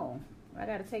 I don't know. I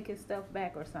gotta take his stuff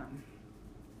back or something.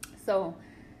 So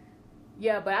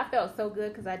yeah, but I felt so good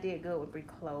because I did good with Brie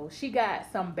clothes. She got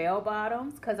some bell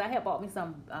bottoms because I had bought me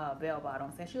some bell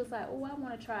bottoms, and she was like, "Oh, I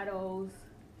want to try those."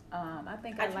 I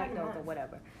think I I tried like them those or on.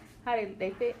 whatever. How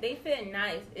they fit? They fit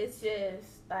nice. It's just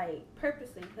like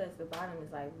purposely because the bottom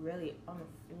is like really on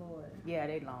the floor. Yeah,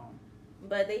 they long.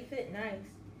 But they fit nice.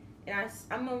 And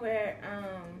I'm gonna wear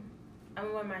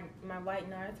my white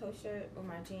Naruto shirt with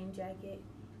my jean jacket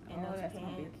and Oh, those that's gonna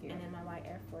be pants, cute. and then my white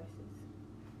Air Forces.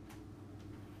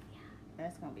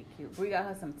 That's gonna be cute. We got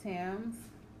her some Tims.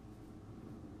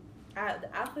 The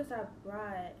outfits I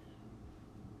brought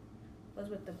was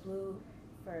with the blue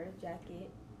fur jacket,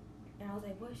 and I was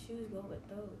like, "What shoes go with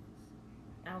those?"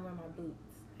 I don't wear my boots.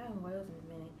 I haven't worn those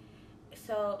in a minute.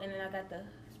 So, and then I got the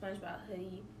SpongeBob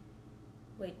hoodie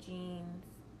with jeans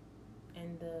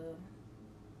and the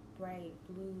bright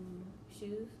blue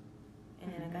shoes,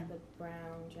 and then I got the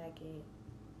brown jacket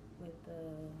with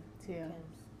the Tim.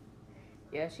 Tims.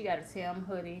 Yeah, she got a Tim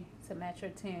hoodie to match her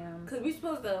Tims. Cause we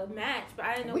supposed to match, but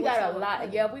I didn't know. We which got one a would lot.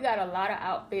 fit. Yeah, we got a lot of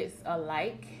outfits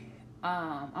alike.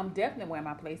 I'm definitely wearing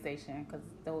my PlayStation because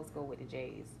those go with the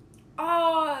J's.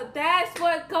 Oh, that's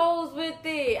what goes with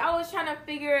it. I was trying to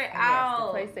figure it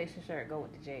out. Yes, the PlayStation shirt go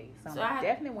with the J's. So, So I'm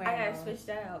definitely wearing I gotta those. switch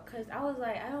that out because I was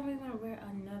like, I don't really want to wear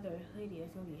another hoodie.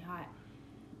 It's gonna be hot.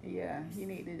 Yeah, you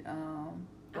need the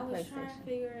I was trying to PlayStation.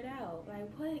 figure it out. Like,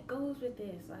 what goes with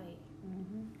this? Like,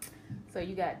 So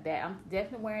you got that. I'm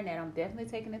definitely wearing that. I'm definitely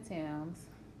taking the Tims.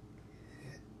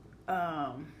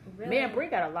 really? Me and Bree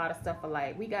got a lot of stuff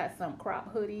alike. We got some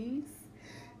crop hoodies.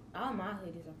 All my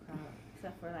hoodies are cropped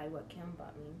except for like what Kim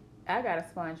bought me. I got a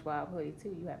SpongeBob hoodie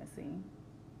too. You haven't seen,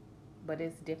 but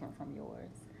it's different from yours.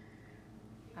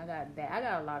 I got that. I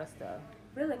got a lot of stuff.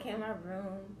 Rilla came in my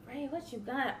room. Ray, what you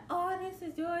got? Oh, this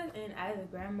is yours. And as a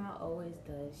grandma always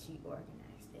does, she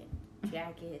organized it.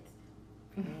 Jackets.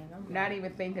 And I'm Not like,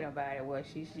 even thinking about it. Was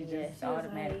she? She Yeah, just she was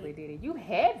automatically like- did it. You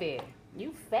heavy.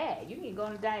 You fat. You need to go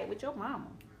on a diet with your mama.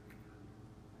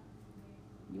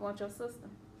 You want your sister?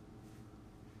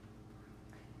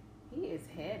 He is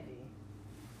heavy.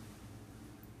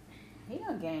 He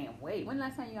done gained weight. When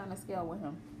last time you got on the scale with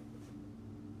him?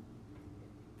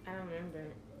 I don't remember.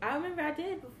 I remember I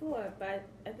did before, but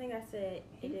I think I said it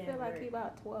He didn't feel like work. he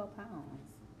about 12 pounds.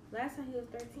 Last time he was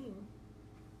 13.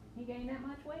 He gained that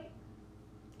much weight?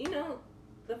 You know,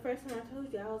 the first time I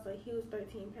told you, I was like, he was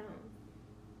 13 pounds.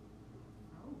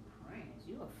 Oh, Prince,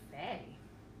 you a fatty.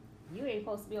 You ain't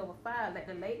supposed to be over 5. Let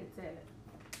the lady tell it.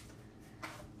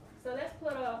 So let's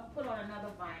put on another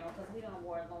vinyl because we done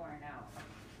wore Lauren out.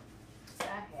 I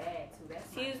had to.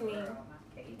 That's my Excuse me. girl,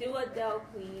 my Kate. Do Adele,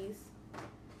 please.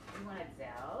 You want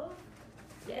Adele?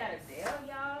 You Yes. got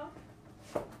Adele,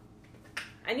 y'all?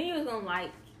 I knew you was gonna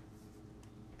like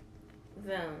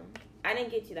them. I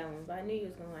didn't get you that one, but I knew you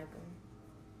was gonna like them.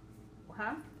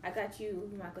 Huh? I got you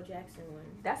the Michael Jackson one.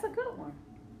 That's a good one.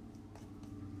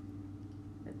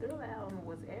 The Thriller album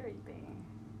was everything.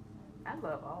 I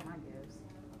love all my gifts.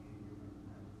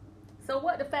 So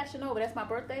what, the Fashion Nova, that's my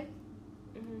birthday?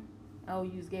 Mhm. Oh,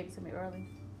 you just gave it to me early?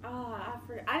 Oh, I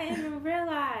forgot. I didn't even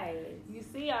realize. You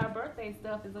see, our birthday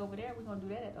stuff is over there. We're going to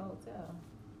do that at the hotel.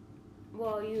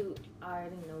 Well, you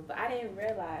already know, but I didn't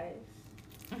realize.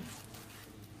 You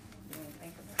didn't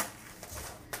think about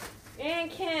it.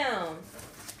 And Kim.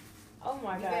 Oh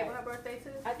my You god. gave her her birthday too?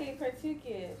 I gave her 2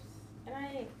 gifts, and I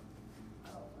ain't. Oh,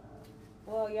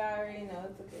 Well, y'all already know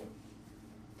it's okay.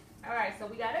 All right, so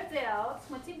we got Adele,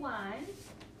 21.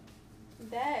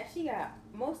 That she got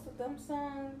most of them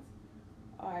songs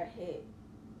are a hit.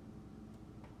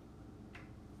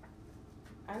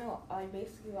 I know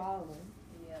basically all of them.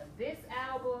 Yeah, this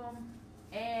album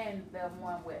and the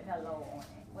one with Hello on it.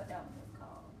 What that one was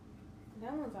called?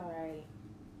 That one's alright.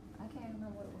 I can't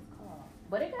remember what it was called.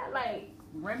 But it got like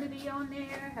Remedy on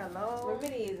there, Hello,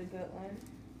 Remedy is a good one.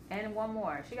 and one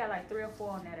more. She got like 3 or 4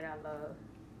 on there that I love.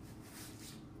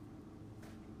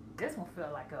 This one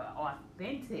felt like a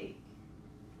authentic.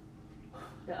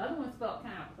 The other ones felt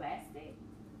kind of plastic.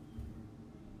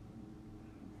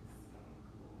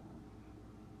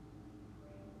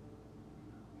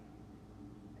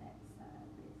 That side,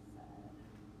 this side.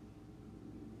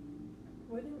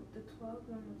 Wouldn't the 12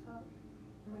 be on the top?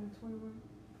 I mean, 21.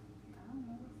 I don't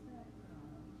know what's that.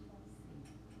 Shall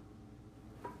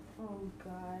see. Oh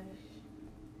gosh.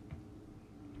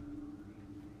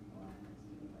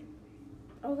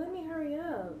 Oh, let me hurry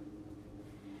up.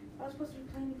 I was supposed to be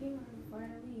playing the game before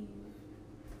I leave.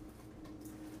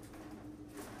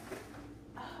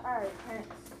 Alright, Prince.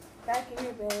 Back in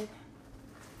your bed.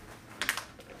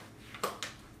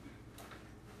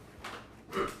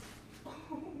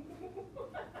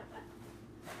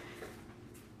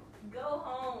 Go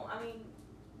home. I mean,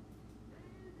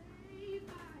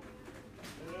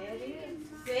 Yeah, it is.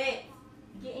 sit.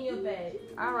 Get in your bed.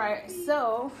 All right,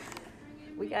 so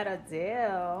We got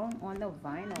Adele on the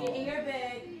vinyl. Get in your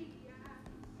bed.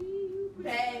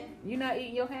 Bed. You not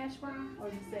eating your hash brown? Or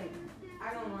you say?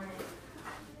 I don't want it.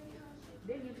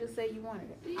 Didn't you just say you wanted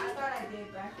it? I thought I did,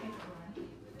 but I can't find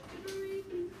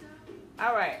it.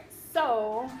 All right,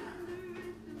 so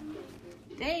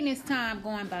dang, this time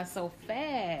going by so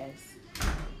fast.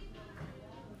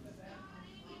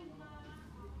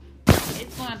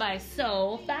 It's going by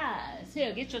so fast.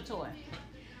 Here, get your toy.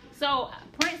 So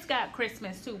Prince got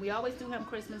Christmas too. We always do him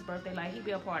Christmas, birthday, like he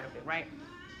be a part of it, right?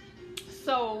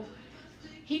 So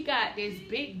he got this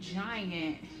big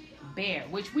giant bear,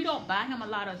 which we don't buy him a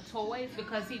lot of toys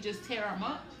because he just tear them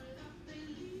up.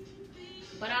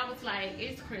 But I was like,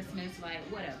 it's Christmas, like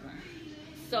whatever.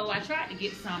 So I tried to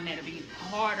get some that'll be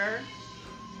harder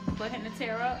for him to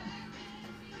tear up.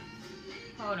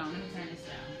 Hold on, let me turn this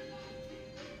down.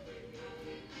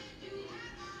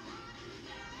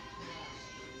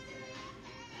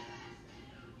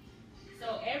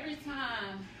 So every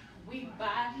time we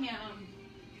buy him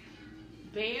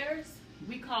bears,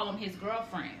 we call them his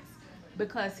girlfriends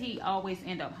because he always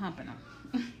end up humping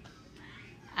them.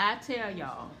 I tell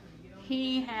y'all,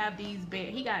 he have these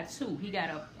bears. He got two. He got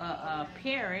a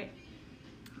parrot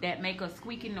that make a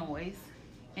squeaky noise,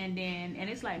 and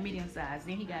it's like medium size.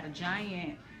 Then he got a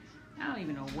giant. I don't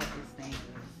even know what this thing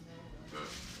is.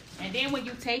 And then when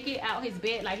you take it out his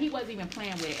bed, like he wasn't even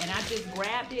playing with it, and I just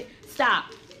grabbed it. Stop.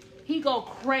 He go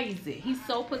crazy. He's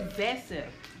so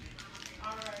possessive.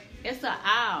 All right. It's an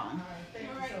owl.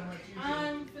 All right.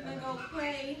 I'm gonna go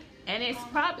play. And it's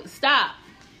probably, stop.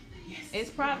 Yes. It's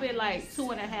probably like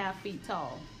 2.5 feet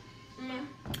tall. Mm.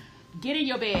 Get in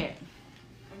your bed.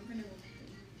 I'm gonna go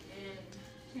and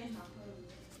change my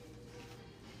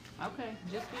clothes. Okay,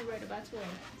 just be ready by 12.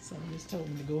 So I just told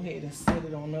him to go ahead and set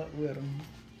it on up with him.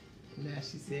 Now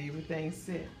she said everything's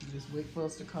set. You just wait for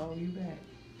us to call you back.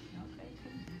 Okay,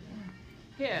 cool.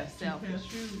 Here, 2 pair selfie. of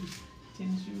shoes,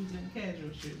 tennis shoes and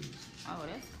casual shoes. Oh,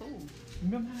 that's cool.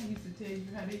 Remember how I used to tell you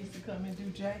how they used to come and do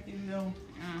jackets on?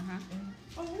 Uh-huh.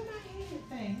 Oh, where my head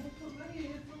thing? I put my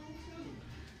headphones too.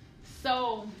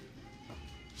 So,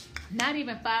 not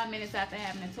even 5 minutes after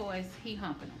having the toys, he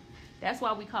humping them. That's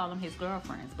why we call them his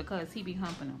girlfriends, because he be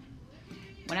humping them.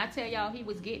 When I tell y'all he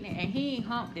was getting it, and he ain't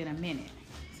humped in a minute.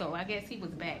 So, I guess he was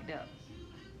backed up.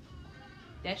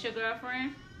 That's your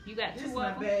girlfriend? You got This two is of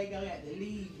my them? bag. I got to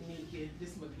leave, Nika. This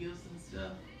is my gifts and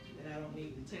stuff that I don't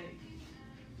need to take.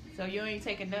 So, you ain't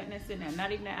taking nothing that's in there?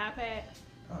 Not even the iPad?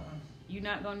 You're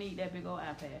not going to need that big old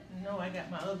iPad. No, I got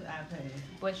my other iPad.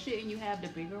 But shouldn't you have the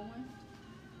bigger one?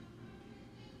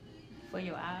 For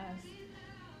your eyes?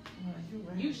 Well, you're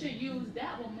right. You should use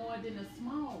that one more than the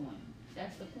small one.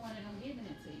 That's the point that I'm giving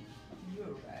it to you.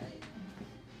 You're right.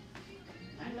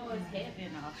 I know it's heavy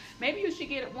enough. Maybe you should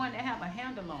get one that have a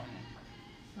handle on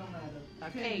it. Come out of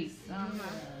A case. Yeah, Uh-huh.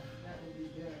 that would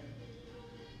be good.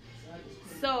 So I just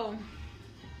put So,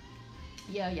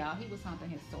 yeah, y'all, he was humping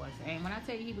his toys. And when I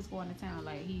tell you he was going to town,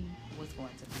 like, he was going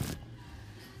to town.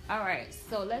 All right,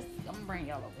 so I'm going to bring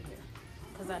y'all over here.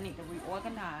 Because I need to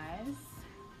reorganize.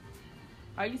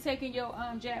 Are you taking your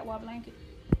Jaguar blanket?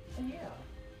 yeah.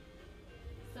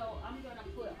 So I'm gonna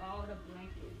put all the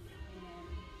blankets in.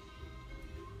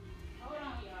 Hold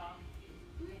on, y'all.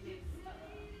 In this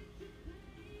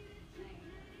thing.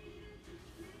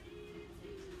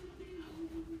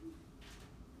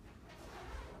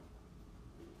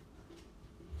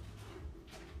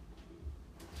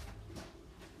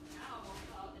 I almost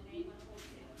called the name of the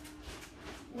hotel.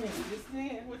 Wait, just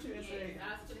saying what you say.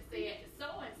 I was gonna say it so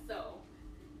and so.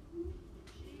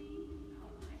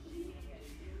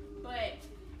 But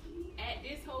at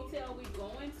this hotel we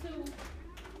going to,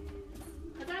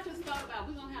 because I just thought about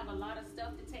we're going to have a lot of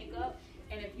stuff to take up.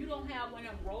 And if you don't have one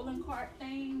of them rolling cart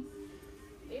things,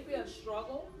 it'd be a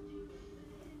struggle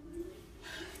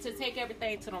to take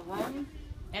everything to the room.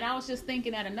 And I was just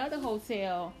thinking at another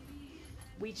hotel,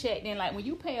 we checked in, like when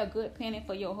you pay a good penny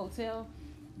for your hotel,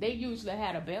 they usually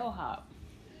had a bellhop.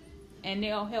 And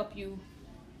they'll help you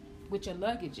with your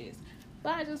luggages.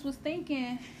 But I just was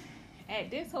thinking, at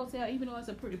this hotel, even though it's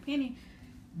a pretty penny,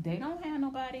 they don't have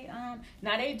nobody.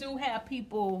 Now they do have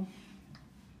people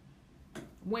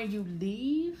when you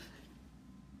leave.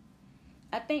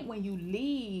 I think when you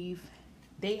leave,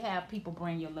 they have people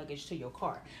bring your luggage to your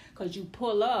car. Because you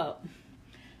pull up,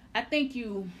 I think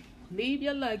you leave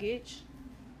your luggage.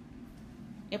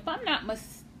 If I'm not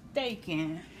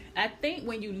mistaken, I think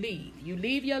when you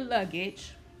leave your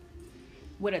luggage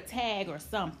with a tag or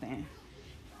something.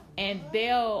 And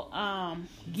they'll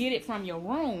get it from your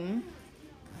room,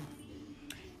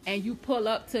 and you pull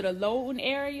up to the loading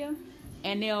area,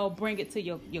 and they'll bring it to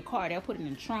your car. They'll put it in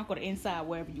the trunk or the inside,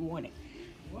 wherever you want it.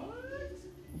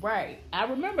 Right. I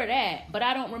remember that, but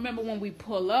I don't remember when we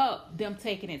pull up them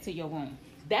taking it to your room.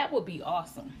 That would be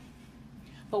awesome.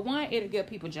 For one, it'll give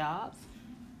people jobs,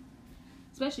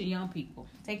 especially young people.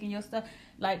 Taking your stuff.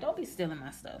 Like, don't be stealing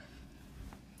my stuff.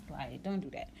 Like, don't do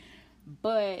that.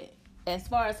 But as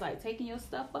far as like taking your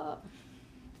stuff up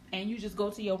and you just go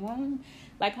to your room,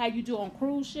 like how you do on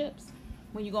cruise ships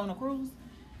when you go on a cruise,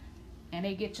 and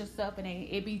they get your stuff and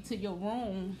it be to your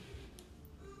room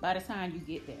by the time you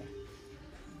get there.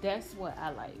 That's what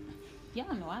I like.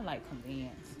 Y'all know I like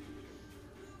convenience.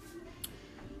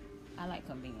 I like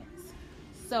convenience.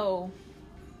 So,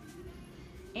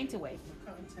 anyway.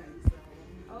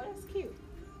 Oh, that's cute.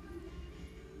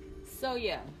 So,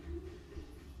 yeah.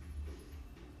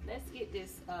 Let's get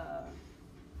this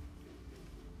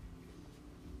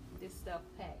stuff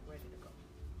packed, ready to go.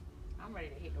 I'm ready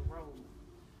to hit the road.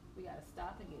 We gotta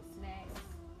stop and get snacks.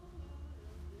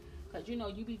 Cause you know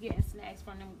you be getting snacks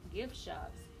from them gift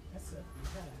shops. That's it.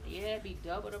 Yeah, it'd be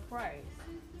double the price.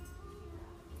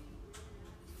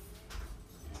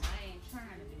 And I ain't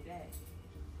trying to do that.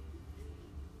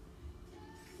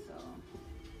 So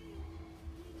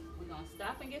we're gonna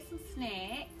stop and get some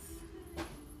snacks.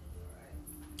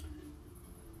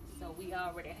 So we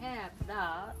already have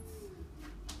that.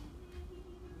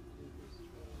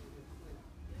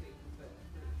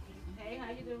 Hey,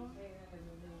 how you doing?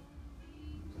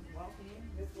 Just walk in.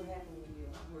 That's what happens when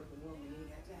you're working woman. You ain't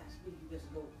got time to speak. You just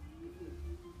go.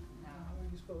 No,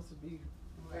 You're supposed to be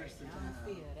right. I versatile. don't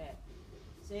feel that.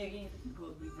 Say again. You're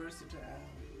supposed to be versatile.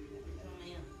 Oh,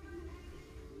 man.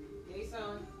 Hey,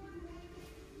 son.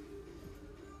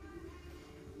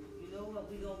 You know what?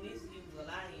 We gonna miss you. Well,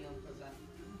 I am, because I'm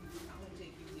gonna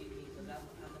take you with me, because I'm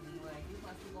gonna be right. You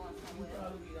must be going You somewhere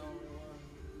else. probably be the only one.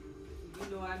 You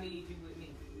know I need you with me.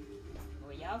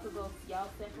 Well, y'all could go y'all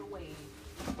separate ways.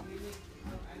 You need,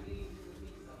 I need you with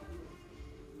me, so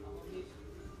I'm gonna miss you.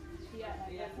 She act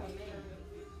like that's her man.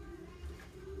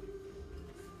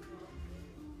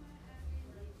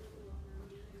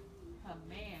 Her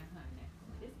man, honey.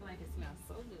 This blanket smells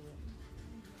so good.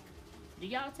 Do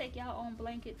y'all take y'all own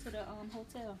blanket to the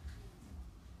hotel?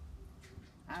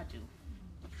 I do.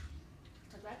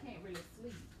 Cause I can't really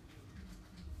sleep.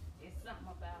 It's something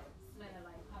about smelling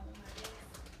like home, I guess.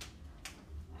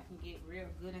 I can get real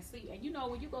good and sleep. And you know,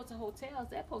 when you go to hotels,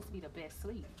 that's supposed to be the best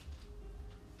sleep.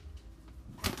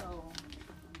 So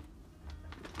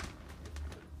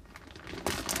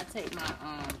I take my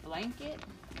blanket.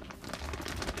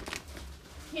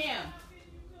 Kim.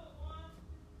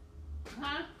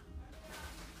 Huh?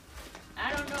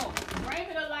 I don't know. Bring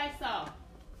me the lights off.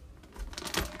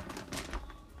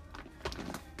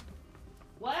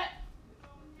 What?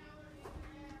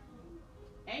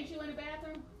 Ain't you in the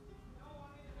bathroom?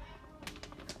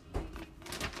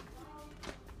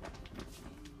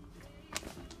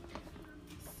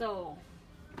 So,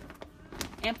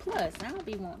 and plus, I don't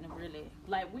be wanting to really,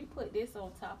 like, we put this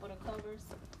on top of the covers.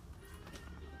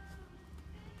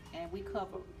 And we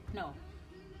cover, no.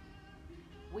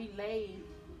 We lay,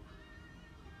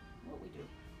 what we do?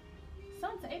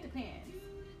 Sometimes, it depends.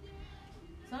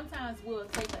 Sometimes we'll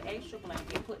take an extra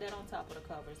blanket, put that on top of the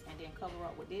covers, and then cover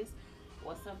up with this.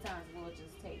 Or sometimes we'll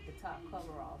just take the top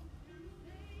cover off,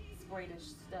 spray the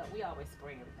stuff. We always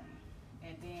spray everything.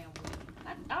 And then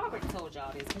I already told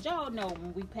y'all this, because y'all know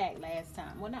when we packed last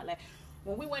time. Well, not last,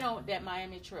 when we went on that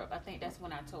Miami trip, I think that's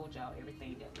when I told y'all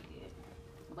everything that we did.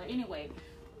 But anyway,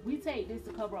 we take this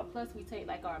to cover up. Plus, we take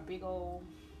like our big old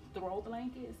throw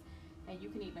blankets, and you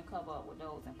can even cover up with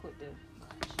those and put the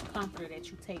comforter that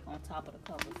you take on top of the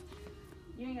covers.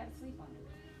 You ain't got to sleep under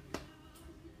it.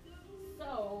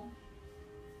 So,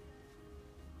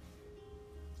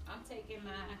 I'm taking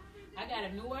I got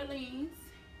a New Orleans.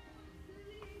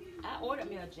 I ordered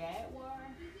me a Jaguar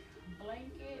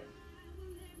blanket.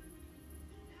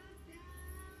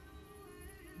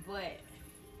 But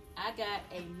I got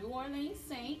a New Orleans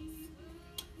Saints,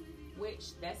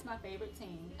 which that's my favorite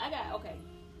team. I got, okay,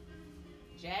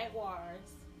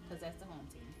 Jaguars, because that's the home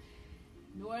team.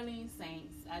 New Orleans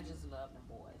Saints, I just love them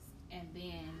boys. And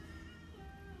then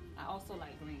I also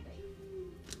like Green Bay.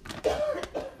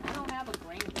 I don't have a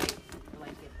Green Bay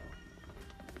blanket though.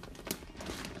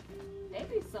 They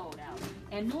be sold out.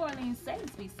 And New Orleans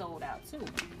Saints be sold out too.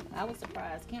 I was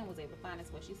surprised Kim was able to find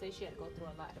this one. She said she had to go through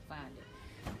a lot to find it.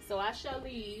 So I shall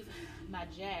leave my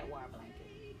Jaguar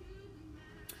blanket.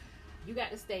 You got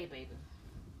to stay, baby.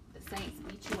 The Saints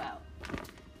beat you out.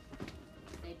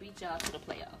 They beat y'all to the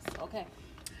playoffs. Okay.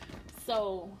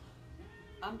 So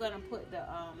I'm gonna put the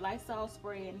Lysol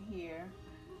spray in here.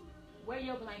 Where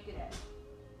your blanket at?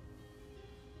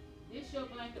 This your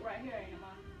blanket right here, ain't it,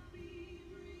 Mom?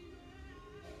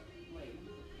 Wait, let me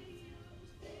put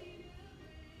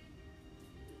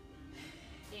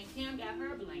Kim got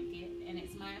her blanket, and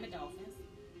it's Miami Dolphins.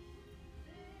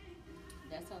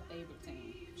 That's her favorite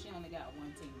team. She only got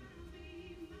one team.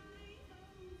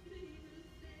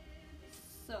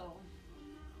 So,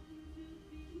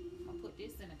 I'll put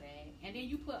this in a bag. And then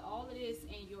you put all of this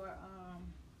in your,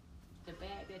 the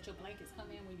bag that your blankets come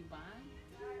in when you buy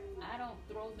them. I don't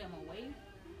throw them away.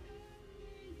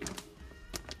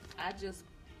 I just,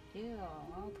 ew,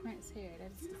 all Prince hair.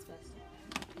 That's disgusting.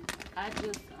 I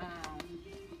just,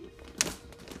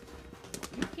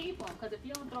 you keep them. Because if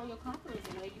you don't throw your comforters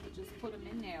away, you could just put them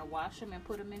in there. Wash them and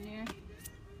put them in there.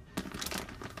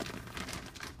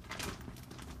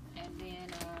 And then,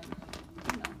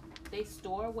 you know, they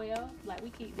store well. Like,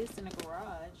 we keep this in the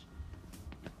garage.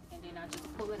 And then I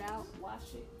just pull it out,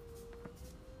 wash it.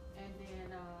 And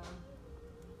then,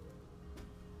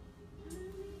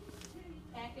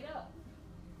 pack it up.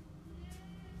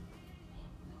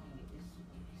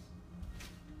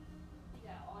 You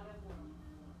got all that water.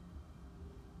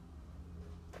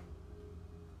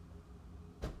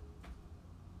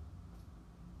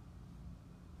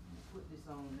 Put this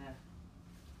on now.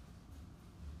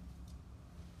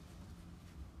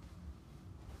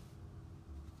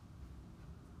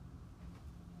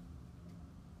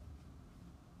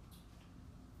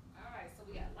 Alright, so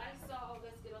we got Lysol.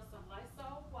 Let's get us some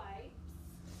Lysol wipes.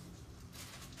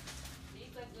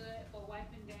 These are good for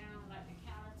wiping down like the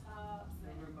countertops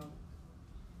and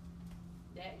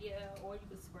that, yeah, or you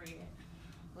could spray it.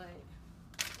 But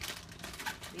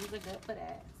these are good for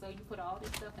that. So you put all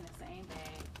this stuff in the same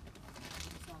bag.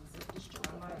 Just want to zip this joint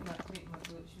I might up. not take my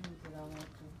good shoes that I want to.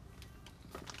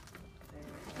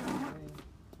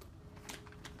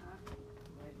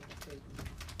 Might not take them.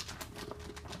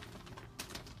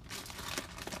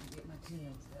 Get my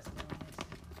Timbs, that's what I want.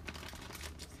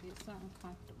 Just get something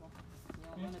comfortable. You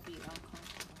don't want to be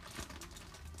uncomfortable.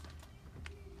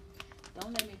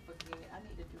 Don't let me forget. I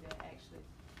need to do that actually.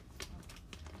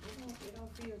 It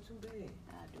don't feel too bad.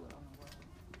 I'll do it on the road.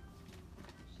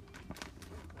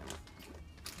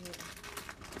 Yeah.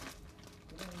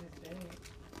 It ain't as bad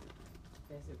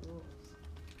as it was.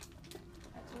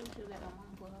 I told you that my mom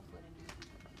put her foot in there.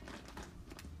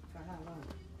 For how long?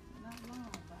 Not long,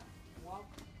 but walk.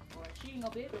 Or she ain't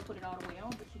gonna be able to put it all the way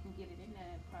on, but you can get it in there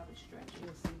and probably stretch it.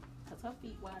 We'll see. Cause her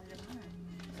feet wider than mine.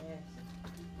 Yes.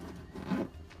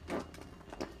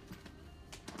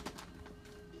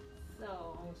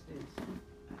 So, What's this?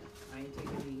 I ain't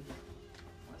taking these.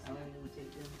 I don't even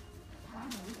take them. I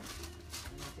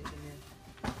ain't taking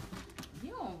them.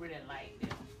 you don't really like them.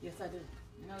 Yes, I do.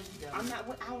 No, you don't. I'm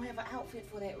not. I don't have an outfit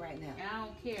for that right now. And I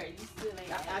don't care. You still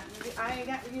ain't. I ain't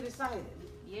got to get excited.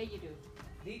 Yeah, you do.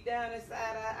 Deep down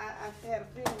inside, I had a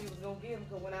feeling you was gonna get them.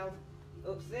 Cause when I was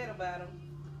upset about them,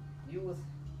 you was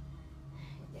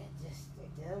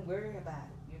don't worry about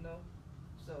it, you know.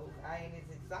 So I ain't as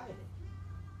excited.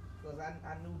 Cause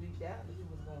I knew deep down that you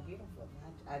was gonna get them for me.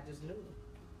 I just knew it.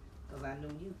 Cause I knew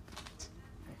you.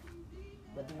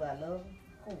 But do I love them?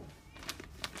 Cool.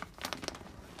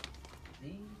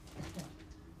 These? Yeah.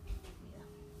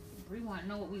 Bree want to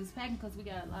know what we was packing because we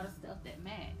got a lot of stuff that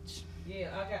match. Yeah,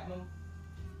 I got them.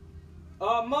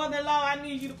 Mother-in-law, I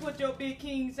need you to put your big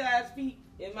king size feet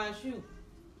in my shoe.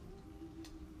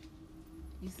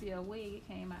 You see her wig, it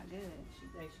came out good. She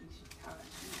thinks she's hot.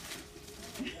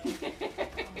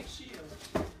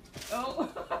 Oh.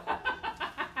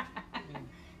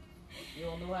 You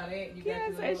don't know how that you Kim got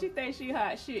to said she thinks she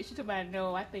hot shit. She told me,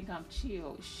 no, I think I'm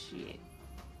chill shit.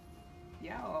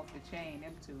 Y'all off the chain,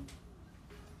 them two.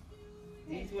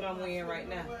 This is what I'm wearing right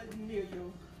now. Near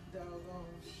your doggone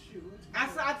shoe. I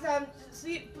tell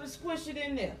see it, squish it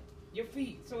in there. Your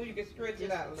feet, so you can stretch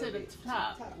it out a little To the bit.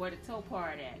 top, where the toe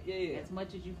part at. Yeah. As much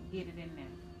as you can get it in there.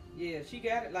 Yeah, she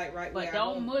got it like right But where don't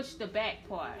I want. mush the back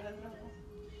part.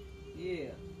 Yeah.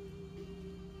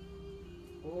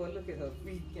 Boy, look at her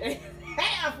feet.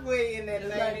 Halfway in that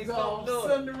lady. Like So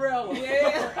Cinderella.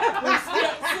 yeah. Them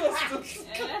step sisters.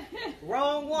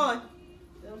 Wrong one.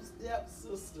 Them step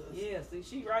sisters. Yeah, see,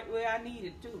 she right where I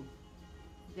needed too.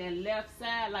 The left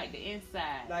side, like the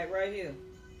inside, Like right here.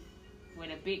 where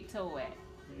the big toe at.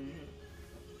 Mm-hmm.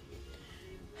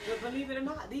 But believe it or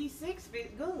not, these 6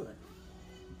 fit good.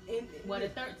 And, Well, the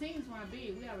 13s weren't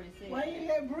big. We already said Why that. you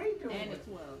have Bree doing And the it?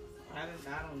 12s.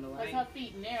 I don't know. I Because her ain't,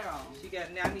 feet narrow. she got.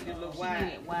 I need a little She wide.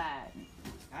 need it wide.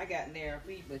 I got narrow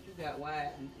feet, but you got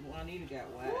wide. And Juanita got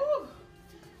wide. Woo.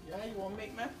 Y'all ain't gonna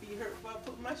make my feet hurt if I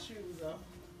put my shoes on.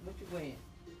 What you wearing?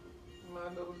 My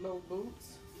little low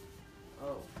boots.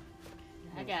 Oh.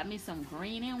 I got me some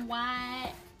green and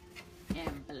white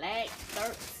and black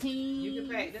 13. You can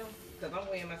pack them, because I'm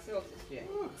wearing my Celtics jacket.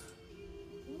 Woo.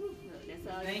 Look, that's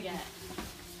all Thank you you. got.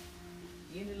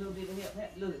 Any little bit of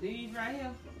help. Look, these right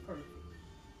here, perfect.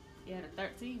 Yeah, the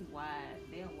 13 wide.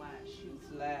 They're wide shoes.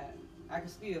 Slide. I can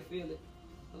still feel it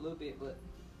a little bit, but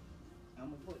I'm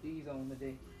gonna put these on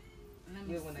today.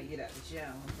 Yeah, when I get out the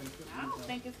shower, I'm gonna put these I don't on.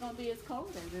 think it's gonna be as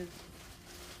cold as it's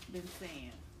been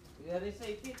saying. Yeah, they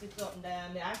say 50 something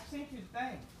down there. I sent you the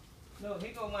thing. No,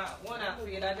 here go my one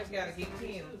outfit. I just gotta get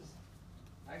 10.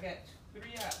 I got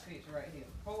 3 outfits right here.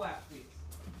 4 outfits.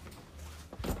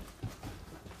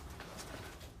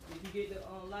 Did you get the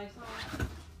lights on?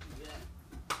 Yeah.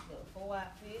 Got 4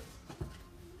 outfits.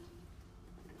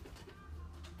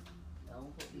 I'm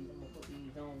gonna put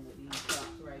these on with these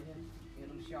socks right here. Get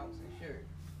them shorts and shirt.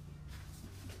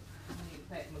 I need to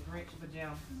pack my Grinch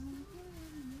pajamas.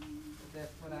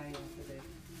 That's what I am today.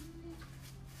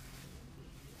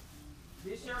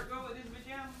 This shirt go with this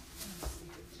pajama?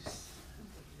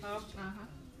 Huh? Uh-huh.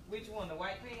 Which one? The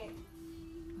white pants?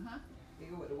 Uh-huh. They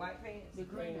go with the white pants? The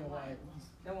green and white ones.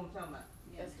 That's what I'm talking about.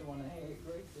 That's the one I had.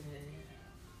 Grace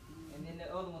had. And then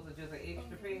the other ones are just an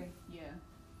extra pair? Yeah.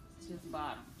 It's just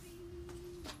bottoms.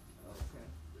 Okay.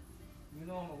 You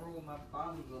know I'm gonna roll my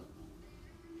bottoms up.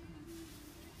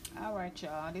 All right,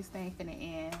 y'all. This thing finna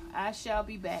end. I shall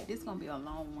be back. This gonna be a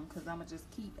long one because I'm gonna just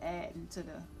keep adding to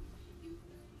the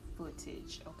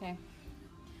footage. Okay.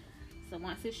 So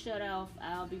once it's shut off,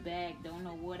 I'll be back. Don't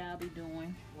know what I'll be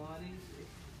doing. One of these.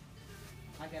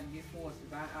 I gotta get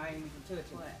forces. I ain't even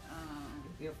touching But it.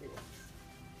 They're forces.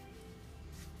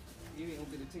 You ain't gonna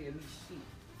be able to tell me shit.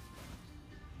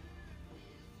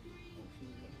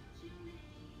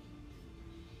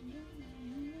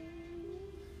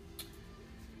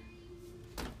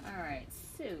 all right.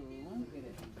 So Look at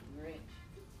it. Grinch.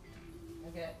 I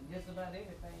got just about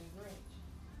everything Grinch.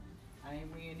 I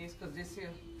ain't wearing this because this here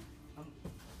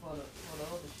for the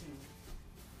other shoe.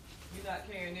 You're not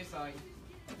carrying this, are you?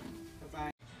 'Cause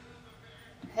I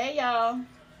hey, y'all.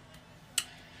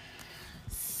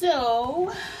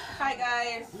 So Hi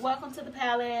guys. welcome to the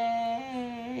palace.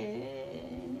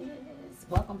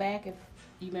 Welcome back. If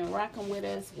you've been rocking with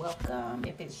us, welcome.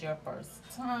 If it's your first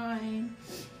time,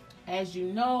 as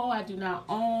you know, I do not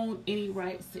own any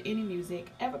rights to any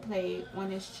music ever played on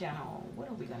this channel. What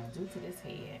are we gonna do to this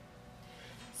head?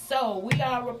 So we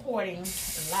are reporting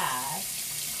live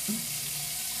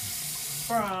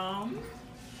from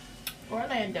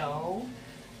Orlando.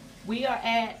 We are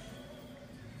at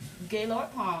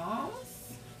Gaylord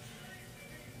Palms,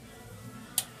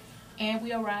 and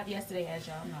we arrived yesterday, as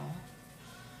y'all know.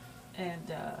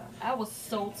 And I was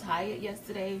so tired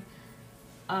yesterday.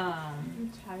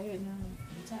 I'm tired now.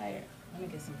 You tired? Let me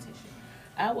get some tissue.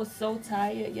 I was so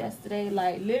tired yesterday.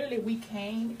 Like literally, we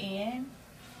came in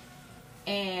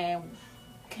and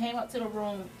came up to the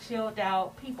room, chilled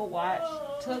out, people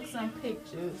watched, took some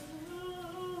pictures,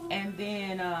 and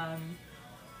then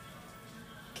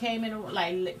came in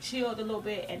like chilled a little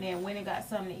bit, and then went and got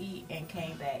something to eat and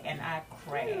came back, and I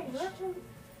crashed.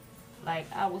 Like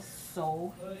I was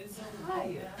so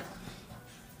tired.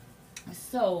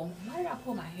 So why did I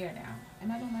pull my hair down?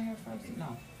 Am I doing my hair first?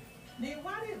 No. Then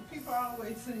why did people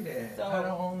always say that? So- I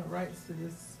don't own the rights to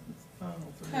this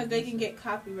song. Because they can get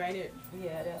copyrighted.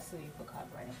 Yeah, they'll sue you for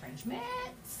copyright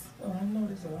infringements. Oh, I know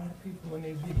there's a lot of people in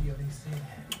their video they say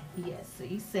that. Yes, so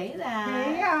you say that.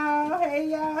 Hey y'all, hey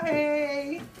y'all,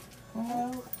 hey.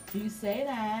 Well, you say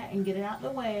that and get it out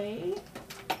the way,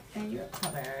 and you're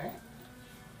covered.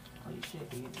 Oh, you should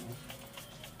be.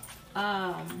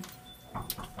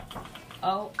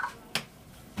 Oh.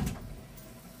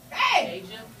 Hey!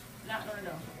 Asia, knock on the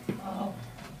door. Oh.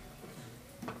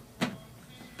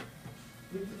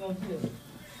 What you gonna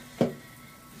do?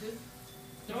 Just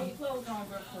throw your clothes on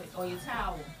real quick, or your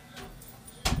towel.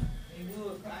 They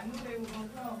would. I knew they were gonna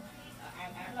come.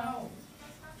 I know.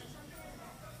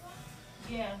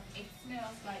 Yeah, it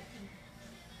smells like.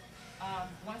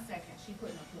 1 second. She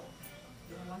putting the clothes.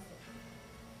 Give me 1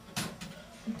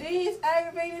 second. These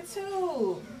aggravated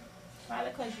too. Probably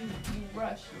because you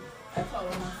rush. I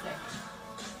told her 1 second.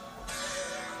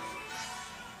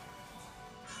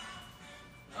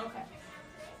 Okay.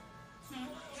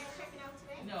 Checking out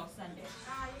today? No, Sunday.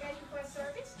 You guys request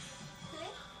service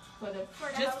today? For the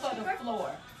just for the housekeeper? floor.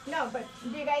 No, but do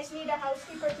you guys need a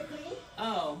housekeeper to clean?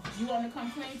 Oh, you want me to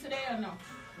come clean today or no?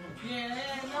 Yeah,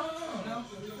 no. No?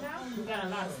 We got a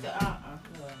lot of stuff.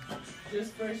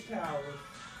 Just fresh towels.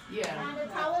 Yeah. The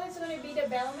towel is going to be the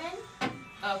bellman.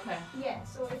 Okay. Yeah,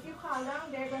 so if you call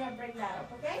them, they're going to bring that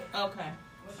up, okay? Okay.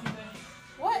 What you think?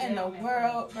 What in the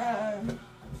world, bro?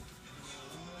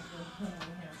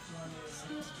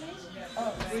 Excuse please.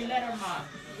 Oh, 3-letter mark.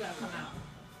 You gotta come out.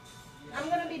 I'm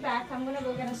going to be back. I'm going to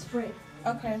go get a spray.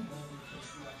 Okay.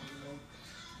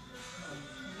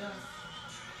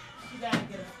 gotta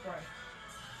get a spray.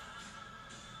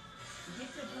 Get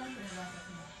your blanket and wrap it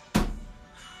in.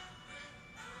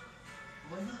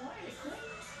 Well, you wanted it clean.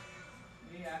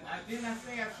 Yeah, I didn't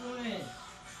say I couldn't.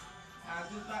 I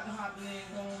just got the hot leg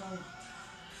going on.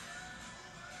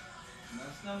 My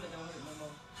stomach don't hurt no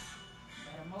more.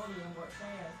 That emollient work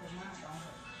fast, and mine don't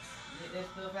hurt. Get that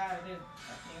stuff out of there.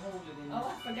 I can't hold it anymore. Oh,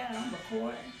 I forgot I'm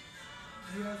recording.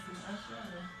 Yes, I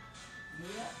tried.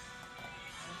 Yeah.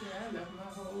 Okay, I left my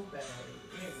whole bag.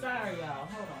 Sorry, y'all.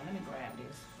 Hold on. Let me grab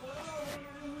this.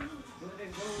 Where that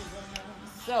goes right now?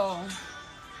 So,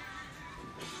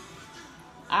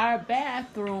 our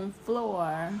bathroom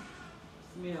floor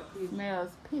Smell pissy.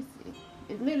 smells pissy.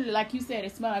 It's literally like you said.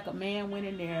 It smells like a man went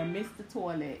in there and missed the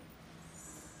toilet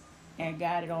and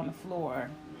got it on the floor,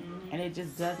 and it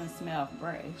just doesn't smell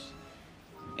fresh.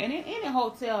 And in any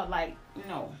hotel, like,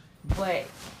 no, but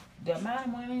the amount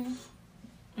of money,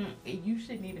 you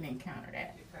shouldn't even encounter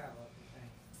that.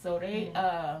 So they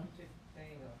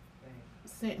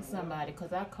sent somebody,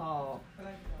 because I called,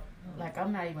 like,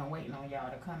 I'm not even waiting on y'all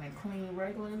to come and clean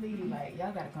regularly. Like,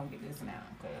 y'all gotta come get this now,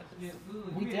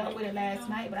 because we dealt with it last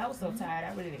night, but I was so tired,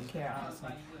 I really didn't care,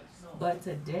 honestly. But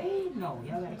today, no,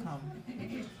 y'all gotta come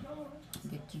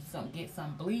get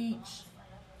some bleach,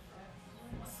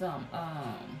 some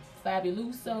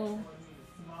Fabuloso,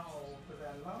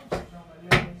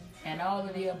 and all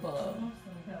of the above.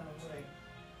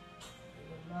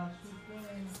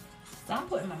 So I'm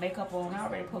putting my makeup on. I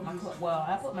already put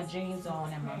I put my jeans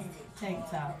on and my tank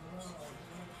top.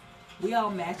 We all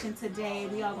matching today.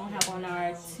 We all gonna have on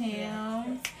our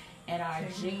Tims and our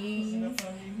jeans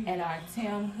and our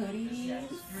Tim hoodies.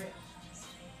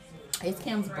 It's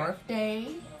Kim's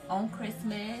birthday on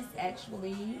Christmas,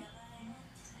 actually.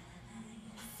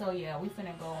 So yeah, we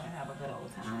finna go and have a good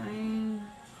old time.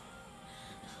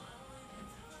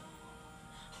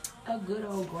 A good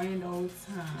old grand old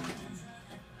time.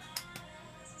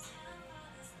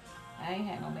 I ain't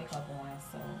had no makeup on,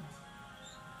 so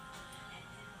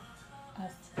I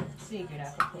figured I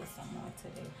could put some on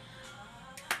today.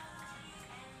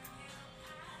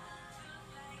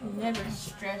 Never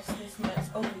stressed this much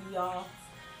over y'all.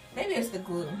 Maybe it's the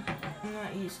glue. I'm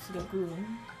not used to the glue.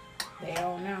 They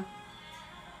don't know.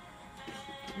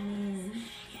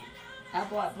 I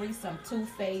bought Bree some Too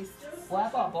Faced. Well, I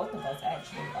bought both of us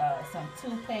actually. Some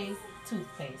Too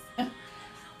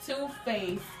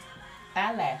Faced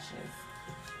eyelashes.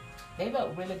 They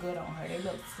look really good on her. They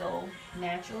look so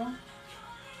natural.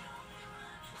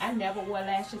 I never wore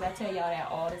lashes. I tell y'all that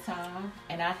all the time,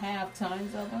 and I have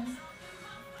tons of them.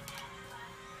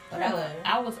 But Really?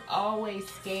 I was always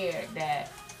scared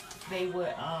that they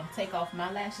would take off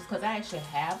my lashes, because I actually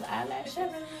have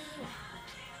eyelashes.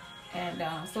 And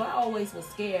so I always was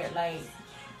scared. Like,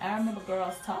 I remember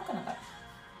girls talking about,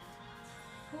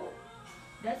 who?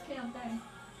 That's Kim thing.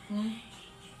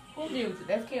 Who music?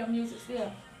 That's Kim music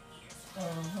still.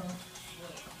 That's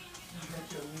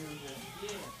your music.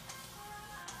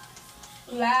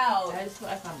 Loud. I just feel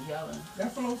like I'm yelling.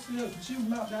 That flow still, she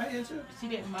was out down here too? She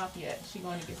didn't mop yet. She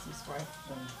going to get some spray.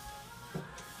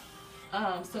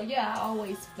 So yeah, I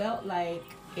always felt like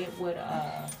it would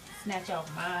snatch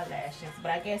off my lashes,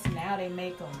 but I guess now they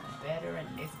make them better, and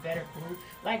it's better glue.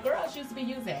 Like, girls used to be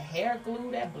using hair glue,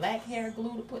 that black hair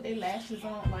glue, to put their lashes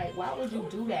on. Like, why would you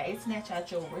do that? It snatch out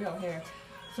your real hair,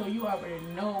 so you already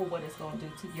know what it's gonna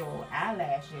do to your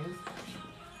eyelashes.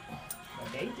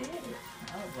 But they did it.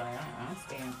 I was like, I'm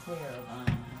staying clear of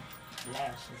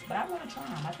lashes, but I want to try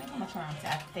them. I think I'm gonna try them.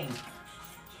 I think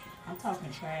I'm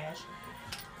talking trash,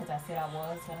 because I said I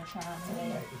was gonna try them I today.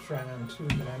 like to try them too,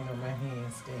 but I know my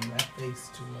hands stain my face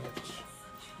too much.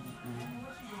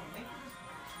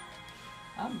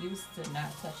 I'm used to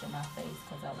not touching my face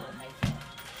because I wear makeup,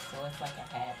 so it's like a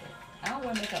habit. I don't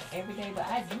wear makeup every day, but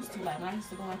I used to. Like, when I used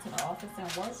to go into the office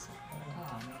and work,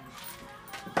 oh man,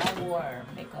 I wore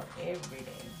makeup every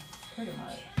day, pretty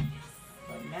much.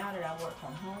 But now that I work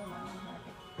from home, I don't like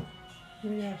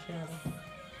it. Yeah, Shadow.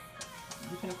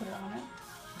 You finna put it on now?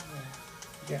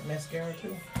 You got mascara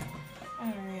too?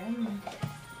 Alright,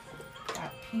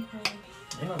 got people.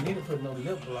 They don't need to put no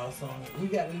lip gloss on it. We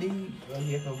got to leave. Well,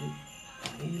 yeah, cause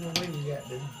either way we got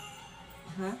to.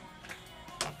 Huh?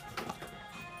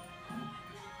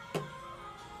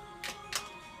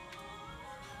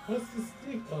 What's the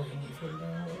stick over here? Put it on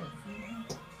there.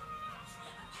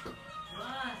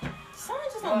 Something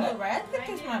just don't look right. I think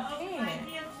it's my pen.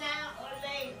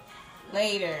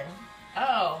 Later.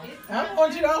 Oh. I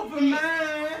want you to open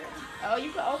mine. Oh,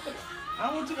 you can open it. I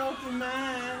want you to open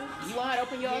mine. You want to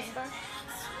open yours first?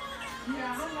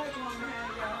 Yeah, I don't like one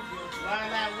behind y'all.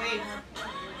 While I wait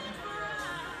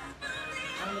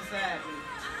on the side, please.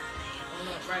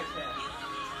 up right there.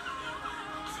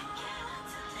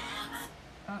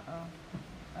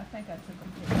 I think I took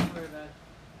a picture. Don't worry about it.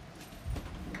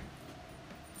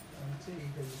 I'm tell you,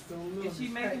 'cause it's so little. Is she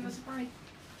making the spray?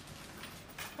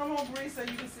 Come on, Bree, so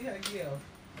you can see her gift.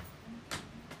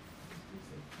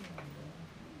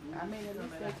 I mean, at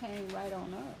least they came right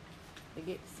on up. They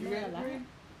get the You smell ready, out.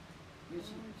 Bree?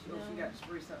 She got to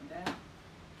spray something down.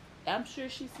 I'm sure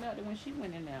she smelled it when she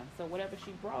went in there. So whatever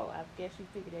she brought, I guess she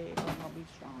figured it wasn't gonna be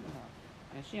strong enough,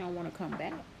 and she don't want to come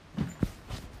back.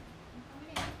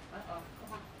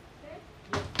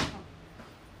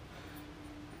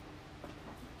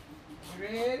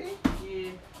 Ready?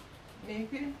 Yeah.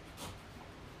 Nikki?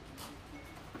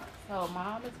 So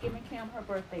mom is giving Kim her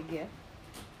birthday gift.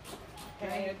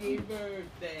 Happy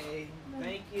birthday.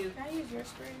 Thank you. Can I use your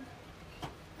screen?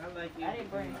 I like I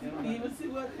didn't bring it. You can even see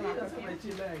what it Come on, is. How Kim. much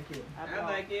you like it. I I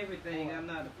brought- like everything. I'm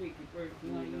not a picky person.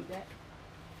 You want to use that?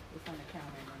 It's on the counter.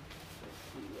 Let's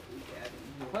see what we got in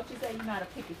here. What you say? You're not a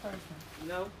picky person?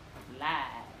 No,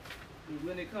 Lie.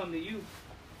 when it come to you.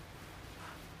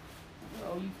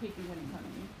 Oh, you picky when it comes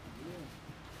to me.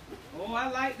 Oh, I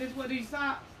like this for these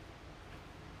socks.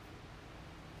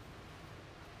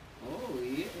 Oh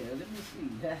yeah, let me see.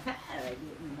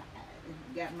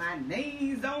 Got my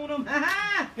names on them.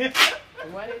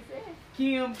 What is it?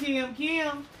 Kim. Okay.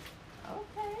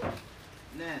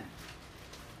 Now.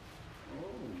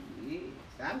 Oh yes,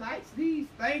 I like these.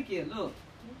 Thank you. Look,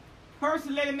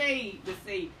 personally made to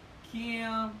say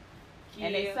Kim.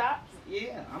 And they socks?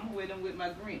 Yeah, I'm gonna wear them with my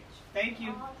Grinch. Thank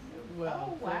you.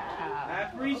 Well, Oh, wow. I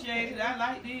appreciate it. I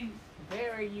like these.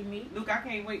 Very unique. Look, I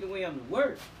can't wait to wear them to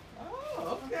work.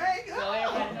 Oh, okay. Good. So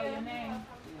everybody know your name.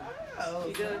 Oh,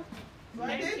 You good? so I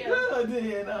Thank did you. good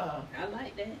then, I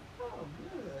like that. Oh,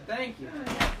 good. Thank you.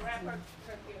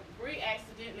 Bree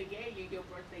accidentally gave you your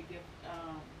birthday gift.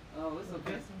 Oh, it's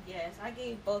okay. Yes, I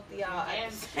gave both of y'all at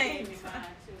And the she same gave me time.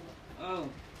 mine too. Oh,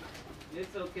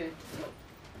 it's okay.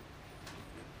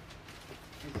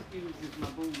 Excuse if my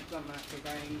boobs come out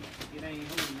because it ain't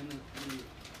holding enough.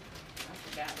 I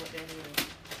forgot what that is.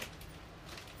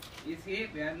 It's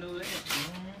heavy, I know that.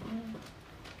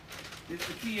 It's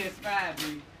the PS5,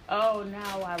 Bree. Oh,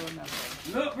 now I remember.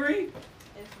 Look, Bree.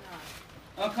 It's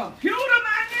not. A computer,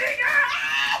 my nigga!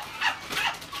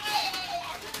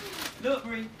 Look,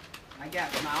 Bree. I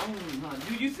got my own, huh?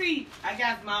 Do you see? I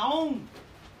got my own.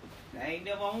 I ain't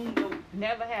never owned no.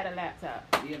 Never had a laptop.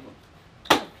 Ever.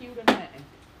 Computer, nothing.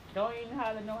 Don't even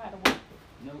hardly know how to work it.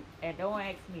 Nope. And don't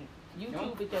ask me. YouTube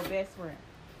Nope. is your best friend.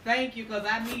 Thank you, because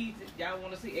I need to, y'all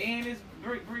want to see. And it's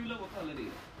Bree, look what color it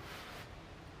is.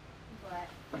 Black.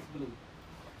 It's blue.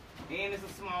 And it's a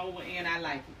small one, and I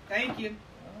like it. Thank you.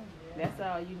 That's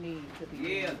all you need to be.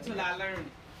 Yeah, doing. till I learn it.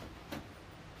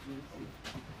 Let's see.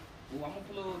 Oh, I'm going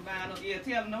to plug mine up. Yeah,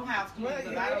 tell them no house cleaning,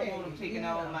 because I don't want them taking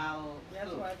all my That's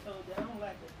stuff. why I told you I don't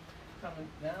like it coming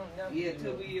down. Yeah,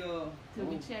 till we, Till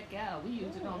we check out. We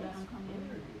usually don't let them come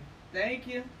in. Thank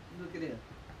you. Look at that.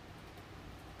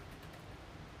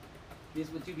 This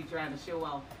what you be trying to show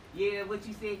off. Yeah, what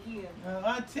you said, Kim.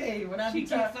 I tell you, when I She be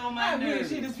trying, gets on my I mean, nerves.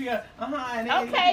 she just be and then Okay.